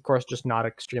Kansas is, of course, just not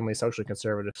an extremely socially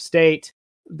conservative state.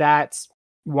 That's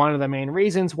one of the main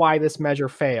reasons why this measure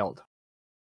failed.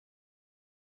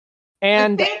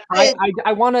 And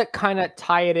I want to kind of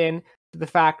tie it in to the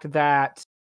fact that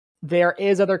there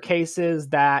is other cases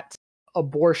that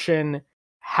abortion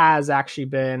has actually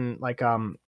been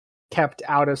kept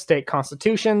out of state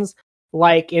constitutions,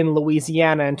 like in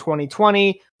Louisiana in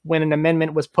 2020 when an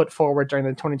amendment was put forward during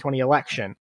the 2020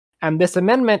 election. And this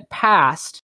amendment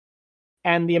passed,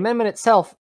 and the amendment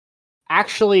itself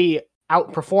actually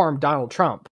outperformed Donald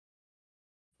Trump.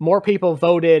 More people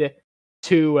voted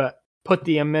to put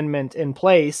the amendment in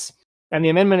place, and the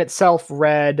amendment itself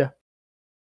read,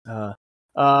 to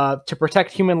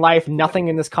protect human life, nothing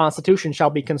in this Constitution shall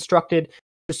be constructed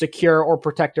to secure or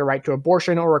protect a right to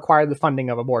abortion or require the funding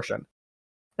of abortion.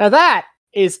 Now that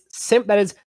is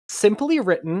simply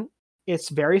written. It's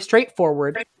very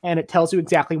straightforward, and it tells you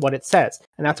exactly what it says.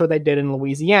 And that's what they did in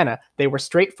Louisiana. They were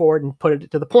straightforward and put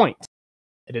it to the point.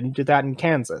 They didn't do that in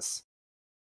Kansas.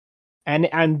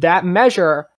 And that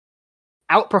measure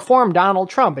outperformed Donald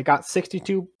Trump. It got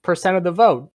 62% of the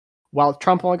vote, while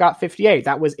Trump only got 58%.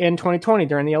 That was in 2020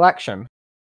 during the election.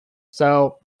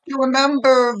 So you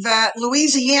remember that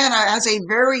Louisiana has a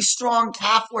very strong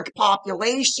Catholic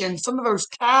population. Some of those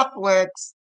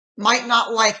Catholics might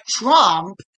not like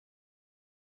Trump,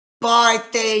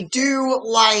 but they do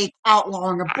like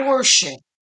outlawing abortion.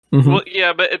 Mm-hmm. Well,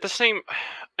 yeah, but at the same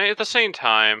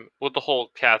time, with the whole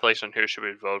Catholics and who should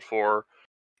we vote for,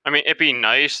 I mean, it'd be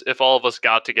nice if all of us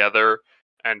got together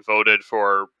and voted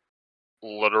for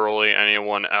literally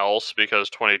anyone else, because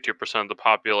 22% of the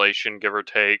population, give or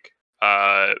take,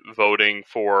 voting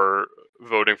for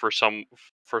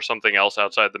something else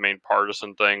outside the main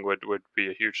partisan thing would be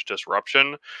a huge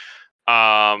disruption.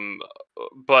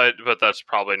 But that's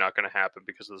probably not going to happen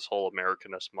because of this whole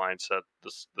Americanist mindset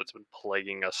that's been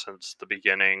plaguing us since the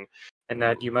beginning. And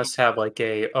that you must have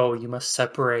you must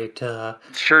separate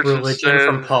Church religion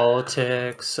from instead.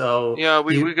 politics. So Yeah,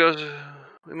 we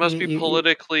must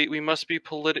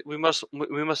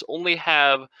only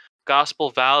have gospel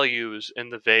values in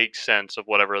the vague sense of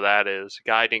whatever that is,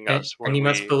 guiding us. And you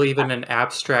must believe in an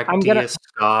abstract I'm gonna- deist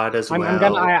God as well. I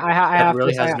that have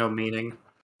really to say, has no meaning.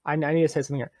 I need to say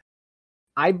something here.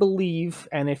 I believe,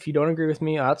 and if you don't agree with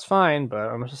me, that's fine, but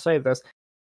I'm going to say this.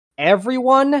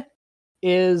 Everyone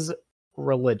is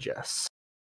religious.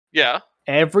 Yeah.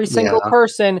 Every single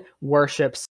person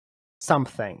worships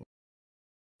something.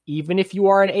 Even if you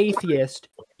are an atheist,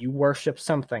 you worship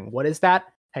something. What is that?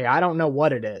 Hey, I don't know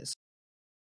what it is.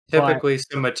 Typically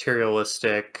some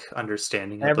materialistic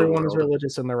understanding of the world. Everyone is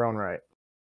religious in their own right.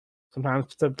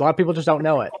 Sometimes a lot of people just don't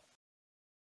know it.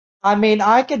 I mean,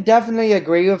 I could definitely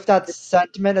agree with that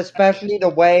sentiment, especially the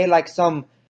way like some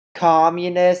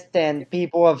communists and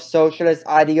people of socialist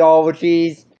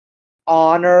ideologies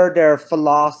honor their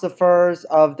philosophers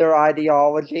of their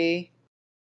ideology,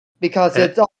 because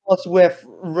it's almost with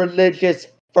religious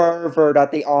fervor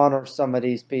that they honor some of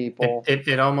these people.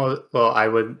 It almost, well, I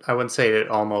wouldn't say it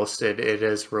almost, it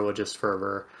is religious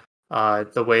fervor.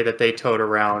 The way that they tote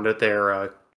around their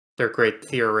great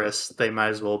theorists, they might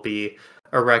as well be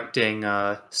erecting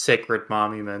sacred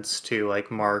monuments to like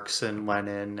Marx and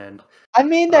Lenin. And I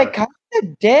mean, they kind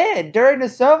of did during the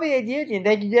Soviet Union.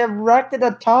 They erected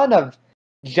a ton of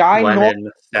giant Lenin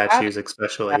statues,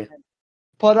 especially.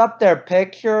 Put up their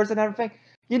pictures and everything.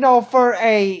 You know, for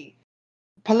a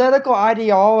political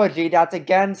ideology that's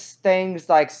against things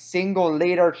like single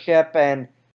leadership and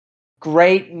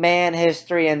great man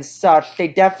history and such, they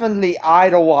definitely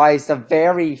idolize a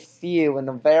very few and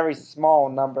a very small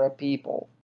number of people.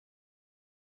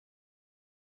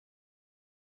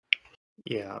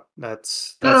 Yeah,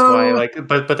 that's why, like,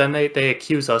 but then they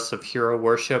accuse us of hero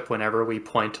worship whenever we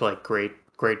point to like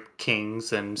great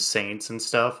kings and saints and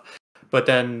stuff. But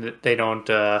then they don't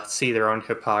see their own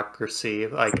hypocrisy.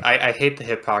 Like, I hate the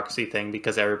hypocrisy thing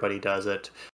because everybody does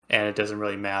it, and it doesn't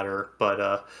really matter.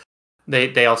 But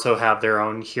they also have their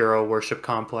own hero worship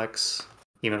complex,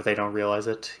 even if they don't realize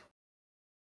it.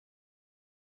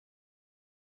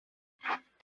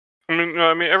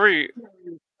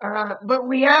 But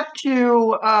we have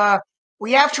to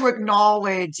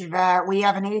acknowledge that we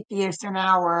have an atheist in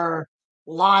our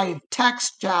live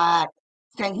text chat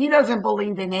saying he doesn't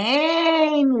believe in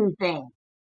anything.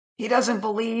 He doesn't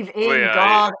believe in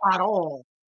God at all.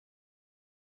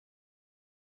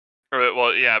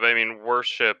 Well, yeah, but I mean,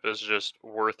 worship is just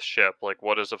worthship. Like,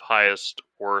 what is of highest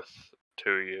worth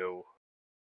to you?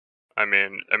 I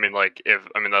mean,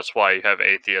 that's why you have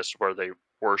atheists where they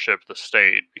worship the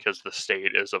state, because the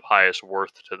state is of highest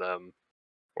worth to them,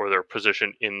 or their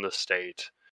position in the state.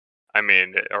 I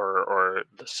mean, or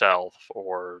the self,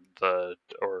 or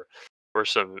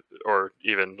some, or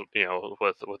even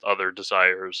with other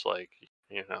desires, like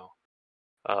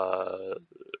uh,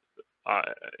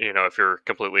 if you're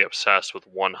completely obsessed with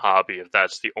one hobby, if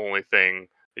that's the only thing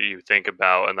that you think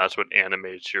about, and that's what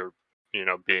animates your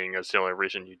being, as the only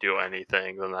reason you do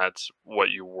anything, then that's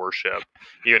what you worship,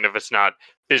 even if it's not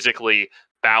physically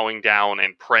bowing down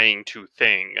and praying to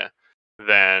thing.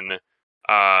 Then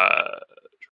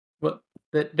Well,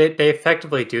 they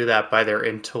effectively do that by their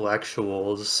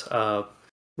intellectuals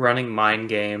running mind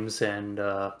games and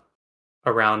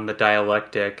around the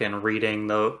dialectic and reading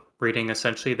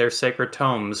essentially their sacred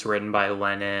tomes written by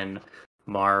Lenin,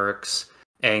 Marx,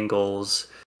 Engels,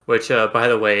 which by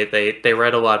the way they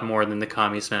read a lot more than the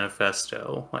Communist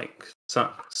Manifesto. Like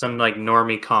some like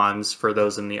normie cons, for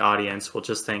those in the audience, will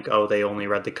just think, oh, they only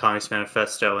read the Communist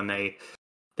Manifesto and they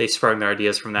sprung their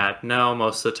ideas from that. No,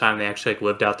 most of the time they actually like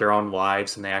lived out their own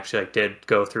lives, and they actually like did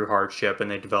go through hardship, and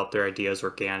they developed their ideas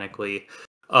organically.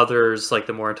 Others, like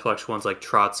the more intellectual ones, like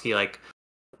Trotsky, like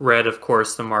read, of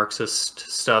course, the Marxist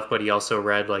stuff, but he also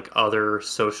read like other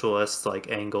socialists like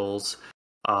Engels,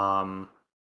 and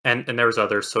there was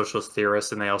other socialist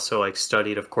theorists, and they also like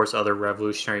studied, of course, other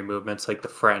revolutionary movements like the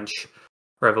French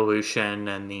Revolution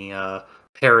and the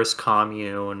Paris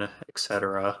Commune,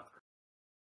 etc.,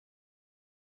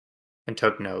 and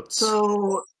took notes.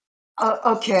 So,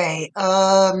 okay.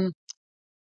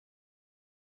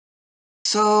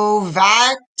 So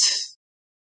that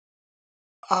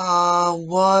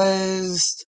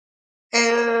was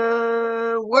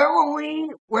where were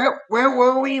we? Where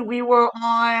were we? We were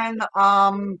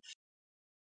on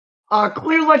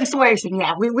clear legislation.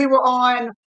 Yeah, we were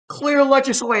on clear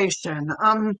legislation.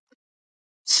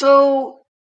 So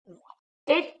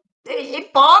it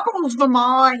it boggles the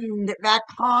mind that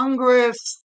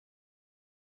Congress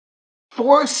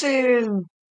forces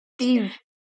these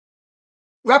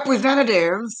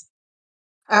representatives,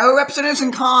 representatives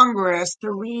in Congress,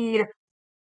 to read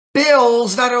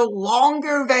bills that are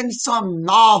longer than some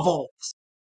novels.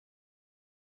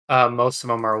 Most of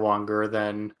them are longer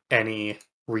than any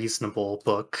reasonable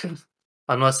book,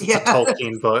 unless it's a Yeah.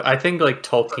 Tolkien book. I think like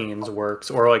Tolkien's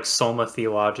works or like Summa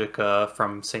Theologica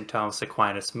from St. Thomas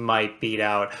Aquinas might beat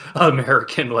out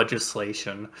American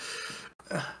legislation.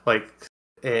 Like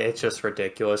it's just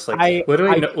ridiculous. Like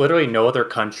literally no other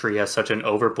country has such an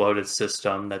overbloated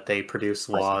system that they produce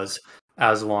laws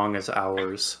as long as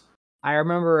ours. I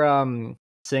remember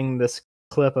seeing this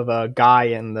clip of a guy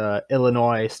in the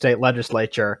Illinois state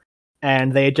legislature,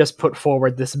 and they had just put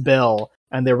forward this bill,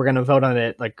 and they were going to vote on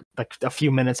it like a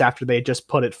few minutes after they just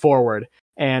put it forward.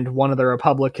 And one of the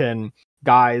Republican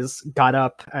guys got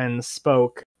up and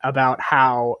spoke about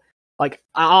how, like,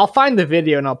 I'll find the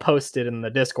video and I'll post it in the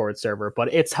Discord server,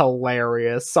 but it's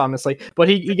hilarious, honestly. But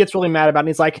he gets really mad about it, and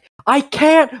he's like, I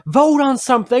can't vote on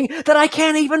something that I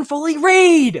can't even fully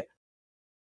read!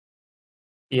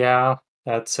 Yeah,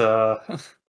 that's well,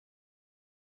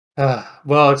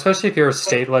 especially if you're a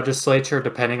state legislature,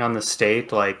 depending on the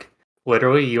state, like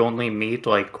literally you only meet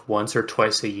like once or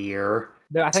twice a year.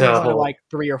 I think there's only like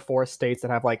 3 or 4 states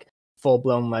that have like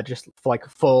full-blown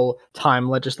full-time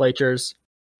legislatures.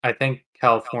 I think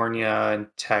California and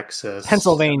Texas.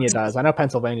 Pennsylvania does. I know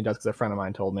Pennsylvania does because a friend of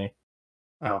mine told me.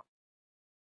 Oh.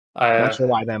 Not sure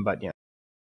why then, but yeah.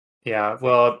 Yeah,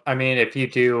 well, I mean, if you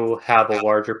do have a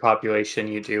larger population,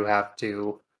 you do have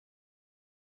to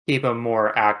keep a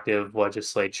more active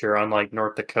legislature, unlike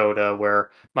North Dakota,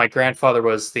 where my grandfather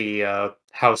was the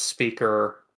House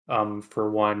Speaker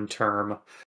for one term,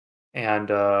 and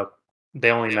they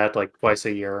only met like twice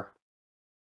a year.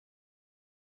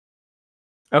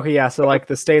 Okay, yeah, so like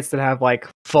the states that have like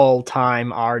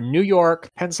full-time are New York,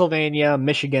 Pennsylvania,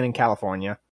 Michigan, and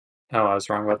California. Oh, I was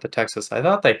wrong about the Texas. I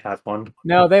thought they had one.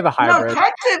 No, they have a hybrid. No,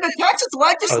 the Texas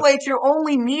legislature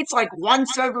only meets like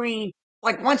once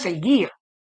a year.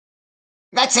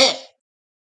 That's it.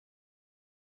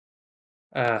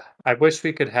 I wish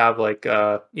we could have like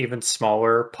even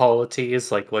smaller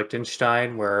polities like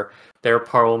Liechtenstein, where their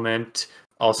parliament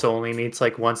also only meets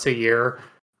like once a year,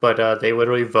 but they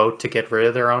literally vote to get rid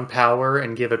of their own power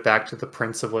and give it back to the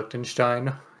Prince of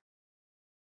Liechtenstein.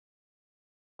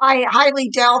 I highly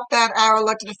doubt that our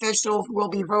elected officials will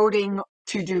be voting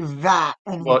to do that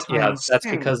anytime Well, yeah, that's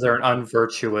soon. because they're an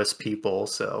unvirtuous people,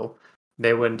 so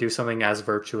they wouldn't do something as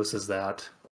virtuous as that.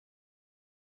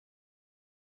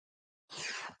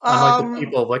 Unlike the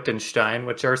people of Liechtenstein,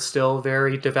 which are still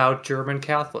very devout German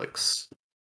Catholics.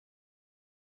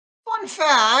 Fun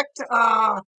fact,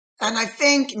 and I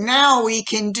think now we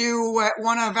can do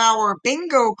one of our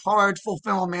bingo card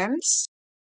fulfillments.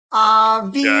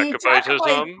 Jacobitism?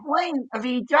 The Oh,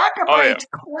 yeah. Jacobite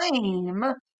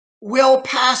claim will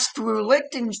pass through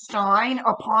Liechtenstein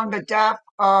upon the death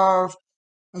of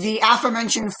the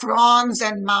aforementioned Franz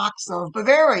and Max of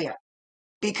Bavaria,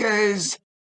 because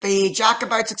the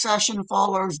Jacobite succession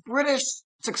follows British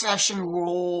succession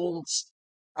rules,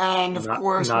 and of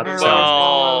course not Bavaria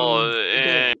follows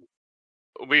Well,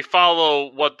 we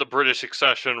follow what the British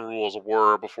succession rules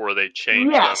were before they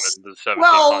changed them Yes. in the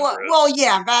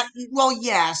 1700s.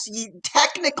 Yes.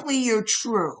 Technically, you're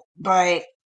true, but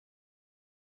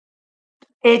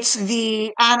it's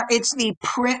the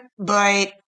print.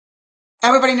 But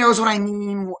everybody knows what I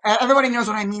mean. Everybody knows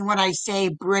what I mean when I say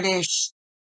British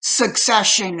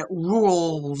succession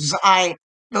rules.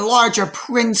 The larger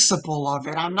principle of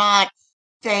it. I'm not.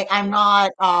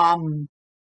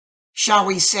 Shall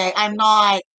we say? I'm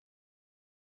not.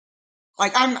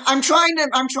 Like I'm trying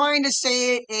to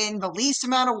say it in the least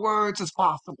amount of words as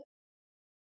possible.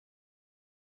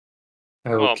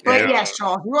 Well, But Okay. yes,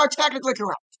 Charles, you are technically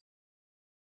correct.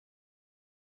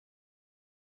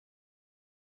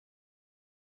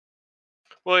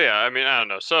 Well, yeah. I mean, I don't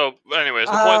know. So, anyways,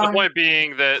 the point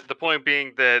being that the point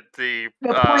being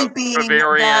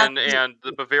Bavarian that and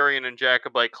the Bavarian and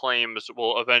Jacobite claims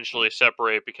will eventually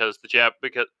separate because the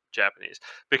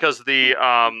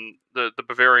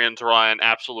Bavarians rely on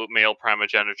absolute male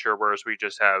primogeniture, whereas we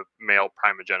just have male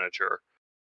primogeniture.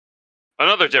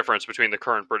 Another difference between the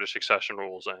current British succession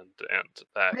rules and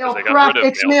that, because they got rid of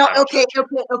male primogeniture.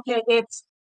 Okay. It's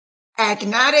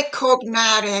agnatic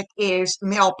cognatic is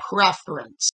male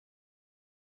preference.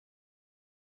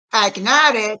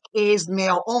 Agnatic is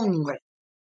male only.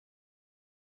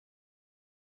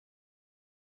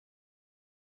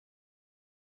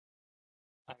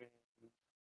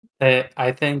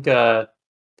 I think though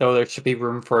there should be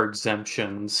room for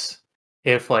exemptions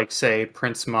if, like, say,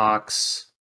 Prince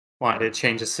Mox wanted to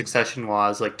change the succession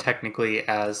laws, like technically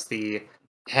as the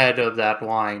head of that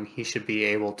line, he should be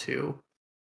able to.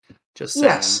 Just saying.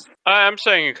 Yes. I'm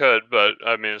saying you could, but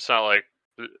I mean, it's not like.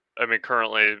 I mean,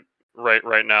 currently,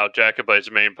 right now,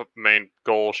 Jacobite's main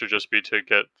goal should just be to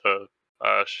get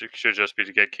should just be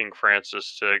to get King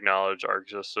Francis to acknowledge our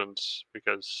existence,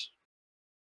 because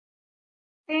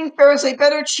I think there's a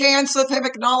better chance of him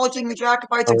acknowledging the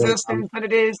Jacobites' existence than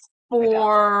it is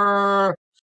for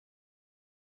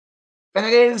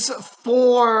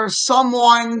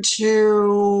someone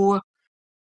to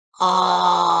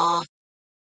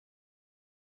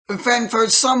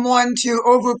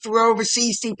overthrow the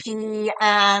CCP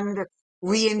and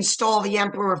reinstall the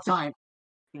Emperor of Time,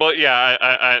 but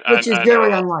yeah, which is I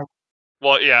very know. unlikely.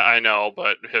 Well, yeah, I know,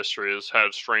 but history has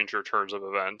had stranger turns of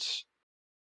events.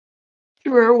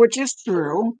 True, which is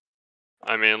true.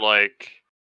 I mean, like,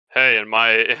 hey, in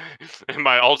my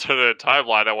alternate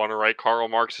timeline, I want to write Karl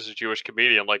Marx as a Jewish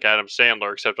comedian like Adam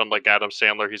Sandler, except unlike Adam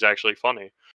Sandler, he's actually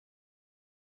funny.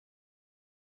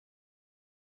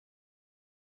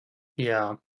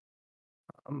 Yeah.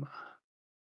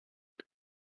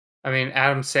 I mean,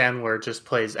 Adam Sandler just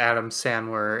plays Adam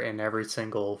Sandler in every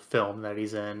single film that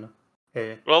he's in.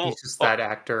 He's just that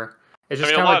actor. It's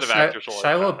just kind of like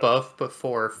Shia LaBeouf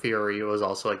before Fury was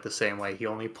also like the same way. He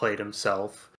only played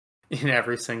himself in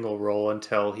every single role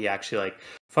until he actually, like,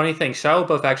 funny thing, Shia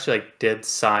LaBeouf actually like did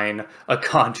sign a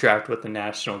contract with the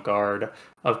National Guard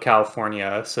of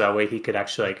California so that way he could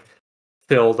actually like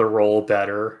fill the role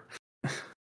better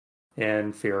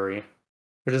in Fury,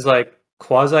 which is like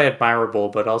quasi admirable,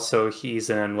 but also he's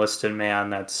an enlisted man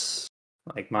that's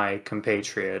like my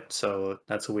compatriot, so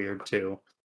that's weird too.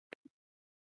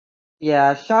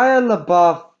 Yeah, Shia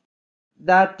LaBeouf,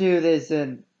 that dude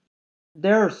isn't.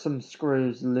 There are some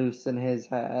screws loose in his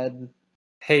head.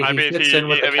 Hey, he fits in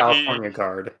with the California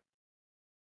Guard.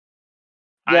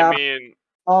 Yeah, I mean,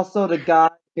 also the guy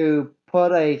who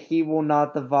put a "He Will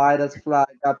Not Divide Us" flag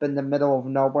up in the middle of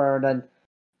nowhere and then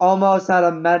almost had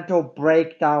a mental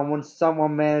breakdown when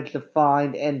someone managed to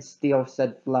find and steal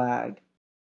said flag.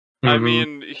 I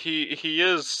mean, he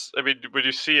is. I mean, when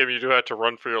you see him, you do have to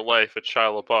run for your life. It's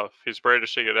Shia LaBeouf. He's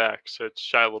brandishing an axe. It's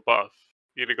Shia LaBeouf.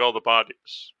 Eating all the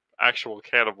bodies. Actual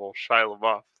cannibal, Shia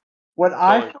LaBeouf.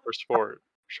 Killing for sport,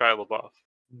 Shia LaBeouf.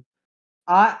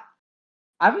 I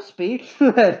was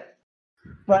speechless. A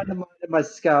friend of mine in my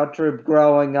scout troop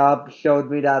growing up showed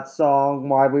me that song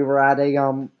while we were at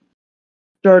a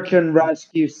search and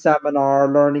rescue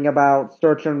seminar, learning about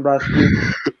search and rescue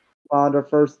on our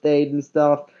first aid and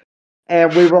stuff.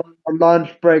 And we were on our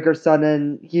lunch break or something,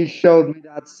 and he showed me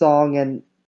that song, and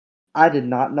I did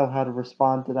not know how to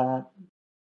respond to that.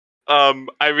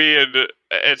 I mean,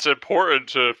 it's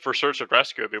important for search and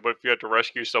rescue. I mean, what if you had to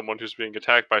rescue someone who's being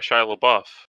attacked by Shia LaBeouf?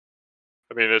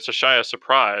 I mean, it's a Shia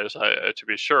surprise, to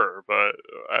be sure, but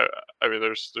I mean,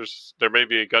 there may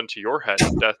be a gun to your head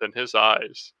and death in his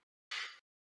eyes.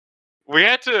 We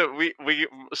had to we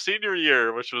senior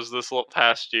year, which was this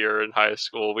past year in high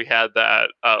school, we had that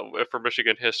for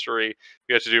Michigan history.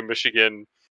 We had to do Michigan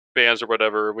bands or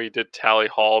whatever. We did Tally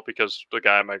Hall because the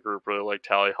guy in my group really liked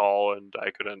Tally Hall, and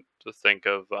I couldn't think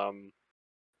of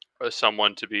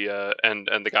someone to be and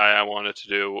the guy I wanted to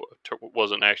do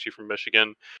wasn't actually from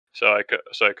Michigan, so I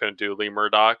couldn't do Lee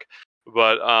Murdoch,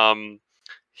 but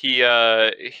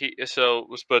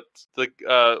but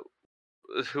the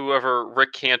whoever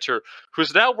Rick Cantor,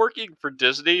 who's now working for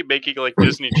Disney, making like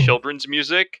Disney children's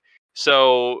music.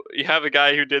 So you have a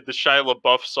guy who did the Shia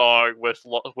LaBeouf song with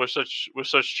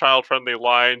such child friendly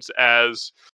lines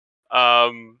as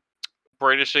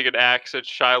brandishing an axe at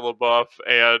Shia LaBeouf,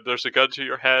 and there's a gun to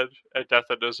your head and death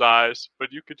in his eyes,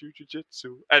 but you could do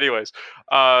jujitsu. Anyways,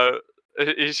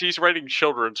 he's writing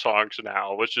children's songs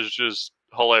now, which is just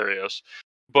hilarious.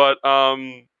 But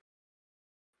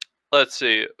let's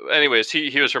see. Anyways,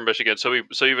 he was from Michigan, so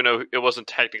even though it wasn't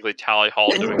technically Tally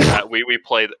Hall doing that, we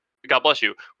played. God bless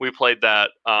you. We played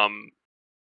that.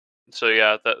 So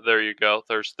yeah, there you go.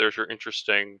 There's your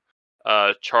interesting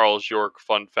Charles York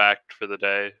fun fact for the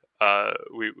day.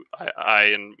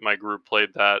 I and my group played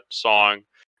that song,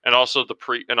 and also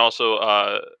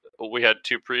we had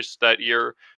two priests that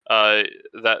year.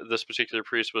 That this particular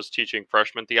priest was teaching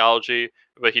freshman theology,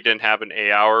 but he didn't have an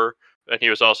A hour, and he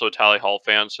was also a Tally Hall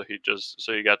fan, so he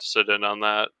got to sit in on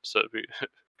that, so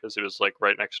because he was like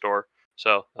right next door.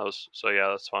 So yeah,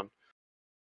 that's fun.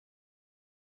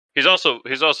 He's also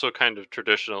kind of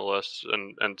traditionalist,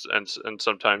 and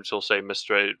sometimes he'll say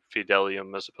Mystere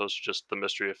Fidelium as opposed to just the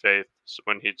mystery of faith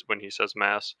when he says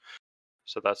mass.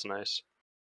 So that's nice.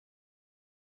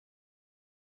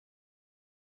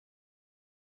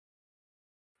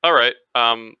 All right.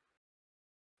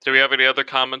 Do we have any other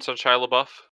comments on Shia LaBeouf?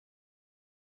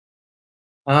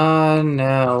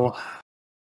 No.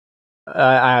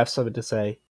 I have something to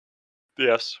say.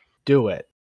 Yes. Do it.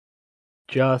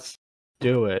 Just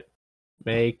do it.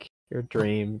 Make your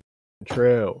dream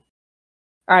true.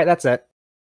 All right, that's it.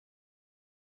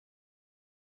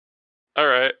 All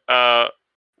right.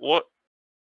 What?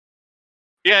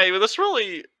 Yeah,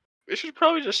 we should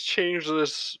probably just change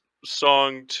this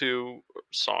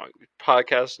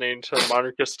podcast name to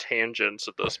Monarchist Tangents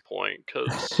at this point,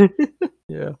 because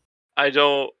Yeah. I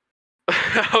don't.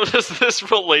 How does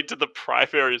this relate to the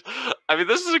primaries? I mean,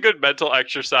 this is a good mental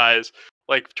exercise,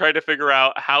 like trying to figure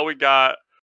out how we got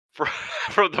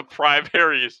from the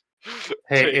primaries.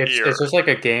 Hey, it's just like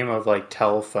a game of like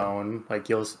telephone. Like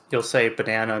you'll say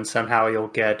banana, and somehow you'll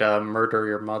get murder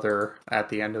your mother at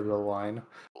the end of the line.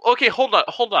 Okay, hold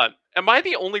on. Am I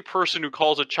the only person who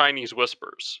calls it Chinese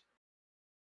whispers?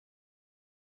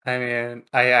 I mean,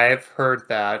 I've heard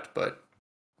that, but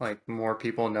like more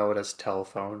people know it as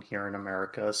telephone here in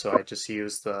America, so I just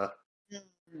use the.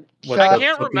 I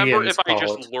can't remember if I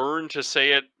just learned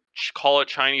to call it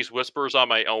Chinese whispers on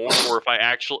my own, or if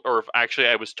actually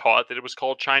I was taught that it was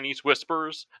called Chinese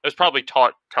whispers. I was probably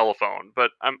taught telephone,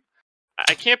 but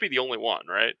I can't be the only one,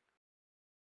 right?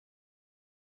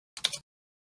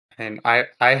 And I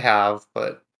have,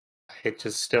 but I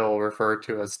just still refer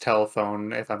to it as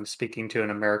telephone if I'm speaking to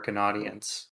an American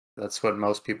audience. That's what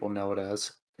most people know it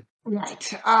as.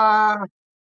 Right.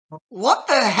 What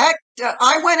the heck?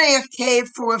 I went AFK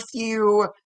for a few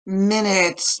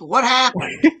minutes. What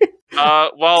happened?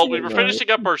 Well, we were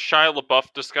finishing up our Shia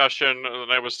LaBeouf discussion,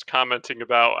 and I was commenting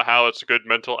about how it's a good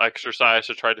mental exercise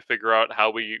to try to figure out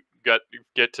how we get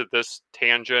to this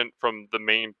tangent from the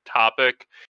main topic.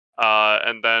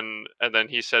 And then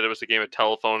he said it was a game of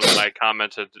telephone, and I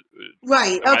commented.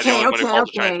 Right.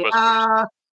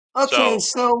 Okay.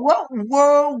 So what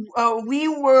were we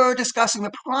were discussing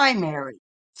the primaries?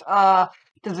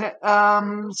 Does it?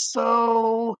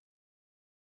 So.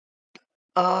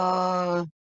 Oh,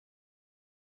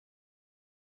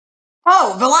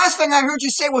 the last thing I heard you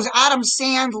say was Adam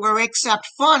Sandler, except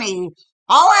funny.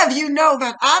 I'll have you know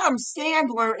that Adam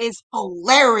Sandler is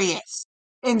hilarious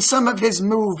in some of his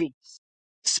movies,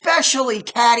 especially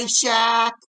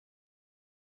Caddyshack.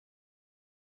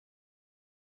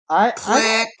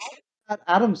 I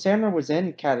Adam Sandler was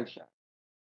in Caddyshack.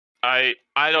 I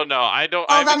don't know.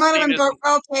 Oh, that might have been Burt.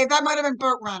 Okay, that might have been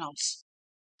Burt Reynolds.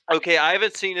 Okay, I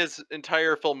haven't seen his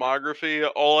entire filmography.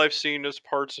 All I've seen is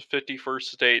parts of 51st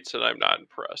States, and I'm not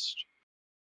impressed.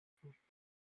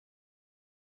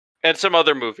 And some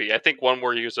other movie. I think one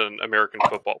where he was an American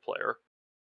football player.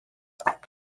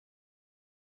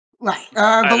 Right.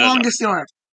 The Longest Yard.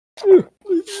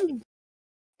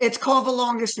 It's called The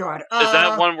Longest Yard. Is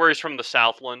that one where he's from the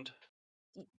Southland?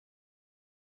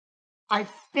 I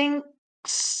think...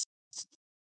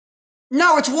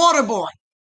 No, it's Waterboy.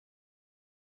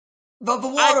 The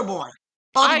Waterboy.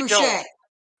 Bobby Boucher.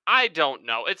 I don't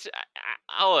know. It's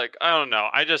look. I don't know.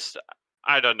 I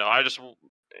don't know.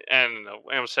 And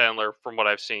Adam Sandler, from what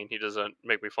I've seen, he doesn't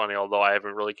make me funny. Although I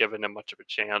haven't really given him much of a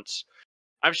chance.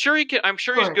 I'm sure he can. I'm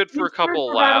sure he's good for a couple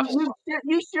of laughs.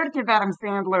 You should give Adam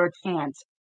Sandler a chance.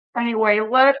 Anyway,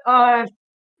 let us.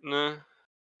 Nah.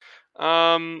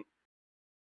 I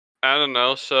don't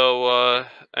know. So,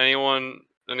 anyone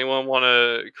want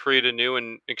to create a new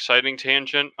and exciting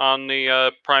tangent on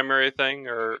the primary thing,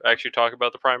 or actually talk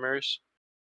about the primaries?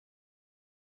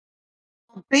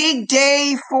 Big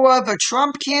day for the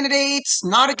Trump candidates.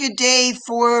 Not a good day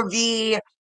for the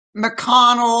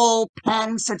McConnell,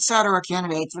 Pence, etc.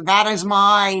 candidates. That is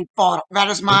my thought. That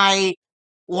is my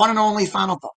one and only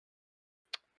final thought.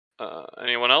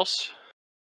 Anyone else?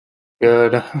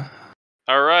 Good.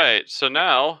 All right. So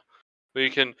now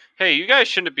we can. Hey, you guys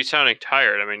shouldn't be sounding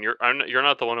tired. I mean, you're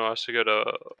not the one who has to go to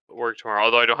work tomorrow.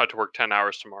 Although I don't have to work 10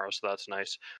 hours tomorrow, so that's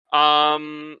nice.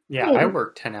 Yeah, I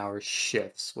work 10-hour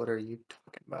shifts. What are you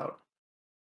talking about?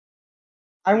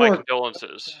 I My work.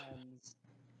 condolences.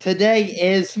 Today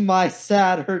is my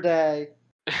Saturday.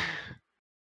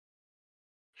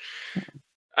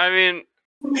 I mean,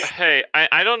 hey,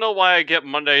 I don't know why I get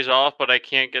Mondays off, but I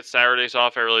can't get Saturdays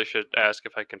off. I really should ask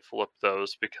if I can flip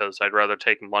those, because I'd rather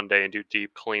take Monday and do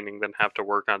deep cleaning than have to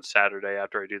work on Saturday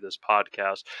after I do this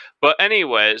podcast. But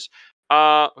anyways,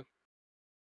 let's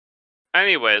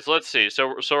see.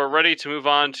 So we're ready to move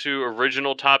on to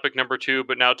original topic number 2,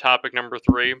 but now topic number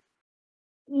 3.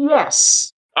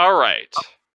 Yes. All right.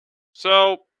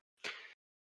 So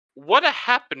what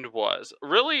happened was,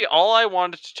 really all I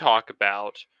wanted to talk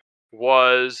about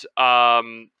was so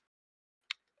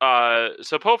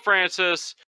Pope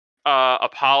Francis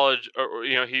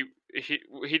he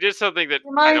did something that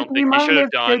I don't think he should have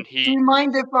done. Do you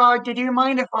mind if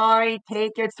I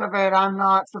take it so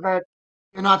that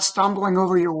you're not stumbling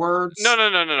over your words? No.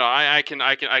 I can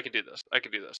do this. I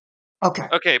can do this. Okay.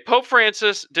 Okay, Pope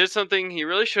Francis did something he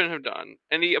really shouldn't have done,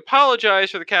 and he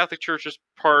apologized for the Catholic Church's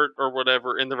part or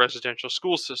whatever in the residential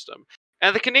school system.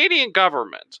 And the Canadian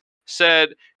government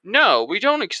said, "No, we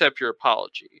don't accept your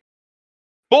apology."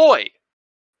 Boy,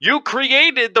 you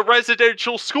created the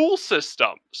residential school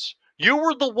systems. You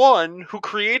were the one who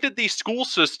created these school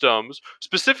systems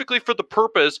specifically for the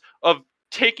purpose of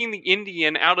taking the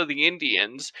Indian out of the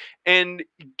Indians, and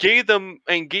gave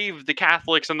the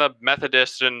Catholics and the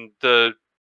Methodists and the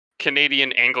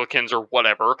Canadian Anglicans or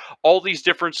whatever all these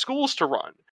different schools to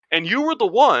run. And you were the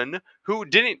one who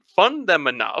didn't fund them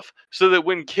enough so that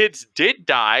when kids did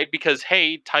die, because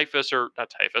hey, typhus, or not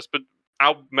typhus, but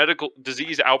medical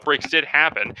disease outbreaks did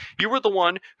happen, you were the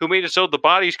one who made it so the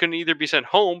bodies couldn't either be sent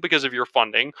home because of your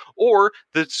funding, or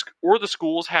the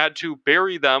schools had to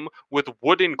bury them with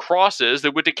wooden crosses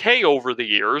that would decay over the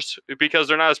years because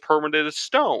they're not as permanent as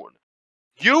stone.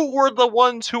 You were the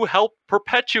ones who helped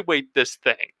perpetuate this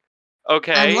thing.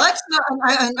 Okay. And let's not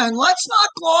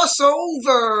gloss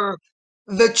over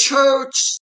the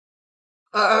church,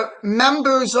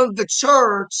 members of the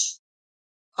church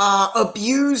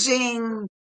abusing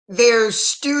their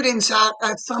students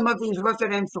at some of these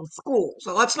residential schools.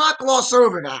 So let's not gloss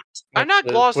over that. I'm not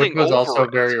glossing which was over also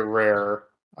it. very rare.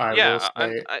 I will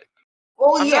say.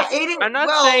 I'm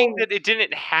not saying that it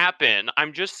didn't happen.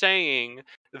 I'm just saying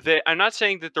that I'm not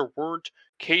saying that there weren't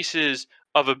cases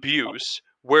of abuse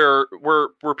where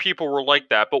people were like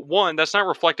that. But one, that's not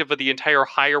reflective of the entire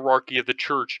hierarchy of the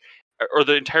church or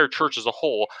the entire church as a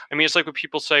whole. I mean, it's like what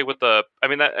people say with the.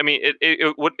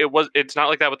 It's not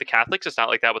like that with the Catholics. It's not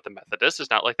like that with the Methodists. It's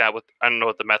not like that with. I don't know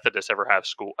if the Methodists ever had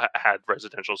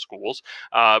residential schools.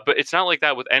 But it's not like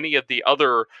that with any of the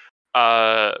other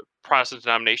Protestant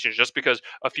denominations. Just because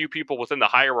a few people within the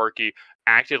hierarchy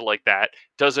acted like that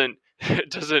doesn't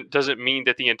mean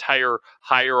that the entire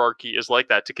hierarchy is like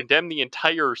that. To condemn the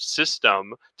entire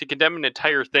system, to condemn an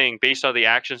entire thing based on the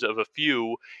actions of a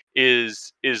few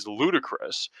is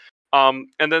ludicrous. And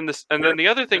then the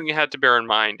other thing you had to bear in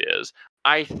mind is,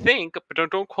 I think, but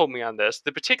don't quote me on this,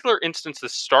 the particular instance that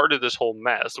started this whole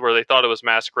mess, where they thought it was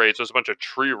mass graves, was a bunch of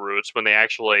tree roots when they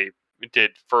actually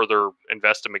did further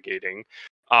investigating.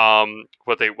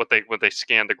 What they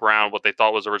scanned the ground, what they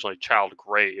thought was originally child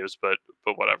graves, but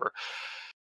whatever.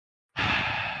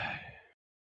 I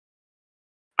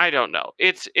don't know.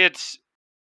 It's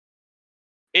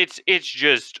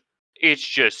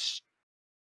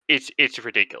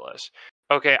ridiculous.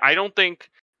 Okay, I don't think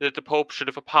that the Pope should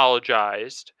have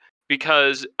apologized,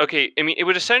 because, okay, I mean, it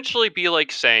would essentially be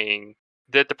like saying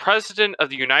that the president of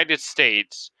the United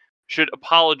States should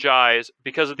apologize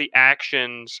because of the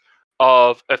actions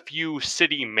of a few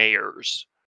city mayors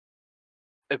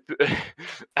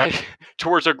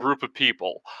towards a group of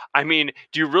people. I mean,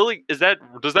 does that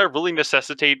really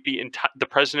necessitate the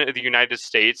president of the United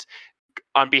States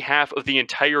on behalf of the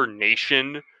entire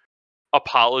nation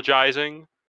apologizing?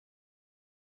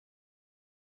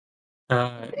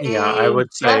 Yeah, I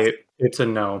would say it's a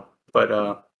no,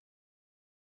 but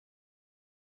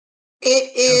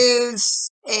It is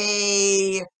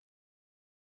a.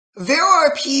 There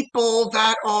are people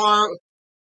that are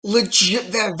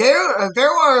legit. There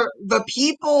are the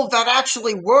people that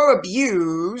actually were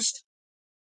abused.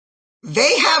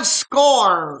 They have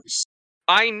scars.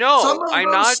 I Some know. of I'm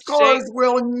those not saying. scars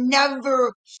will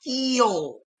never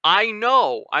heal. I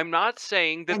know. I'm not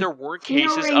saying that And there weren't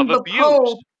cases hearing of the abuse.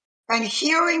 Pope and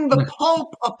hearing the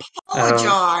Pope um,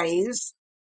 apologize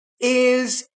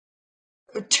is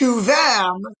to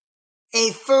them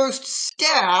a first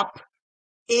step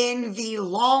in the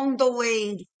long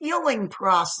delayed healing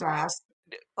process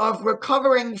of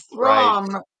recovering right. from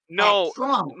that No,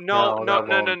 trauma. no, No, no, that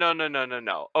no, no, won't. no, no, no, no,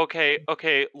 no. Okay,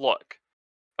 okay, look.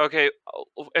 Okay,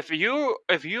 if you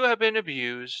have been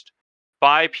abused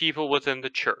by people within the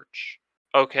church,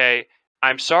 okay,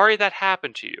 I'm sorry that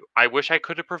happened to you. I wish I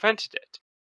could have prevented it.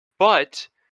 But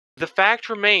the fact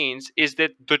remains is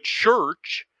that the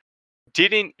church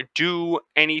didn't do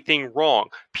anything wrong.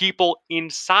 People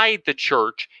inside the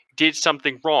church did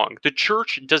something wrong. The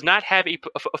church does not have a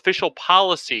official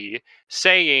policy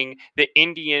saying that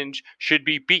Indians should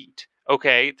be beat.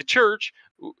 Okay, the church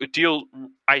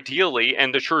ideally,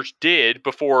 and the church did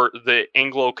before the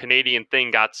Anglo-Canadian thing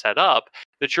got set up.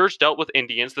 The church dealt with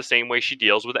Indians the same way she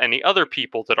deals with any other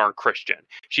people that aren't Christian.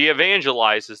 She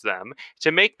evangelizes them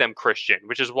to make them Christian,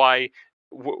 which is why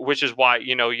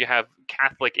you have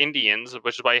Catholic Indians,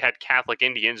 which is why you had Catholic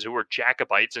Indians who were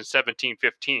Jacobites in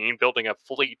 1715 building a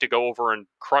fleet to go over and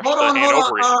crush the Hold on.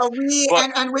 Hanoverians.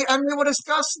 But We will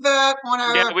discuss that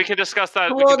on yeah, our we can discuss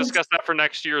that. We can clubs. discuss that for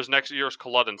next year's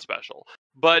Culloden special.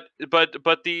 But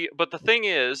the thing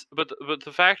is, but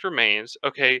the fact remains.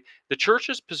 Okay, the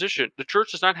church's position. The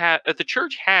church does not have. If the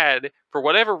church had, for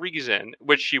whatever reason,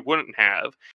 which she wouldn't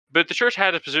have, but the church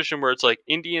had a position where it's like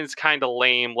Indians kind of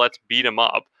lame. Let's beat them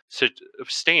up.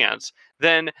 Stance.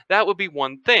 Then that would be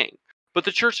one thing. But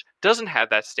the church doesn't have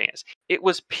that stance. It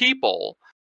was people.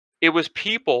 It was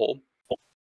people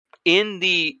when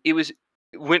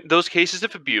those cases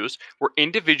of abuse were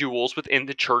individuals within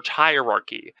the church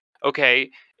hierarchy.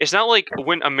 Okay, it's not like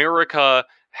when America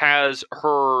has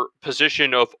her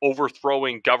position of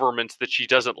overthrowing governments that she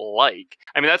doesn't like.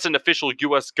 I mean, that's an official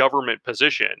US government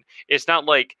position. It's not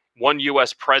like one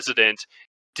US president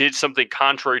did something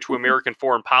contrary to American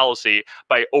foreign policy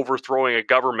by overthrowing a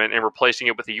government and replacing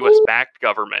it with a U.S.-backed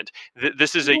government.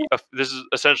 This is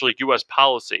essentially U.S.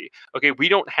 policy. Okay, we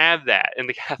don't have that in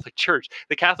the Catholic Church.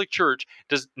 The Catholic Church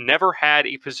never had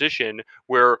a position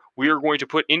where we are going to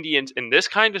put Indians in this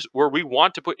kind of where we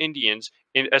want to put Indians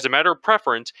in as a matter of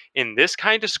preference in this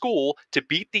kind of school to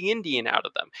beat the Indian out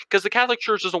of them, because the Catholic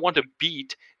Church doesn't want to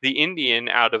beat the Indian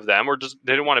out of them, or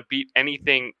they don't want to beat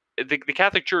anything. The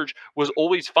Catholic Church was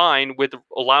always fine with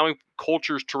allowing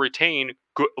cultures to retain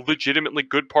legitimately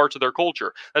good parts of their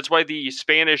culture. That's why the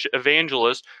Spanish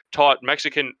evangelists taught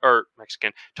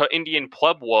taught Indian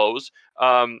pueblos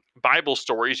Bible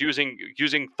stories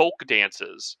using folk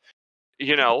dances.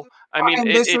 I mean, And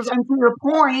this was,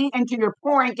 and to your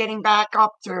point, getting back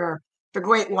up to the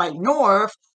Great White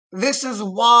North, this is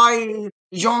why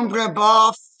Jean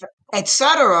Brebeuf,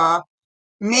 etc.,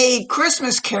 made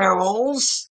Christmas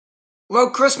carols,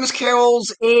 wrote Christmas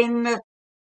carols in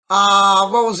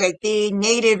what was it, the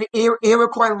native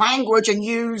Iroquois language, and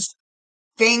used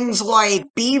things like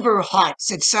beaver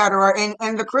huts, etc.,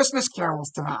 and the Christmas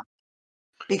carols to them,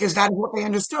 because that is what they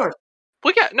understood.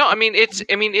 well, yeah, no, I mean, And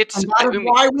that is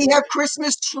why we have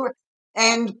Christmas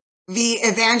and the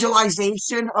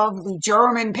evangelization of the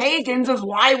German pagans is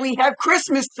why we have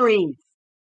Christmas trees.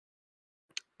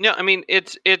 no, I mean,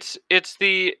 it's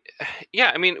the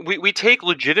yeah, I mean, we take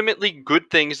legitimately good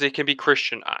things that can be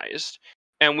Christianized,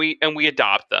 and we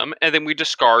adopt them, and then we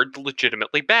discard the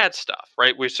legitimately bad stuff,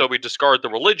 right? We discard the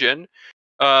religion,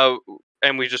 uh,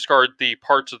 and we discard the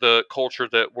parts of the culture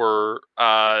that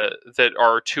that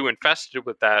are too infested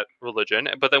with that religion,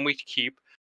 but then we keep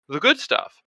the good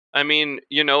stuff. I mean,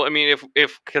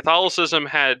 if Catholicism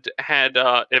had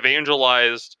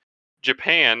evangelized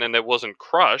Japan and it wasn't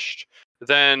crushed,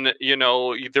 then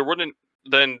there wouldn't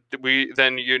the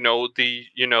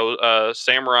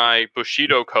samurai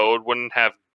Bushido code wouldn't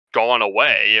have gone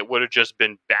away. It would have just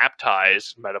been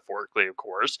baptized, metaphorically, of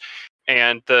course.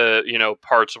 And the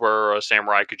parts where a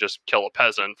samurai could just kill a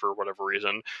peasant for whatever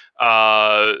reason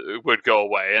would go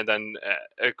away, and then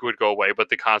it would go away. But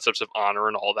the concepts of honor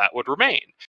and all that would remain.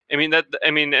 And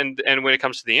when it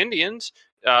comes to the Indians,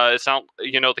 it's not,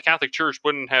 the Catholic Church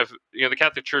wouldn't have, the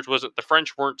Catholic Church wasn't, the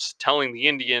French weren't telling the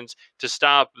Indians to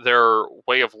stop their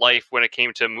way of life when it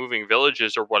came to moving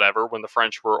villages or whatever, when the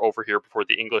French were over here before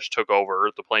the English took over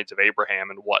the Plains of Abraham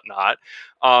and whatnot.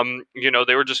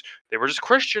 They were just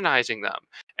Christianizing them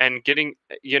and getting,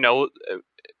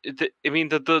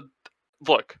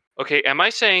 look, okay, am I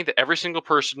saying that every single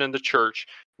person in the church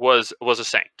was a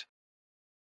saint?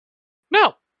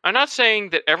 No, I'm not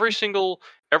saying that every single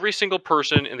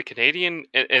person in the Canadian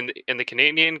in the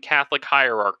Canadian Catholic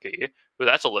hierarchy, well,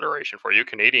 that's alliteration for you,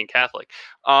 Canadian Catholic,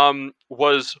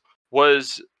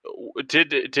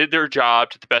 did their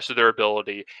job to the best of their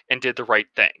ability and did the right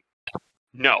thing.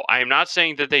 No, I am not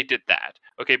saying that they did that.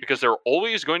 Okay, because there are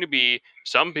always going to be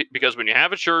some, because when you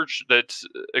have a church that's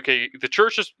okay, the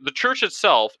church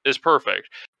itself is perfect,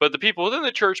 but the people within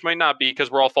the church might not be,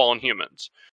 because we're all fallen humans.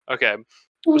 Okay.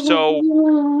 So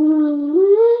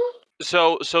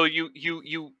you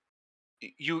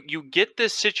get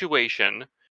this situation,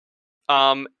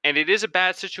 and it is a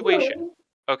bad situation,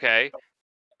 okay?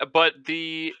 But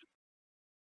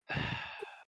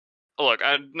look,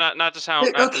 not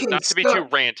to be too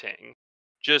ranting.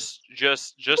 Just to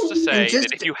say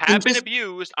that if you have been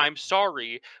abused, I'm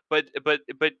sorry, but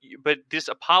this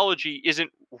apology isn't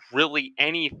really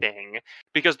anything,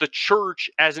 because the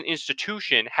church as an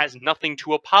institution has nothing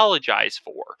to apologize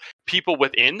for. People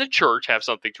within the church have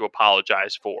something to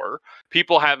apologize for.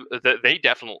 People have, they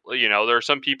definitely, there are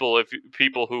some people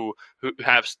who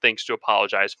have things to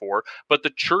apologize for, but the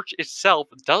church itself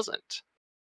doesn't.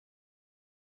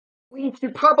 We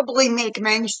should probably make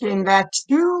mention that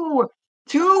to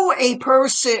a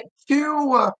person,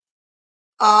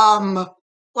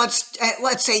 let's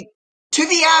say, to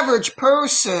the average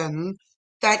person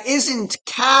that isn't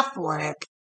Catholic,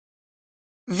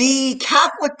 the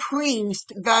Catholic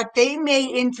priest that they may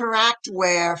interact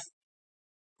with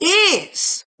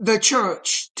is the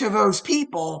church to those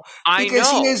people, because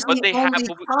he is the only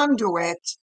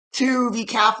conduit to the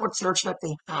Catholic Church that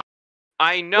they have.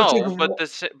 I know,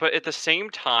 but at the same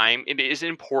time, it is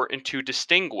important to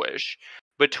distinguish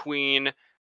between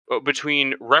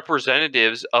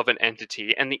representatives of an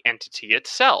entity and the entity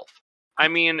itself. I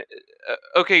mean,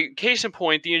 okay, case in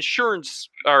point, the insurance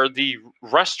or the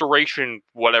restoration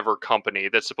whatever company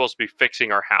that's supposed to be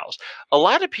fixing our house. A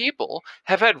lot of people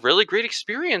have had really great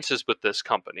experiences with this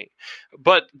company,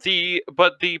 but the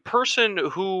person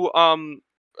who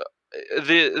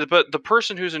the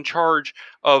person who's in charge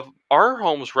of our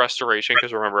home's restoration,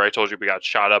 because remember I told you we got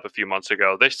shot up a few months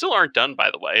ago. They still aren't done,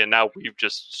 by the way, and now we've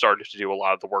just started to do a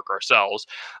lot of the work ourselves.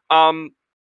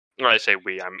 When I say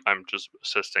we, I'm just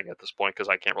assisting at this point because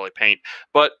I can't really paint.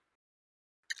 But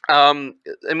I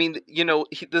mean,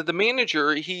 the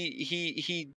manager,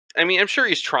 I mean, I'm sure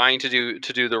he's trying to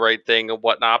do the right thing and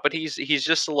whatnot, but he's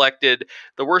just selected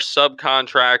the worst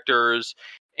subcontractors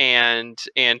and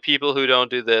people who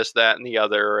don't do this, that, and the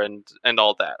other, and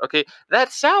all that. Okay,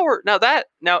 that's sour. Now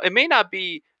it may not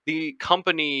be the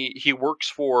company he works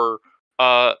for.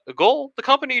 Goal. The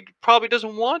company probably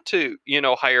doesn't want to,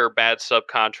 hire bad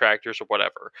subcontractors or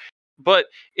whatever. But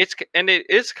it's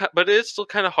still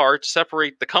kind of hard to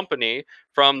separate the company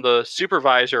from the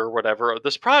supervisor or whatever of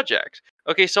this project.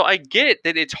 Okay, so I get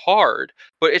that it's hard,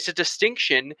 but it's a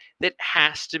distinction that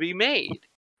has to be made,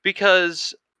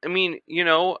 because I mean,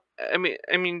 and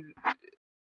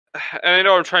I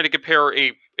know I'm trying to compare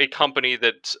a company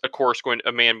that's, of course,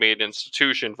 a man-made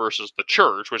institution versus the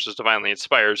church, which is divinely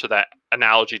inspired. So that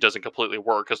analogy doesn't completely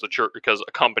work, because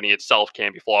a company itself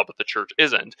can be flawed, but the church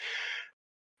isn't.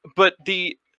 But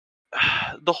the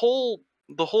whole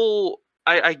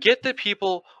I get that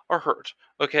people are hurt,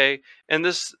 okay, and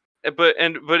this, but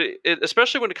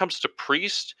especially when it comes to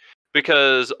priests,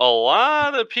 because a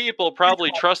lot of people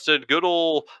probably trusted good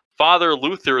old Father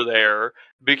Luther there,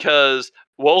 because,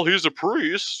 well, he's a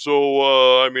priest,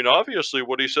 so I mean, obviously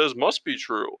what he says must be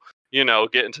true.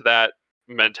 Get into that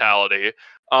mentality.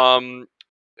 I mean,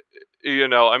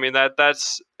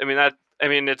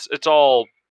 it's all.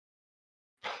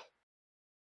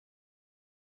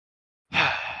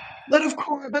 But of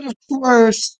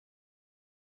course,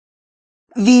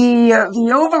 the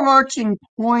overarching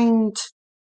point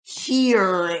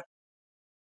here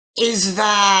is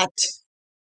that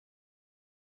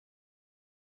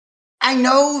I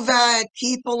know that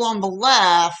people on the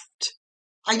left,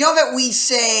 I know that we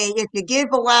say if you give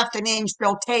the left an inch,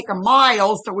 they'll take a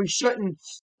mile, so we shouldn't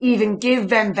even give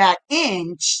them that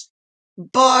inch.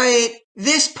 But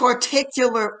this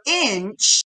particular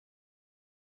inch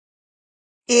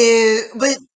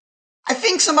but I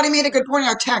think somebody made a good point in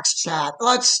our text chat.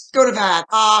 Let's go to that.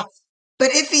 But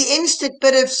if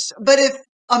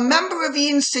a member of the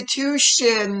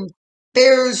institution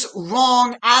bears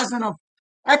wrong as an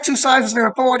exercises their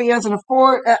authority as an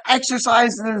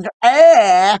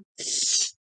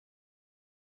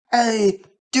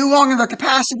do wrong in their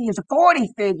capacity as authority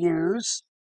figures,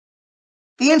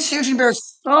 the institution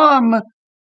bears some,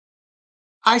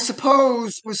 I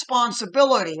suppose,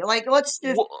 responsibility. Like, let's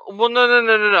just... Well,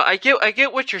 no. I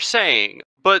get what you're saying,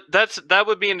 but that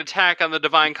would be an attack on the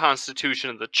divine constitution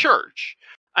of the church.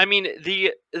 I mean,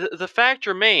 the fact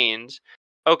remains,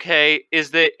 okay,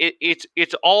 is that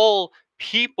it's all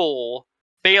people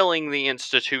failing the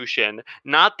institution,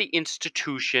 not the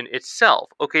institution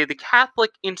itself. Okay, the Catholic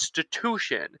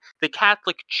institution, the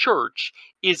Catholic Church,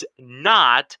 is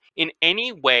not in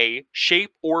any way, shape,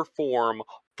 or form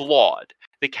flawed.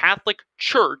 The Catholic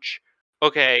Church,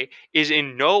 okay, is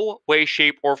in no way,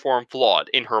 shape, or form flawed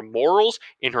in her morals,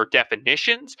 in her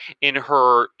definitions, in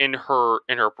her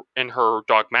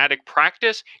dogmatic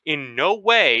practice. In no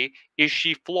way is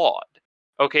she flawed.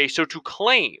 Okay, so to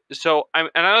claim, I'm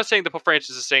not saying that Pope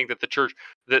Francis is saying that the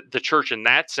church in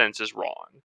that sense is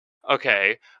wrong.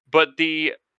 Okay, but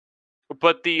the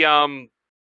whole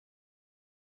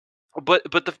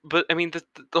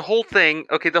thing,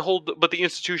 okay, but the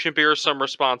institution bears some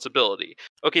responsibility.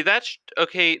 Okay, that's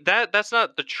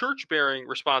not the church bearing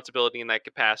responsibility in that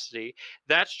capacity.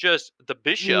 That's just the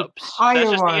bishops.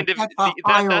 That's just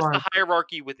the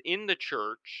hierarchy within the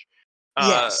church.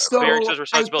 Yes, bearing so such I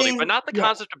responsibility, think, but not the yeah.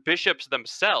 concept of bishops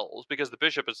themselves, because the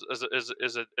bishop is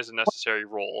a necessary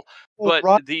role. Well,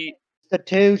 But the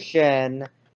institution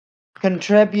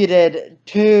contributed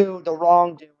to the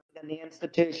wrongdoing, and the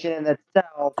institution in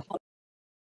itself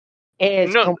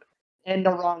is in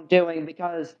the wrongdoing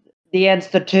because the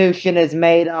institution is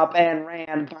made up and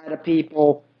ran by the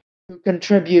people who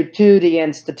contribute to the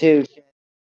institution,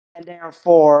 and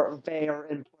therefore they are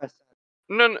implicit.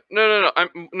 No.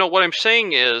 What I'm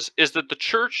saying is that the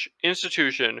church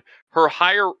institution,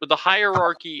 the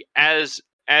hierarchy as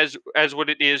what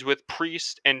it is with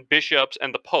priests and bishops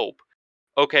and the Pope,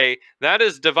 okay, that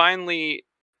is divinely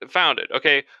founded.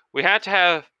 Okay, we had to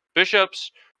have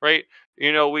bishops, right?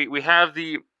 We have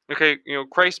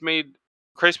Christ made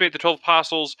the 12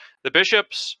 apostles the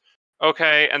bishops,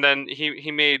 okay, and then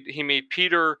he made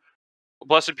Peter,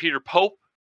 Blessed Peter, Pope.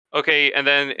 Okay, and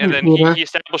then he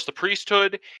established the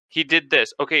priesthood. He did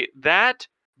this. Okay, that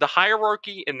the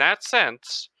hierarchy in that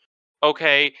sense,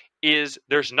 okay,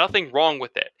 there's nothing wrong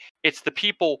with it. It's the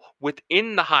people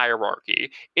within the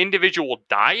hierarchy. Individual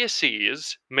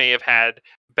dioceses may have had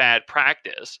bad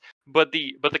practice, but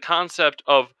the concept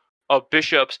of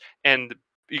bishops, and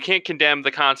you can't condemn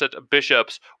the concept of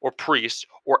bishops or priests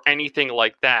or anything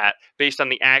like that based on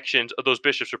the actions of those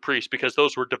bishops or priests, because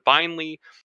those were divinely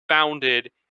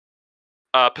founded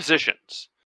positions.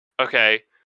 Okay.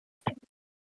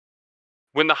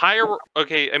 When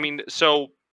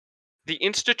so the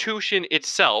institution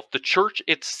itself, the church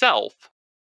itself,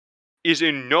 is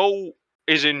in no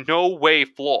way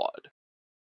flawed.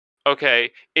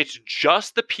 Okay, it's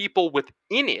just the people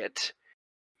within it,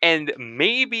 and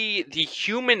maybe the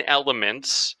human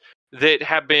elements that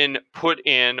have been put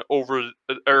in or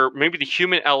maybe the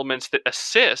human elements that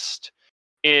assist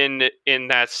in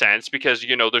that sense, because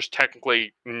there's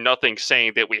technically nothing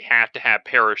saying that we have to have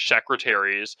parish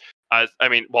secretaries.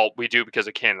 We do because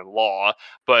of canon law,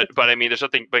 but there's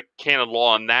nothing, but canon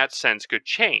law in that sense could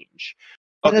change.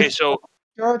 Okay, so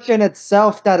the church in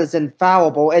itself that is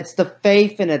infallible. It's the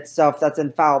faith in itself that's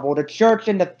infallible. The church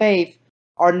and the faith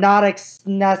are not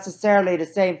necessarily the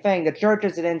same thing. The church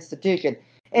is an institution.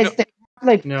 It's the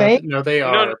Catholic faith. No, they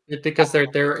are, because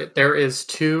there is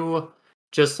two.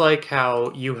 Just like how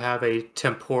you have a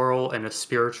temporal and a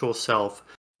spiritual self,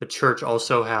 the church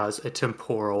also has a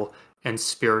temporal and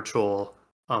spiritual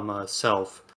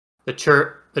self. The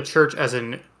church as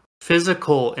a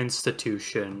physical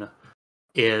institution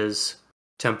is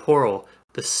temporal.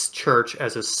 The church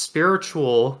as a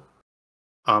spiritual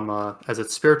as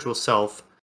its spiritual self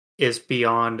is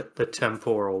beyond the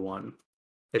temporal one.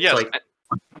 It's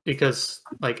because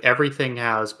everything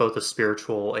has both a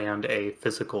spiritual and a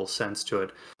physical sense to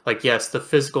it. Yes, the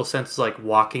physical sense is like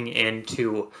walking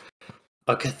into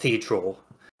a cathedral,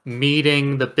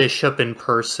 meeting the bishop in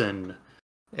person,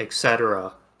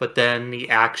 etc. But then the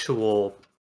actual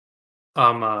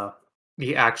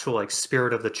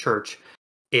spirit of the church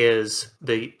is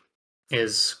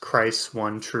Christ's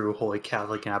one true Holy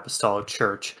Catholic and Apostolic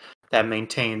Church that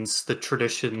maintains the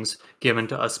traditions given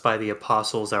to us by the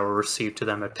apostles that were received to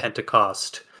them at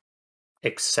Pentecost,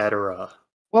 etc.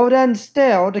 Well, then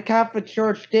still, the Catholic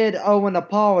Church did owe an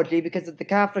apology because if the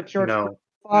Catholic Church No.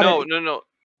 No.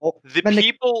 The then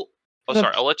people. Oh,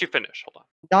 sorry. I'll let you finish. Hold on.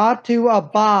 not to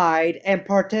abide and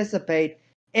participate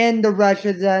in the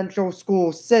residential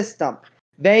school system.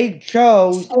 They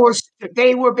chose.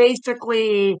 They were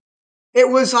basically, it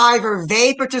was either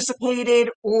they participated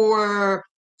or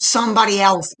somebody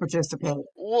else participated.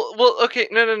 Well, okay.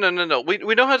 No.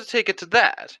 We don't have to take it to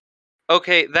that.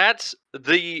 Okay, that's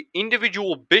the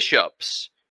individual bishops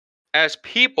as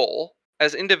people,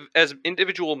 as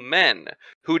individual men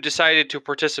who decided to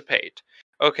participate.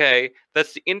 Okay,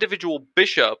 that's the individual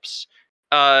bishops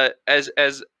as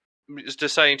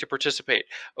deciding to participate.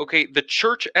 Okay, the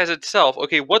church as itself,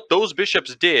 okay, what those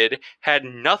bishops did had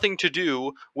nothing to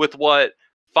do with what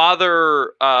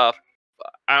Father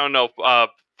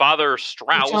Father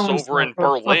Strauss over in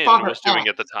Berlin was doing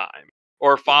at the time,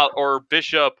 or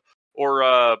Bishop,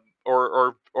 or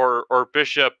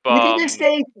Bishop.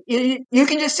 You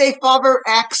can just say Father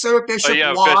X or Bishop Y. You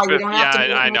don't have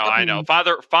to. I know.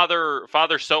 Father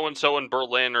so and so in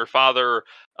Berlin, or Father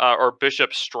or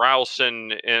Bishop Strauss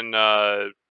in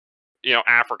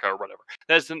Africa or whatever.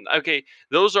 That's okay.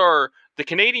 Those are the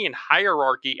Canadian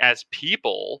hierarchy as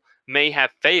people may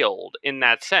have failed in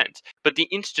that sense, but the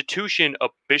institution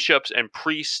of bishops and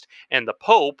priests and the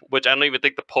Pope, which I don't even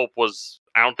think the Pope was.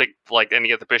 I don't think like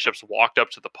any of the bishops walked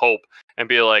up to the Pope and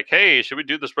be like, "Hey, should we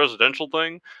do this presidential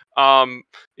thing?" The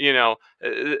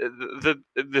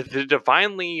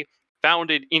divinely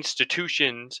founded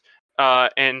institutions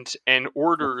and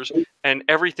orders and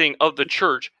everything of the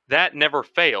church, that never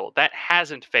failed. That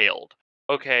hasn't failed.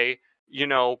 Okay,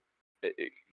 I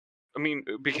mean,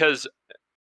 because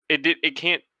it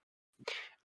can't.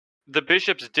 The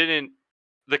bishops didn't.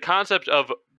 The concept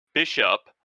of bishop.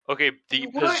 Okay, the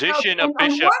position of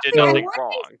bishop did nothing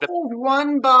wrong.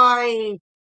 Run by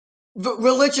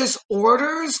religious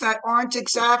orders that aren't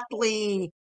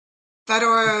exactly that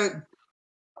are.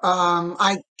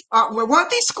 Weren't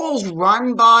these schools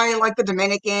run by like the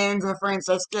Dominicans, the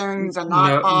Franciscans, and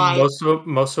not by? Most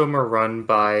of them are run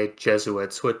by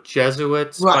Jesuits. With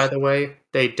Jesuits, Right. by the way,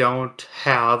 they don't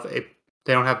have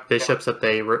bishops that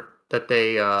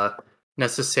they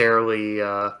necessarily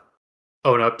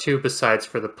own up to, besides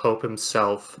for the Pope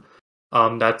himself.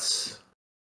 That's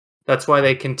why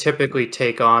they can typically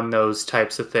take on those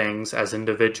types of things as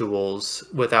individuals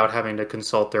without having to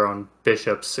consult their own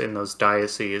bishops in those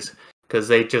dioceses, because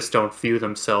they just don't view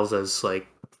themselves as like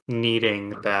needing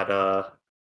that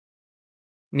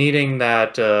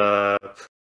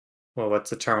well,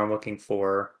 what's the term I'm looking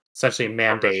for? Essentially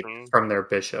mandate from their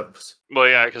bishops. Well,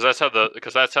 yeah, because that's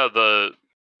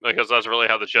really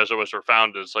how the Jesuits were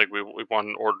founded. It's like we want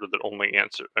an order that only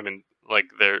answers. I mean,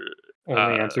 like their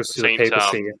only answers to the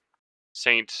papacy.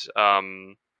 Saint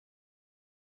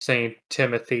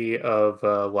Timothy of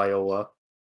Loyola.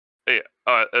 Yeah,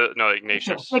 no,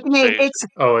 Ignatius. Ignatius.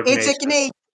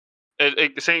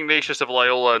 Saint Ignatius of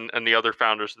Loyola and the other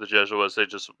founders of the Jesuits, they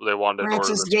wanted an order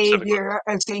Francis Xavier,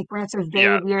 Saint Francis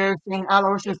Xavier, Saint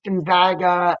Aloysius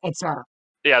Gonzaga, etc.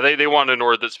 Yeah, they wanted an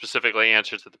order that specifically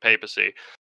answers to the papacy,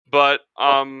 but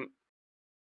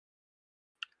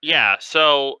yeah.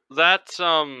 So that's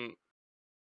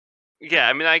yeah.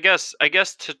 I mean, I guess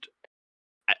to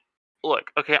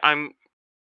look. Okay, and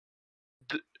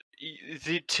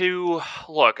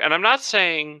I'm not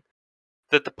saying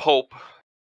that the Pope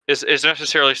is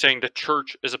necessarily saying the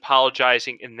church is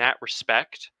apologizing in that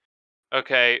respect,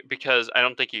 okay? Because I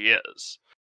don't think he is.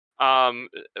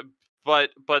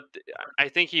 But I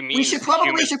think he means we should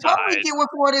probably deal with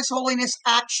what His Holiness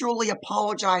actually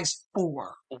apologized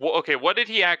for. Well, okay, what did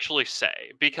he actually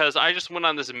say? Because I just went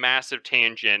on this massive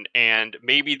tangent, and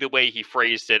maybe the way he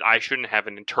phrased it, I shouldn't have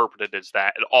interpreted as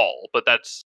that at all. But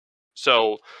that's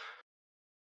so.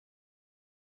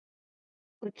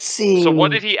 Let's see. So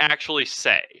what did he actually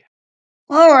say?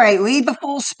 All right, read the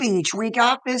full speech. We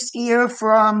got this here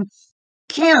from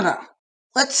Canada.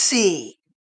 Let's see.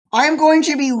 I'm going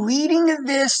to be reading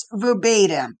this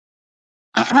verbatim.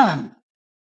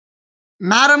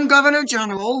 Madam Governor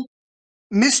General,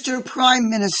 Mr. Prime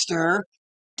Minister,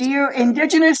 dear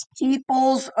Indigenous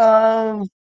peoples of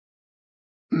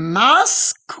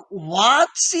Masquatchie?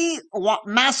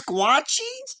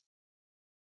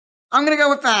 I'm going to go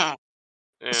with that.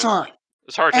 Yeah. Sorry.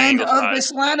 It's hard to and of anglicize.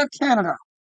 this land of Canada.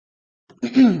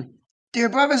 Dear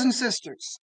brothers and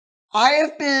sisters, I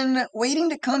have been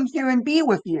waiting to come here and be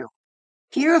with you.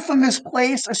 Here from this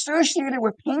place associated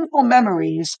with painful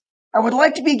memories, I would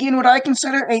like to begin what I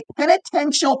consider a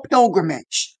penitential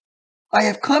pilgrimage. I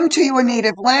have come to your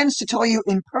native lands to tell you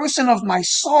in person of my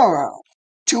sorrow,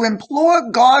 to implore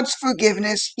God's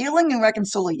forgiveness, healing, and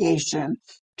reconciliation,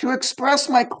 to express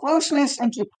my closeness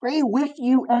and to pray with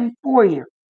you and for you.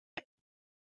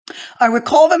 I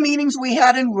recall the meetings we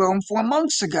had in Rome 4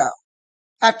 months ago.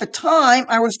 At the time,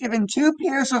 I was given 2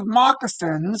 pairs of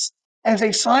moccasins as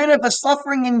a sign of the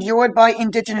suffering endured by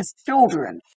indigenous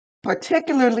children,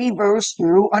 particularly those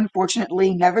who,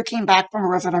 unfortunately, never came back from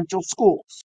residential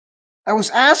schools. I was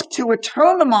asked to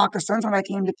return the moccasins when I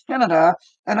came to Canada,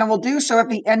 and I will do so at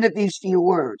the end of these few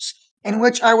words, in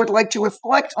which I would like to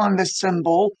reflect on this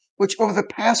symbol, which over the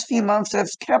past few months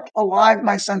has kept alive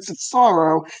my sense of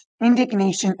sorrow,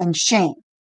 indignation, and shame.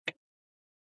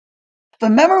 The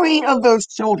memory of those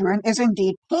children is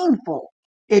indeed painful.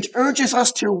 It urges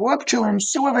us to work to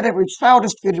ensure that every child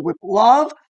is treated with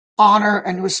love, honor,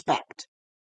 and respect.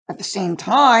 At the same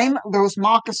time, those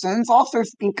moccasins also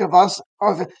speak to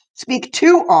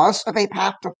us of a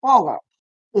path to follow,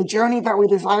 a journey that we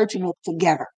desire to make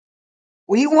together.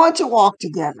 We want to walk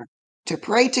together, to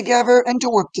pray together, and to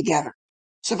work together,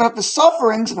 so that the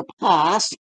sufferings of the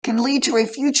past can lead to a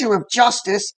future of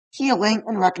justice, healing,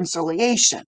 and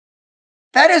reconciliation.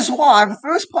 That is why the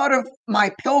first part of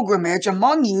my pilgrimage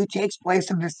among you takes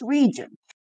place in this region,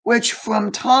 which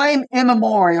from time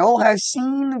immemorial has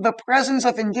seen the presence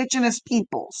of indigenous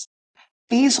peoples.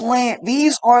 These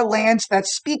are lands that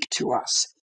speak to us.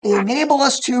 They enable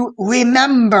us to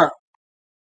remember.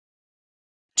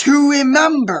 To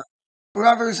remember,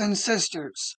 brothers and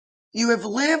sisters. You have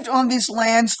lived on these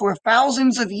lands for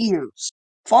thousands of years,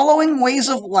 following ways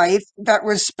of life that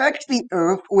respect the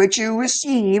earth which you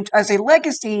received as a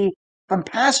legacy from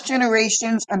past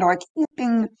generations and are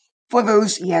keeping for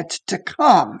those yet to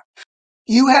come.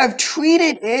 You have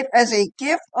treated it as a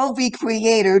gift of the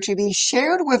Creator to be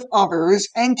shared with others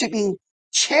and to be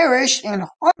cherished in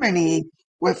harmony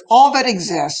with all that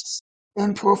exists,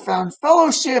 in profound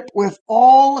fellowship with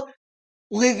all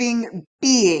living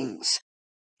beings.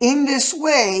 In this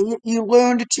way, you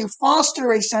learned to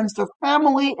foster a sense of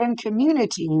family and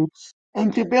community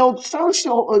and to build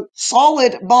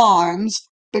solid bonds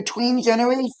between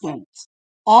generations,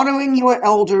 honoring your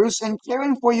elders and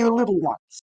caring for your little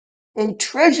ones. A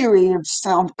treasury of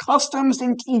sound customs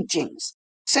and teachings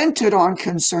centered on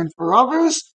concern for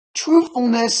others,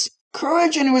 truthfulness,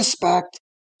 courage and respect,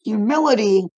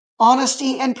 humility,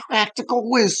 honesty, and practical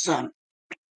wisdom.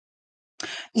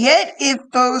 Yet, if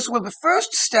those were the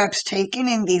first steps taken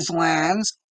in these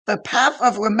lands, the path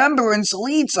of remembrance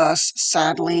leads us,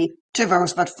 sadly, to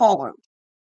those that followed.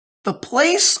 The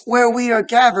place where we are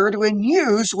gathered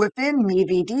renews within me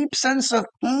the deep sense of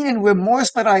pain and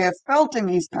remorse that I have felt in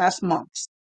these past months.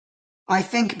 I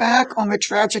think back on the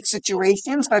tragic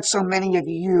situations that so many of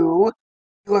you,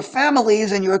 your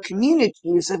families, and your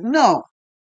communities have known,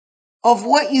 of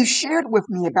what you shared with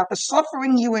me about the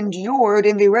suffering you endured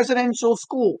in the residential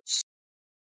schools.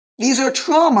 These are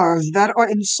traumas that are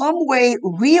in some way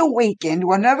reawakened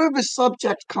whenever the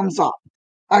subject comes up.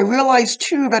 I realize,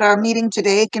 too, that our meeting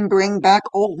today can bring back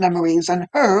old memories and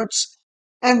hurts,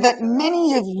 and that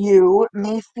many of you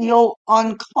may feel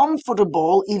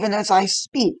uncomfortable even as I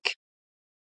speak.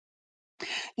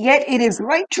 Yet it is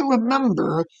right to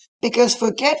remember, because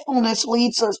forgetfulness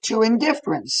leads us to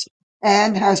indifference,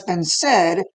 and has been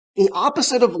said, the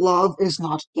opposite of love is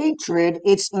not hatred,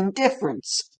 it's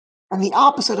indifference. And the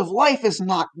opposite of life is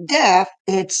not death,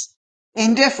 it's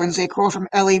indifference, a quote from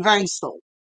Elie Wiesel.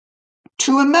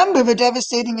 To remember the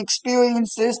devastating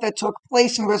experiences that took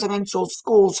place in residential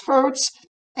schools hurts,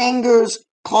 angers,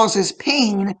 causes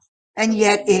pain, and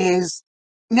yet is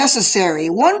necessary.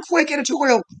 One quick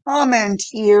editorial comment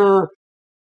here.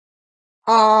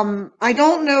 I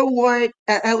don't know what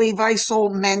Elie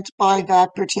Wiesel meant by that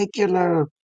particular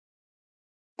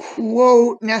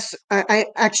quote.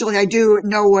 I do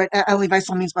know what Elie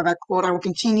Wiesel means by that quote. I will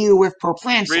continue with Pope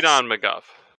Francis. Read on, McGuff.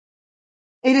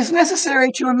 It is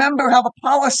necessary to remember how the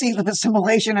policies of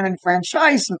assimilation and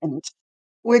enfranchisement,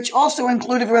 which also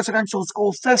included the residential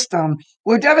school system,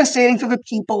 were devastating to the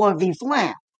people of these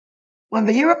lands. When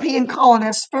the European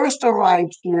colonists first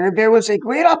arrived here, there was a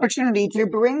great opportunity to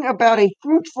bring about a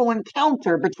fruitful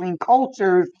encounter between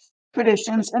cultures,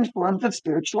 traditions, and forms of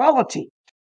spirituality.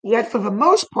 Yet, for the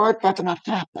most part, that did not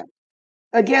happen.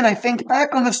 Again, I think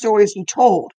back on the stories he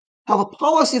told, how the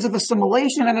policies of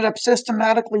assimilation ended up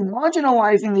systematically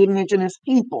marginalizing the indigenous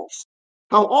peoples,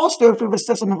 how also through the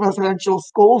system of residential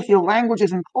schools, your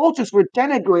languages and cultures were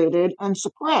denigrated and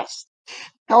suppressed,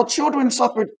 how children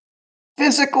suffered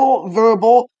physical,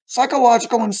 verbal,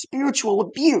 psychological, and spiritual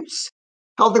abuse,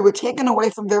 how they were taken away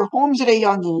from their homes at a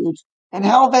young age, and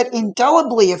how that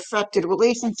indelibly affected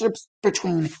relationships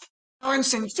between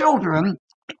parents and children,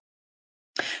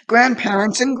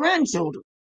 grandparents and grandchildren.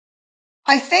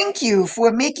 I thank you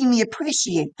for making me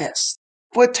appreciate this,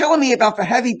 for telling me about the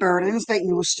heavy burdens that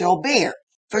you still bear,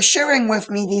 for sharing with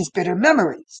me these bitter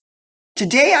memories.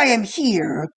 Today I am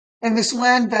here in this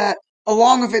land that,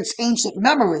 along with its ancient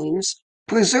memories,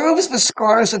 preserves the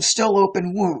scars of still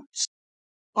open wounds.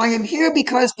 I am here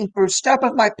because the first step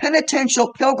of my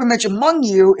penitential pilgrimage among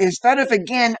you is that of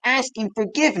again asking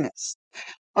forgiveness,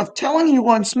 of telling you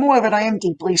once more that I am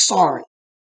deeply sorry.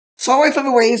 Sorry for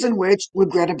the ways in which,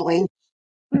 regrettably,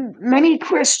 many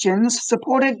Christians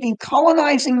supported the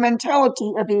colonizing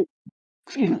mentality of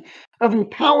the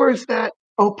powers that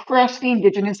oppress the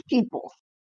indigenous peoples.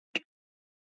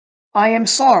 I am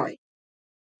sorry.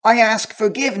 I ask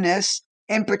forgiveness,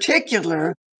 in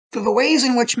particular, for the ways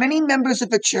in which many members of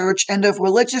the church and of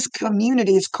religious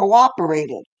communities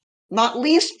cooperated, not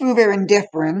least through their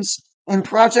indifference in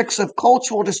projects of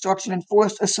cultural destruction and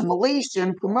forced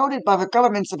assimilation promoted by the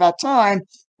governments of that time,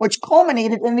 which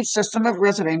culminated in the system of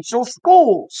residential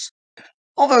schools.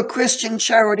 Although Christian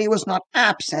charity was not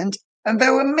absent, and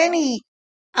there were many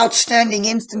outstanding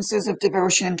instances of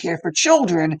devotion and care for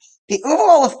children, the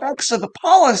overall effects of the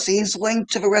policies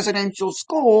linked to the residential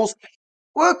schools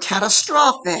were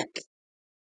catastrophic.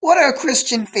 What our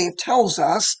Christian faith tells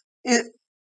us is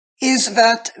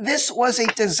that this was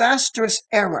a disastrous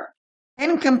error,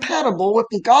 incompatible with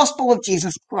the gospel of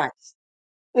Jesus Christ.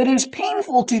 It is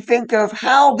painful to think of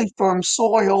how the firm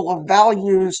soil of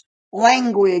values,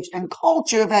 language, and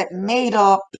culture that made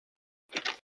up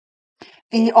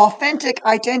the authentic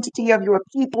identity of your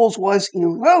peoples was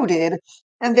eroded,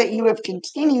 and that you have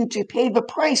continued to pay the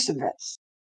price of this.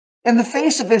 In the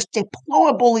face of this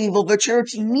deplorable evil, the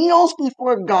church kneels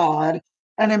before God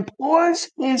and implores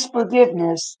his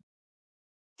forgiveness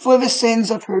for the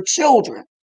sins of her children.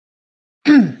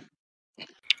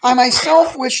 I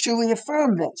myself wish to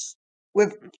reaffirm this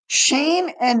with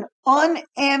shame and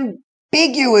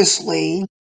unambiguously.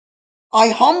 I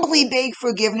humbly beg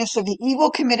forgiveness of the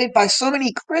evil committed by so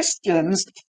many Christians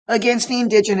against the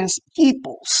indigenous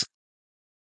peoples.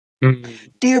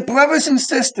 Dear brothers and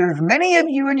sisters, many of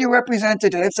you and your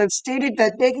representatives have stated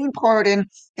that begging pardon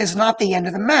is not the end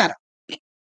of the matter.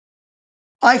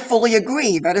 I fully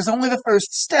agree. That is only the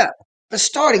first step, the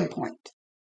starting point.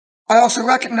 I also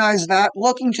recognize that,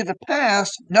 looking to the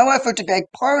past, no effort to beg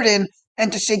pardon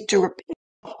and to seek to repair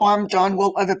harm done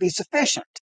will ever be sufficient,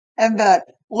 and that,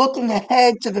 looking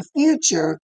ahead to the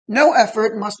future, no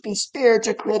effort must be spared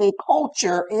to create a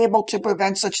culture able to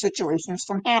prevent such situations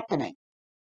from happening.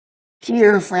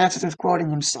 Here, Francis is quoting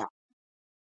himself.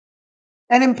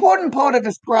 An important part of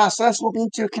this process will be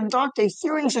to conduct a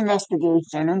serious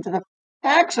investigation into the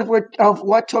facts of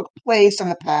what took place in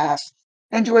the past,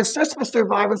 and to assist the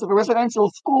survivors of the residential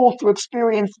schools to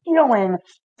experience healing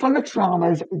from the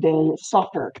traumas they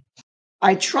suffered.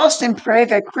 I trust and pray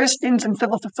that Christians and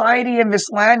civil society in this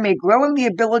land may grow in the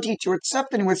ability to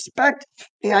accept and respect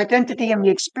the identity and the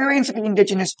experience of the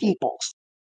indigenous peoples.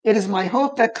 It is my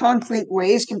hope that concrete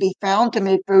ways can be found to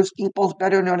make those peoples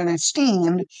better known and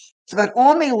esteemed, so that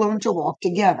all may learn to walk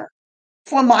together.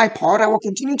 For my part, I will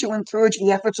continue to encourage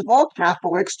the efforts of all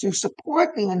Catholics to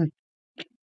support the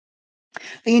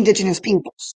indigenous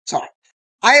peoples.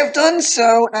 I have done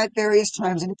so at various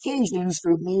times and occasions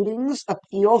through meetings,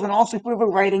 appeals, and also through the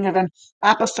writing of an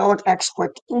apostolic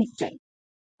exhortation.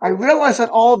 I realize that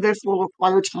all of this will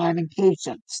require time and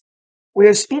patience. We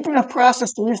are speaking of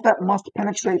processes that must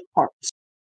penetrate hearts.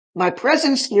 My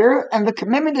presence here and the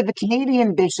commitment of the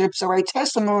Canadian bishops are a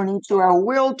testimony to our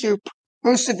will to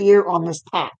persevere on this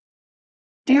path.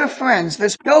 Dear friends,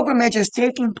 this pilgrimage is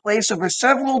taking place over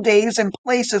several days and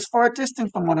places far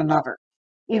distant from one another.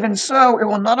 Even so, it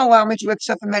will not allow me to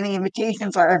accept the many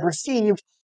invitations I have received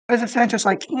to visit centers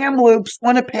like Kamloops,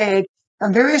 Winnipeg,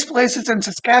 and various places in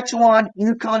Saskatchewan,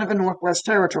 Yukon, and the Northwest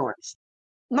Territories.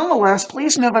 Nonetheless,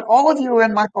 please know that all of you are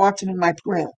in my thoughts and in my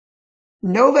prayer.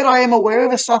 Know that I am aware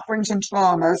of the sufferings and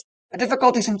traumas, the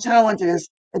difficulties and challenges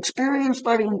experienced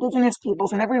by the indigenous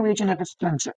peoples in every region of this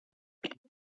country.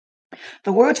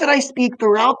 The words that I speak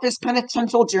throughout this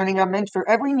penitential journey are meant for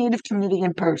every Native community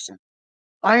in person.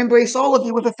 I embrace all of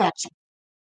you with affection.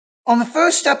 On the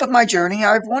first step of my journey,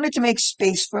 I've wanted to make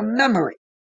space for memory.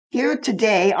 Here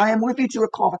today, I am with you to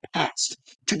recall the past,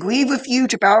 to grieve with you,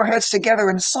 to bow our heads together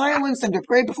in silence, and to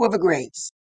pray before the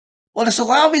graves. Let us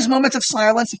allow these moments of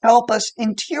silence to help us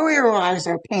interiorize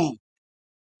our pain.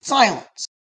 Silence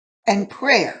and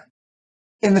prayer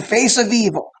in the face of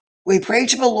evil we pray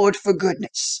to the Lord for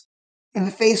goodness. In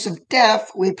the face of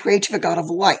death, we pray to the God of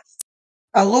life.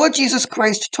 Our Lord Jesus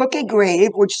Christ took a grave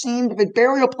which seemed the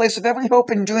burial place of every hope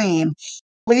and dream,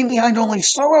 leaving behind only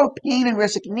sorrow, pain, and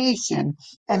resignation,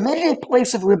 and made it a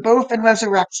place of rebirth and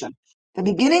resurrection, the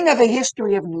beginning of a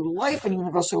history of new life and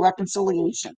universal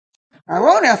reconciliation. Our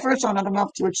own efforts are not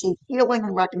enough to achieve healing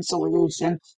and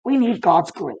reconciliation. We need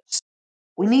God's grace.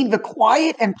 We need the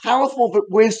quiet and powerful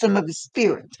wisdom of the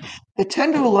Spirit, the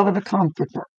tender love of the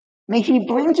Comforter. May He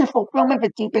bring to fulfillment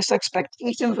the deepest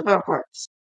expectations of our hearts.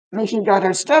 May He guide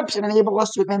our steps and enable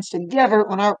us to advance together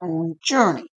on our own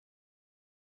journey.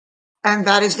 And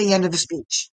that is the end of the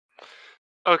speech.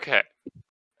 Okay.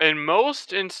 In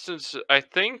most instances, I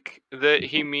think that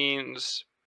he means.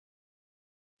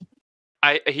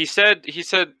 He said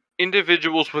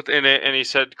individuals within it, and he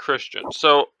said Christians.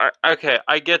 So okay,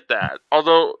 I get that.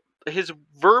 Although his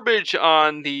verbiage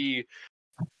on the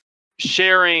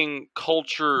sharing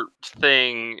culture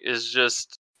thing is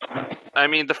just. I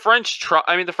mean, the French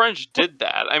did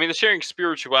that. I mean, the sharing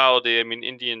spirituality. I mean,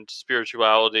 Indian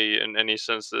spirituality in any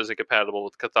sense that isn't compatible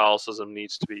with Catholicism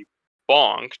needs to be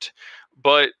bonked,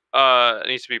 but it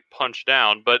needs to be punched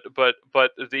down. But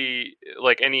the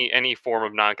like any form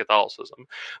of non-Catholicism.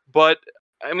 But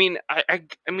I mean, I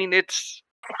mean it's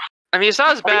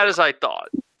not as bad as I thought,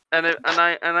 and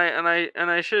I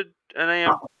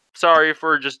am sorry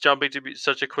for just jumping to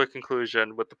such a quick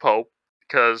conclusion with the Pope.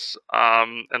 Because,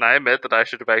 and I admit that I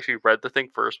should have actually read the thing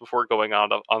first before going on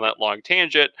that long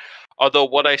tangent. Although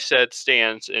what I said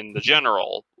stands in the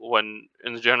general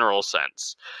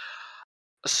sense.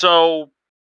 So,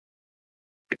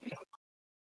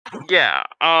 yeah.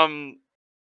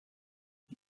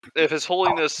 If His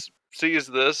Holiness sees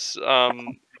this, I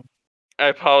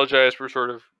apologize for sort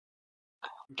of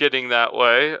getting that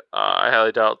way. I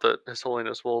highly doubt that His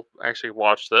Holiness will actually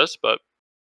watch this, but.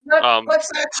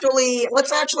 Let's actually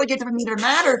get to the meat of the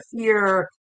matter here.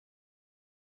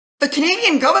 The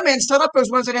Canadian government set up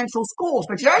those residential schools.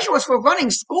 The Jesuits were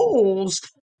running schools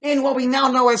in what we now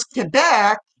know as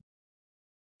Quebec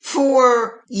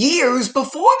for years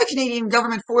before the Canadian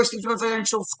government forced the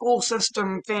residential school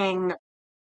system thing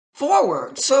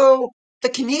forward. So the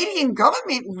Canadian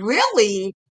government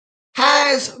really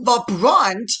has the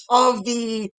brunt of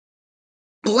the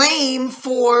blame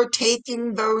for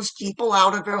taking those people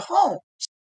out of their home.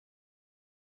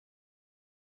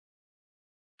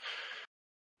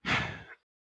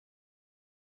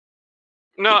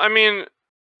 No, I mean,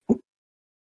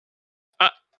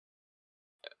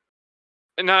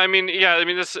 no, I mean, yeah, I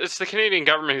mean, it's the Canadian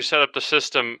government who set up the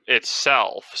system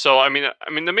itself. So, I mean,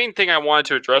 the main thing I wanted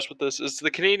to address with this is the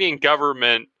Canadian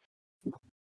government.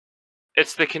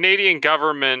 It's the Canadian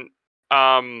government.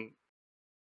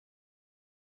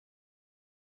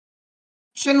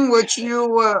 Which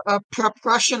you,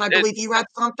 Prussian, I believe you had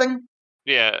something.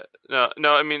 Yeah, no,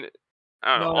 I mean,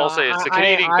 I don't know. No, I'll say it's the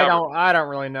Canadian government. I don't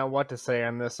really know what to say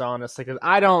on this, honestly, because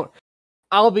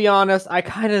I'll be honest, I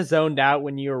kind of zoned out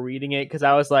when you were reading it, because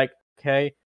I was like,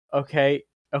 okay,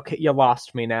 you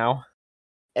lost me now.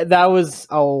 That was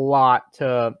a lot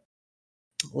to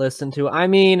listen to. I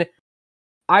mean,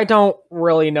 I don't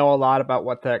really know a lot about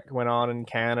what that went on in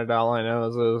Canada. All I know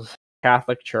is it was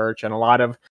Catholic Church and a lot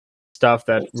of stuff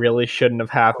that really shouldn't have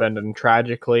happened and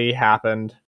tragically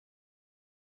happened.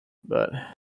 But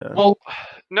well,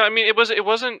 no, I mean it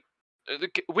wasn't.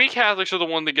 We Catholics are the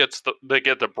one that get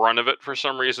the brunt of it for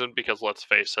some reason, because let's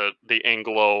face it, the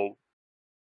Anglo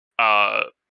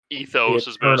ethos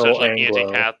has been essentially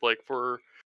anti-Catholic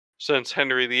since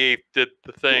Henry VIII did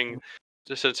the thing.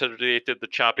 Since Henry VIII did the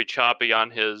choppy on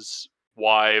his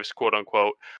wives, quote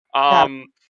unquote.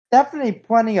 Definitely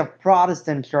plenty of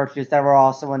Protestant churches that were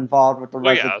also involved with the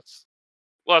well,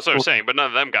 that's what I'm saying, but none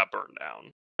of them got burned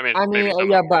down. I mean,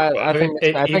 yeah, but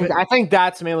I think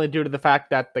that's mainly due to the fact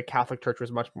that the Catholic Church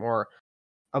was much more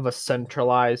of a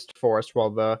centralized force, while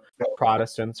the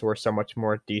Protestants were so much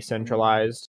more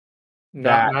decentralized.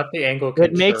 Not the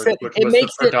Anglican Church, which was the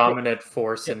predominant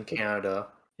force in Canada.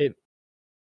 It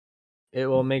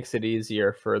makes it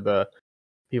easier for the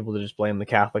people to just blame the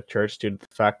Catholic Church due to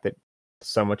the fact that it's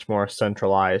so much more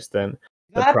centralized than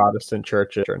the Protestant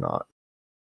churches are not.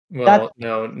 Well,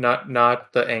 no,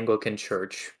 not the Anglican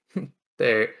Church.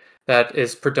 That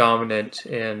is predominant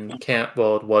in it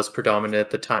was predominant at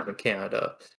the time in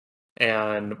Canada,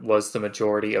 and was the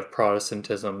majority of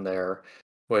Protestantism there,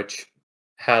 which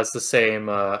has the same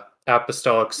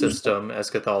apostolic system as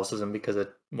Catholicism, because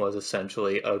it was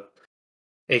essentially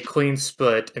a clean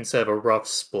split instead of a rough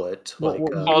split.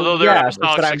 Although their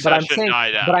apostolic succession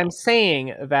died out. But I'm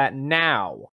saying that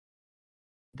now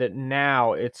that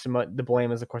now the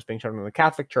blame is of course being shown on the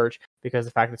Catholic Church because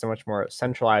the fact it's so much more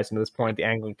centralized. And at this point, the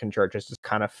Anglican Church is just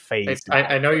kind of phased.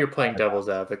 I know you're playing devil's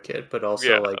advocate, but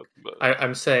also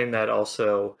I'm saying that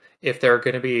also if they're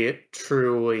going to be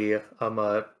truly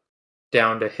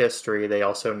down to history, they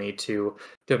also need to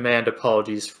demand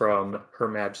apologies from Her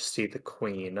Majesty the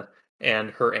Queen and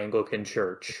her Anglican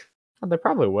Church. Oh, they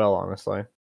probably will, honestly.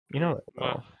 You know,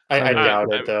 I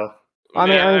doubt it though.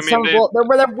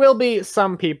 There will be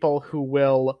some people who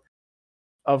will,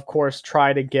 of course,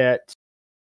 try to get.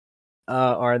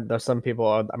 Or there's some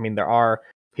people. I mean, there are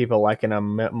people like in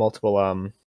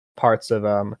multiple parts of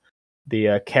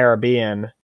the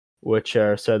Caribbean, which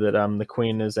said that the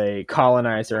Queen is a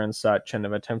colonizer and such, and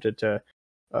have attempted to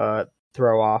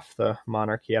throw off the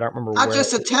monarchy. I don't remember. Not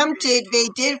just attempted; they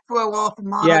did throw off the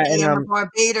monarchy in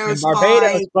Barbados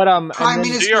by Prime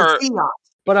Minister Fiat.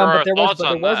 But there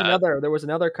was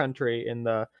another country in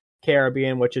the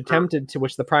Caribbean which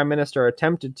the Prime Minister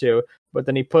attempted to, but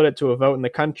then he put it to a vote in the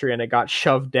country and it got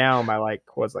shoved down by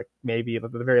maybe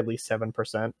at the very least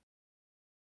 7%.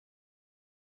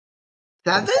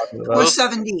 7 or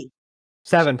 70?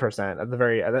 7% at the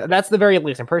very. That's the very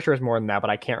least. I'm pretty sure it's more than that,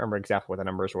 but I can't remember exactly what the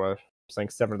numbers were. I'm saying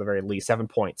 7 at the very least, 7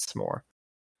 points more.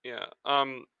 Yeah.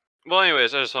 Well,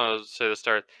 anyways, I just wanted to say the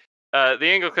start. The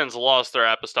Anglicans lost their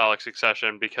apostolic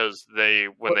succession because I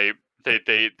said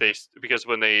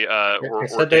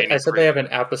they have an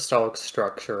apostolic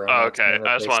structure. Oh, okay,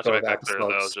 I just wanted to make that clear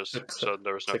though, just so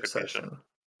there was no confusion.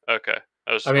 Okay.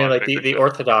 The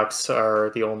Orthodox are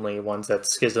the only ones that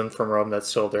schismed from Rome that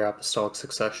still have their apostolic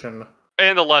succession.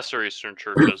 And the lesser Eastern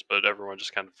churches, but everyone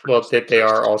just kind of forgets. Well, they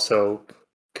are also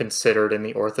considered in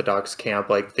the Orthodox camp,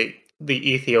 like the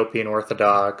Ethiopian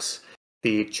Orthodox,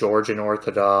 the Georgian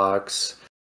Orthodox,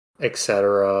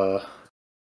 etc.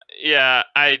 Yeah,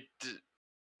 I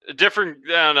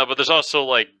don't know, but there's also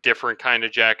like different kind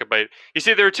of Jacobite. You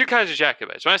see, there are two kinds of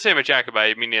Jacobites. When I say I'm a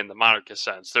Jacobite, I mean in the monarchist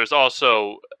sense. There's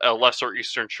also a lesser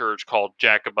Eastern church called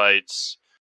Jacobites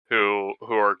who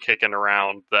are kicking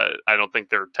around that I don't think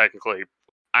they're technically.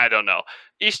 I don't know.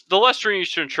 The lesser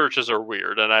Eastern churches are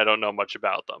weird, and I don't know much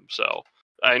about them. So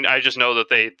I just know that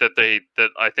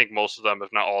I think most of them,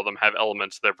 if not all of them, have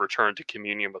elements that have returned to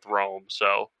communion with Rome.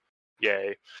 So,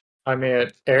 yay. I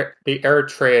mean, the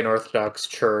Eritrean Orthodox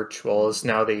Church, is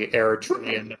now the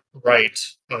Eritrean Rite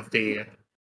of the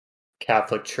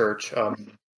Catholic Church.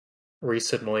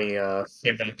 Recently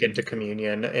came back into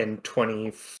communion in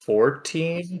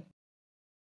 2014.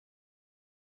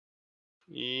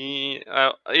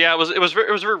 Yeah, it was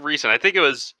very recent. I think it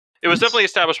was definitely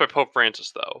established by Pope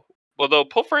Francis, though. Although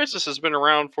Pope Francis has been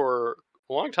around for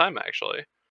a long time, actually.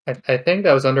 I think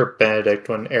that was under Benedict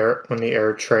when the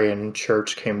Eritrean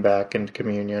Church came back into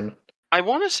communion. I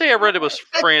want to say I read it was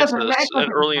Francis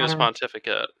early in his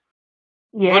pontificate.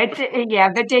 Yeah,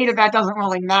 the date of that doesn't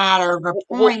really matter. The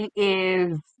point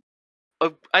is,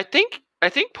 I think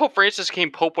Pope Francis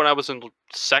became Pope when I was in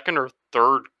 2nd or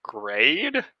 3rd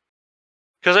grade.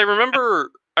 Because I remember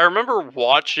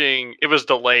watching. It was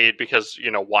delayed because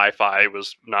Wi-Fi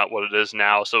was not what it is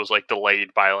now, so it was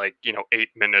delayed by 8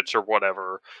 minutes or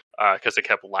whatever, because it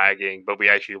kept lagging. But we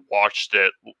actually watched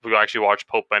it. We actually watched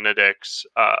Pope Benedict's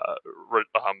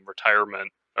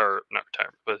retirement, or not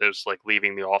retirement, but it was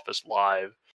leaving the office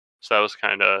live. So that was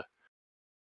kind of.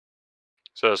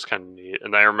 neat.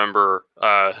 And I remember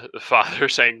the father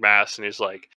saying mass, and he's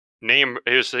like. And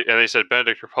they said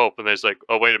Benedict or Pope, and he's like,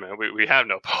 "Oh, wait a minute, we have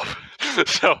no Pope."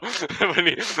 So when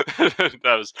that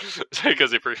was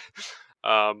because he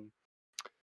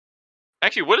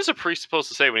actually, what is a priest supposed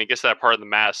to say when he gets to that part of the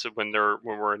mass when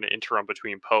we're in the interim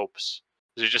between popes?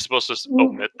 Is he just supposed to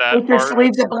omit that part?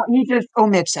 He just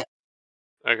omits it.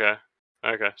 Okay,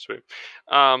 sweet.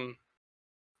 Dang,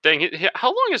 how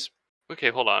long is? Okay,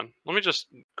 hold on. Let me just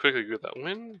quickly go that.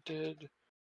 When did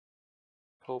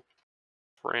Pope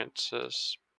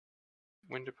Francis?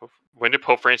 When did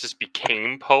Pope Francis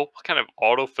became Pope? What kind of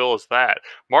autofill is that?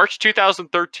 March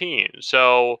 2013.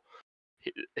 So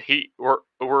he's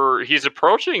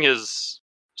approaching his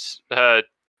 10th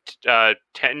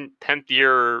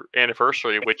year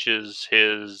anniversary, which is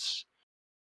his.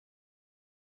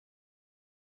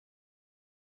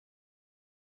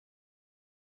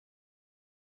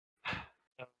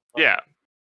 Yeah.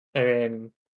 I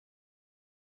mean,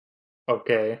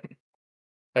 okay.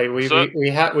 We've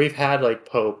had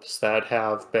popes that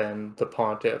have been the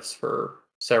pontiffs for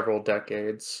several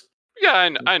decades. Yeah,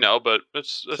 I know, but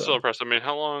it's still impressive. I mean,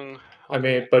 how long?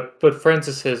 But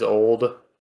Francis is old.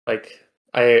 I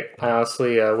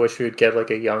honestly wish we would get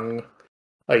a young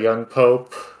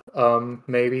pope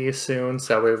maybe soon,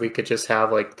 so that way we could just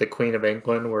have the Queen of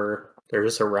England, where They're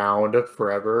just around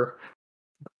forever.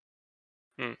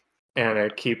 Hmm. And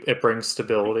it brings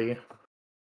stability.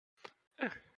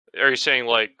 Are you saying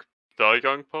like the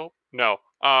young pope? No.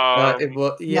 Yeah,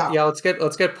 No. let's get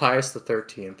Pius the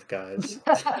 13th, guys.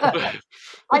 I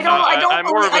don't think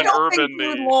urban.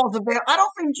 I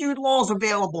don't think Jude Law's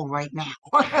available right now.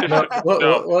 No,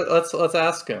 No. let's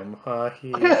ask him.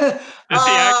 See, I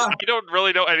don't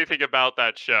really know anything about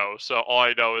that show, so all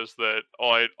I know is that a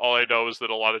lot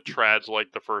of trads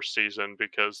liked the first season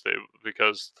because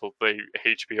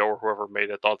HBO or whoever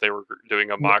made it thought they were doing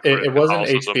a mockery. It wasn't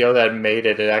HBO that made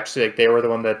it. It actually they were the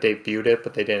one that debuted it,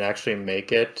 but they didn't actually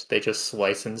make it. They just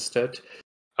licensed it.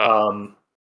 And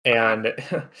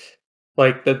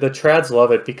like the trads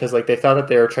love it because like they thought that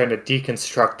they were trying to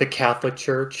deconstruct the Catholic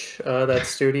Church, that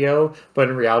studio, but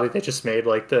in reality they just made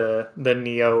like the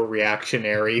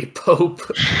neo-reactionary Pope.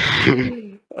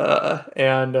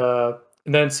 And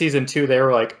then season 2 they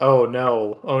were like, oh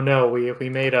no, we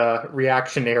made a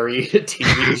reactionary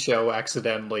TV show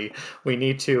accidentally. We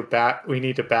need to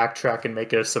backtrack and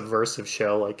make it a subversive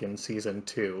show like in season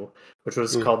 2, which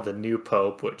was called The New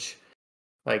Pope, which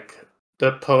like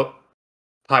the Pope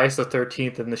Pius the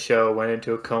 13th in the show went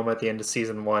into a coma at the end of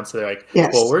season 1, so they're like,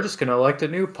 well, we're just gonna elect a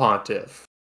new pontiff.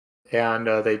 And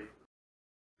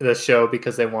the show,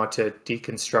 because they want to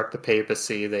deconstruct the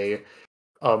papacy, they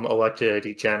elected a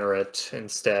degenerate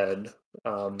instead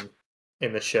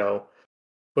in the show,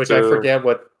 which I forget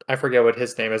what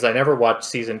his name is. I never watched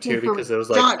season 2 because it was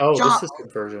like, this is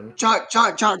conversion.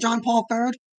 John Paul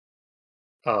III.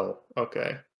 Oh,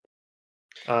 okay.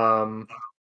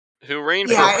 Who reigned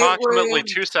for approximately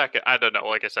 2 seconds. I don't know.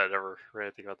 Like I said, I never read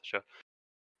anything about the show.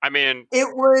 I mean,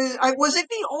 was it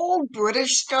the old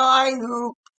British guy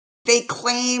who they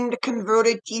claimed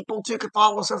converted people to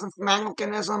Catholicism from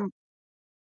Anglicanism?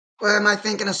 Or am I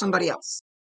thinking of somebody else?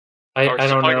 I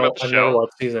don't know. I've never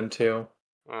watched season 2.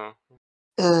 I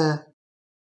don't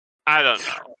know.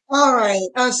 All right.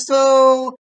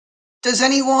 So, does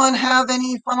anyone have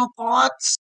any final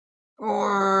thoughts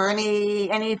or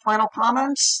any final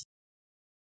comments?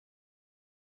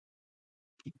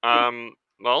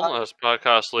 Well, as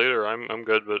podcast leader, I'm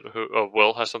good. But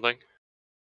Will has something.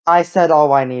 I said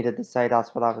all I needed to say.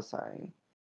 That's what I was saying.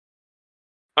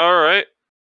 All right.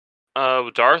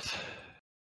 Darth.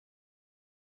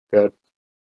 Good.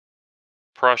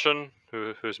 Prussian,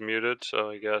 who's muted,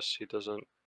 so I guess he doesn't.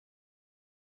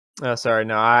 Oh, sorry,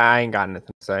 no, I ain't got anything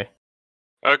to say.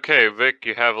 Okay, Vic,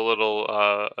 you have a little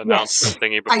announcement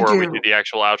thingy before we do the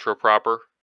actual outro proper.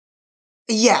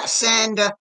 Yes, and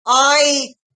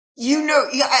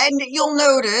you'll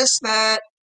notice that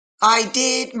I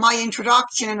did my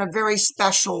introduction in a very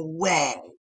special way.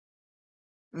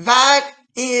 That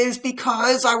is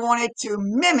because I wanted to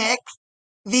mimic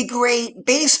the great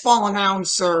baseball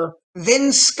announcer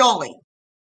Vin Scully,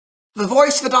 the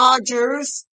voice of the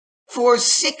Dodgers for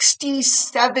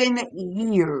 67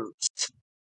 years.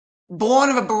 Born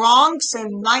in the Bronx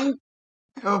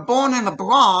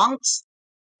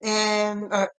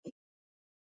and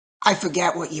I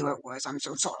forget what year it was. I'm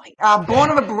so sorry.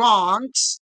 Born in the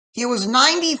Bronx. He was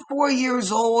 94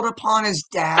 years old upon his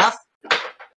death.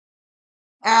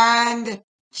 And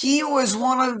he was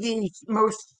one of the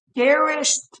most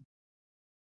cherished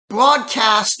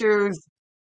broadcasters,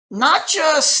 not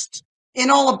just in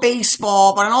all of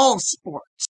baseball, but in all of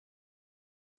sports.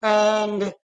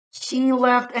 And he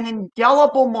left an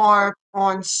indelible mark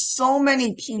on so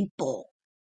many people.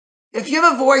 If you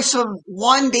have a voice of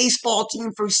one baseball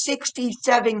team for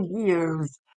 67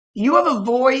 years, you have a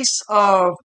voice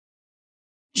of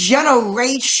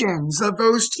generations of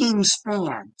those teams'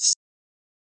 fans.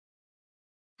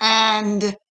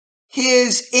 And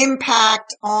his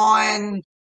impact on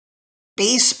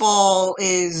baseball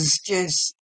is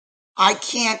just, I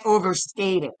can't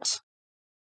overstate it.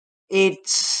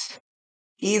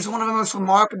 He's one of the most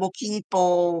remarkable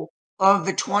people of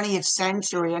the 20th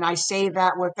century, and I say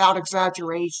that without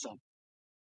exaggeration.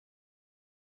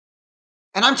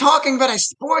 And I'm talking about a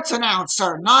sports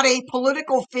announcer, not a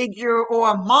political figure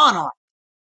or a monarch.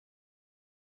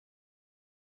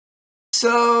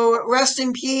 So rest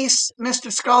in peace,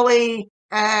 Mr. Scully,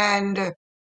 and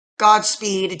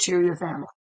Godspeed to your family.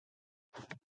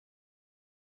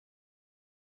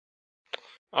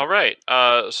 All right.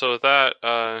 So with that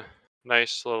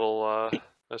nice little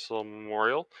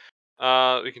memorial,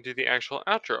 we can do the actual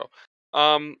outro.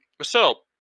 So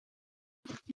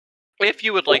if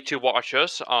you would like to watch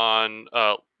us on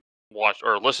watch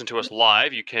or listen to us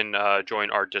live, you can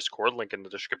join our Discord, link in the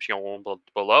description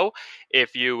below.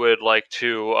 If you would like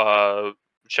to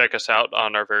check us out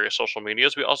on our various social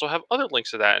medias, we also have other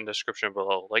links to that in the description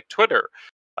below, like Twitter,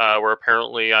 where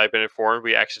apparently I've been informed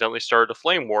we accidentally started a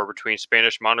flame war between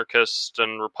Spanish monarchists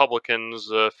and Republicans,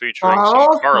 featuring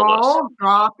some Carlists. Oh,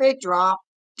 drop it, drop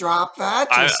that.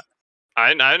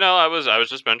 I know. I was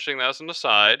just mentioning that as an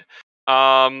aside.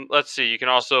 Let's see. You can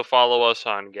also follow us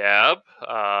on Gab.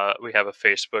 We have a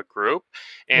Facebook group,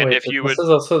 and Wait, if you this would, is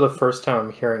also the first time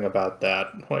I'm hearing about that.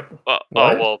 Like, what?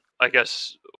 well, I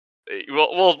guess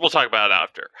we'll talk about it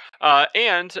after.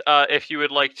 And if you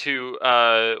would like to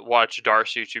watch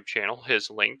Darth's YouTube channel, his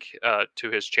link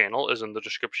to his channel is in the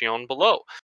description below.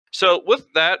 So,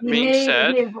 with that being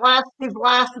said, his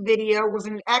last video was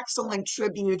an excellent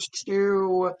tribute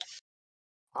to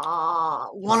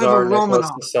one Tsar of the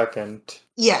Nicholas Romanov. II.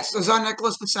 Yes, Tsar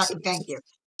Nicholas II. Thank you.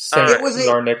 Saint It was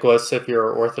Tsar Nicholas if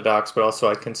you're Orthodox, but also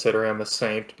I consider him a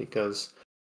saint because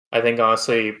I think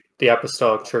honestly the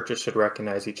apostolic churches should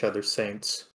recognize each other's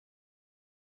saints.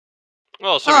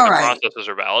 well, assuming the Alright. processes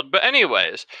are valid. But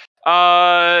anyways,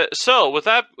 so with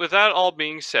that all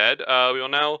being said, we will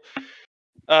now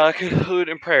conclude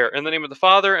in prayer. In the name of the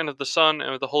Father, and of the Son,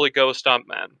 and of the Holy Ghost.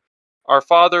 Amen. Our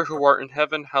Father, who art in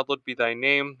heaven, hallowed be thy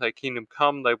name. Thy kingdom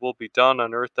come, thy will be done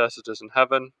on earth as it is in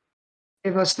heaven.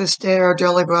 Give us this day our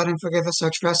daily bread, and forgive us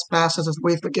our trespasses as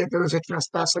we forgive those who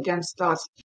trespass against us.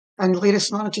 And lead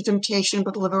us not into temptation,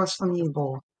 but deliver us from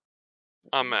evil.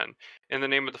 Amen. In the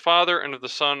name of the Father, and of the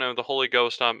Son, and of the Holy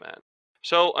Ghost. Amen.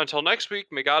 So, until next week,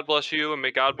 may God bless you, and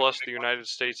may God bless the United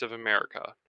States of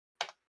America.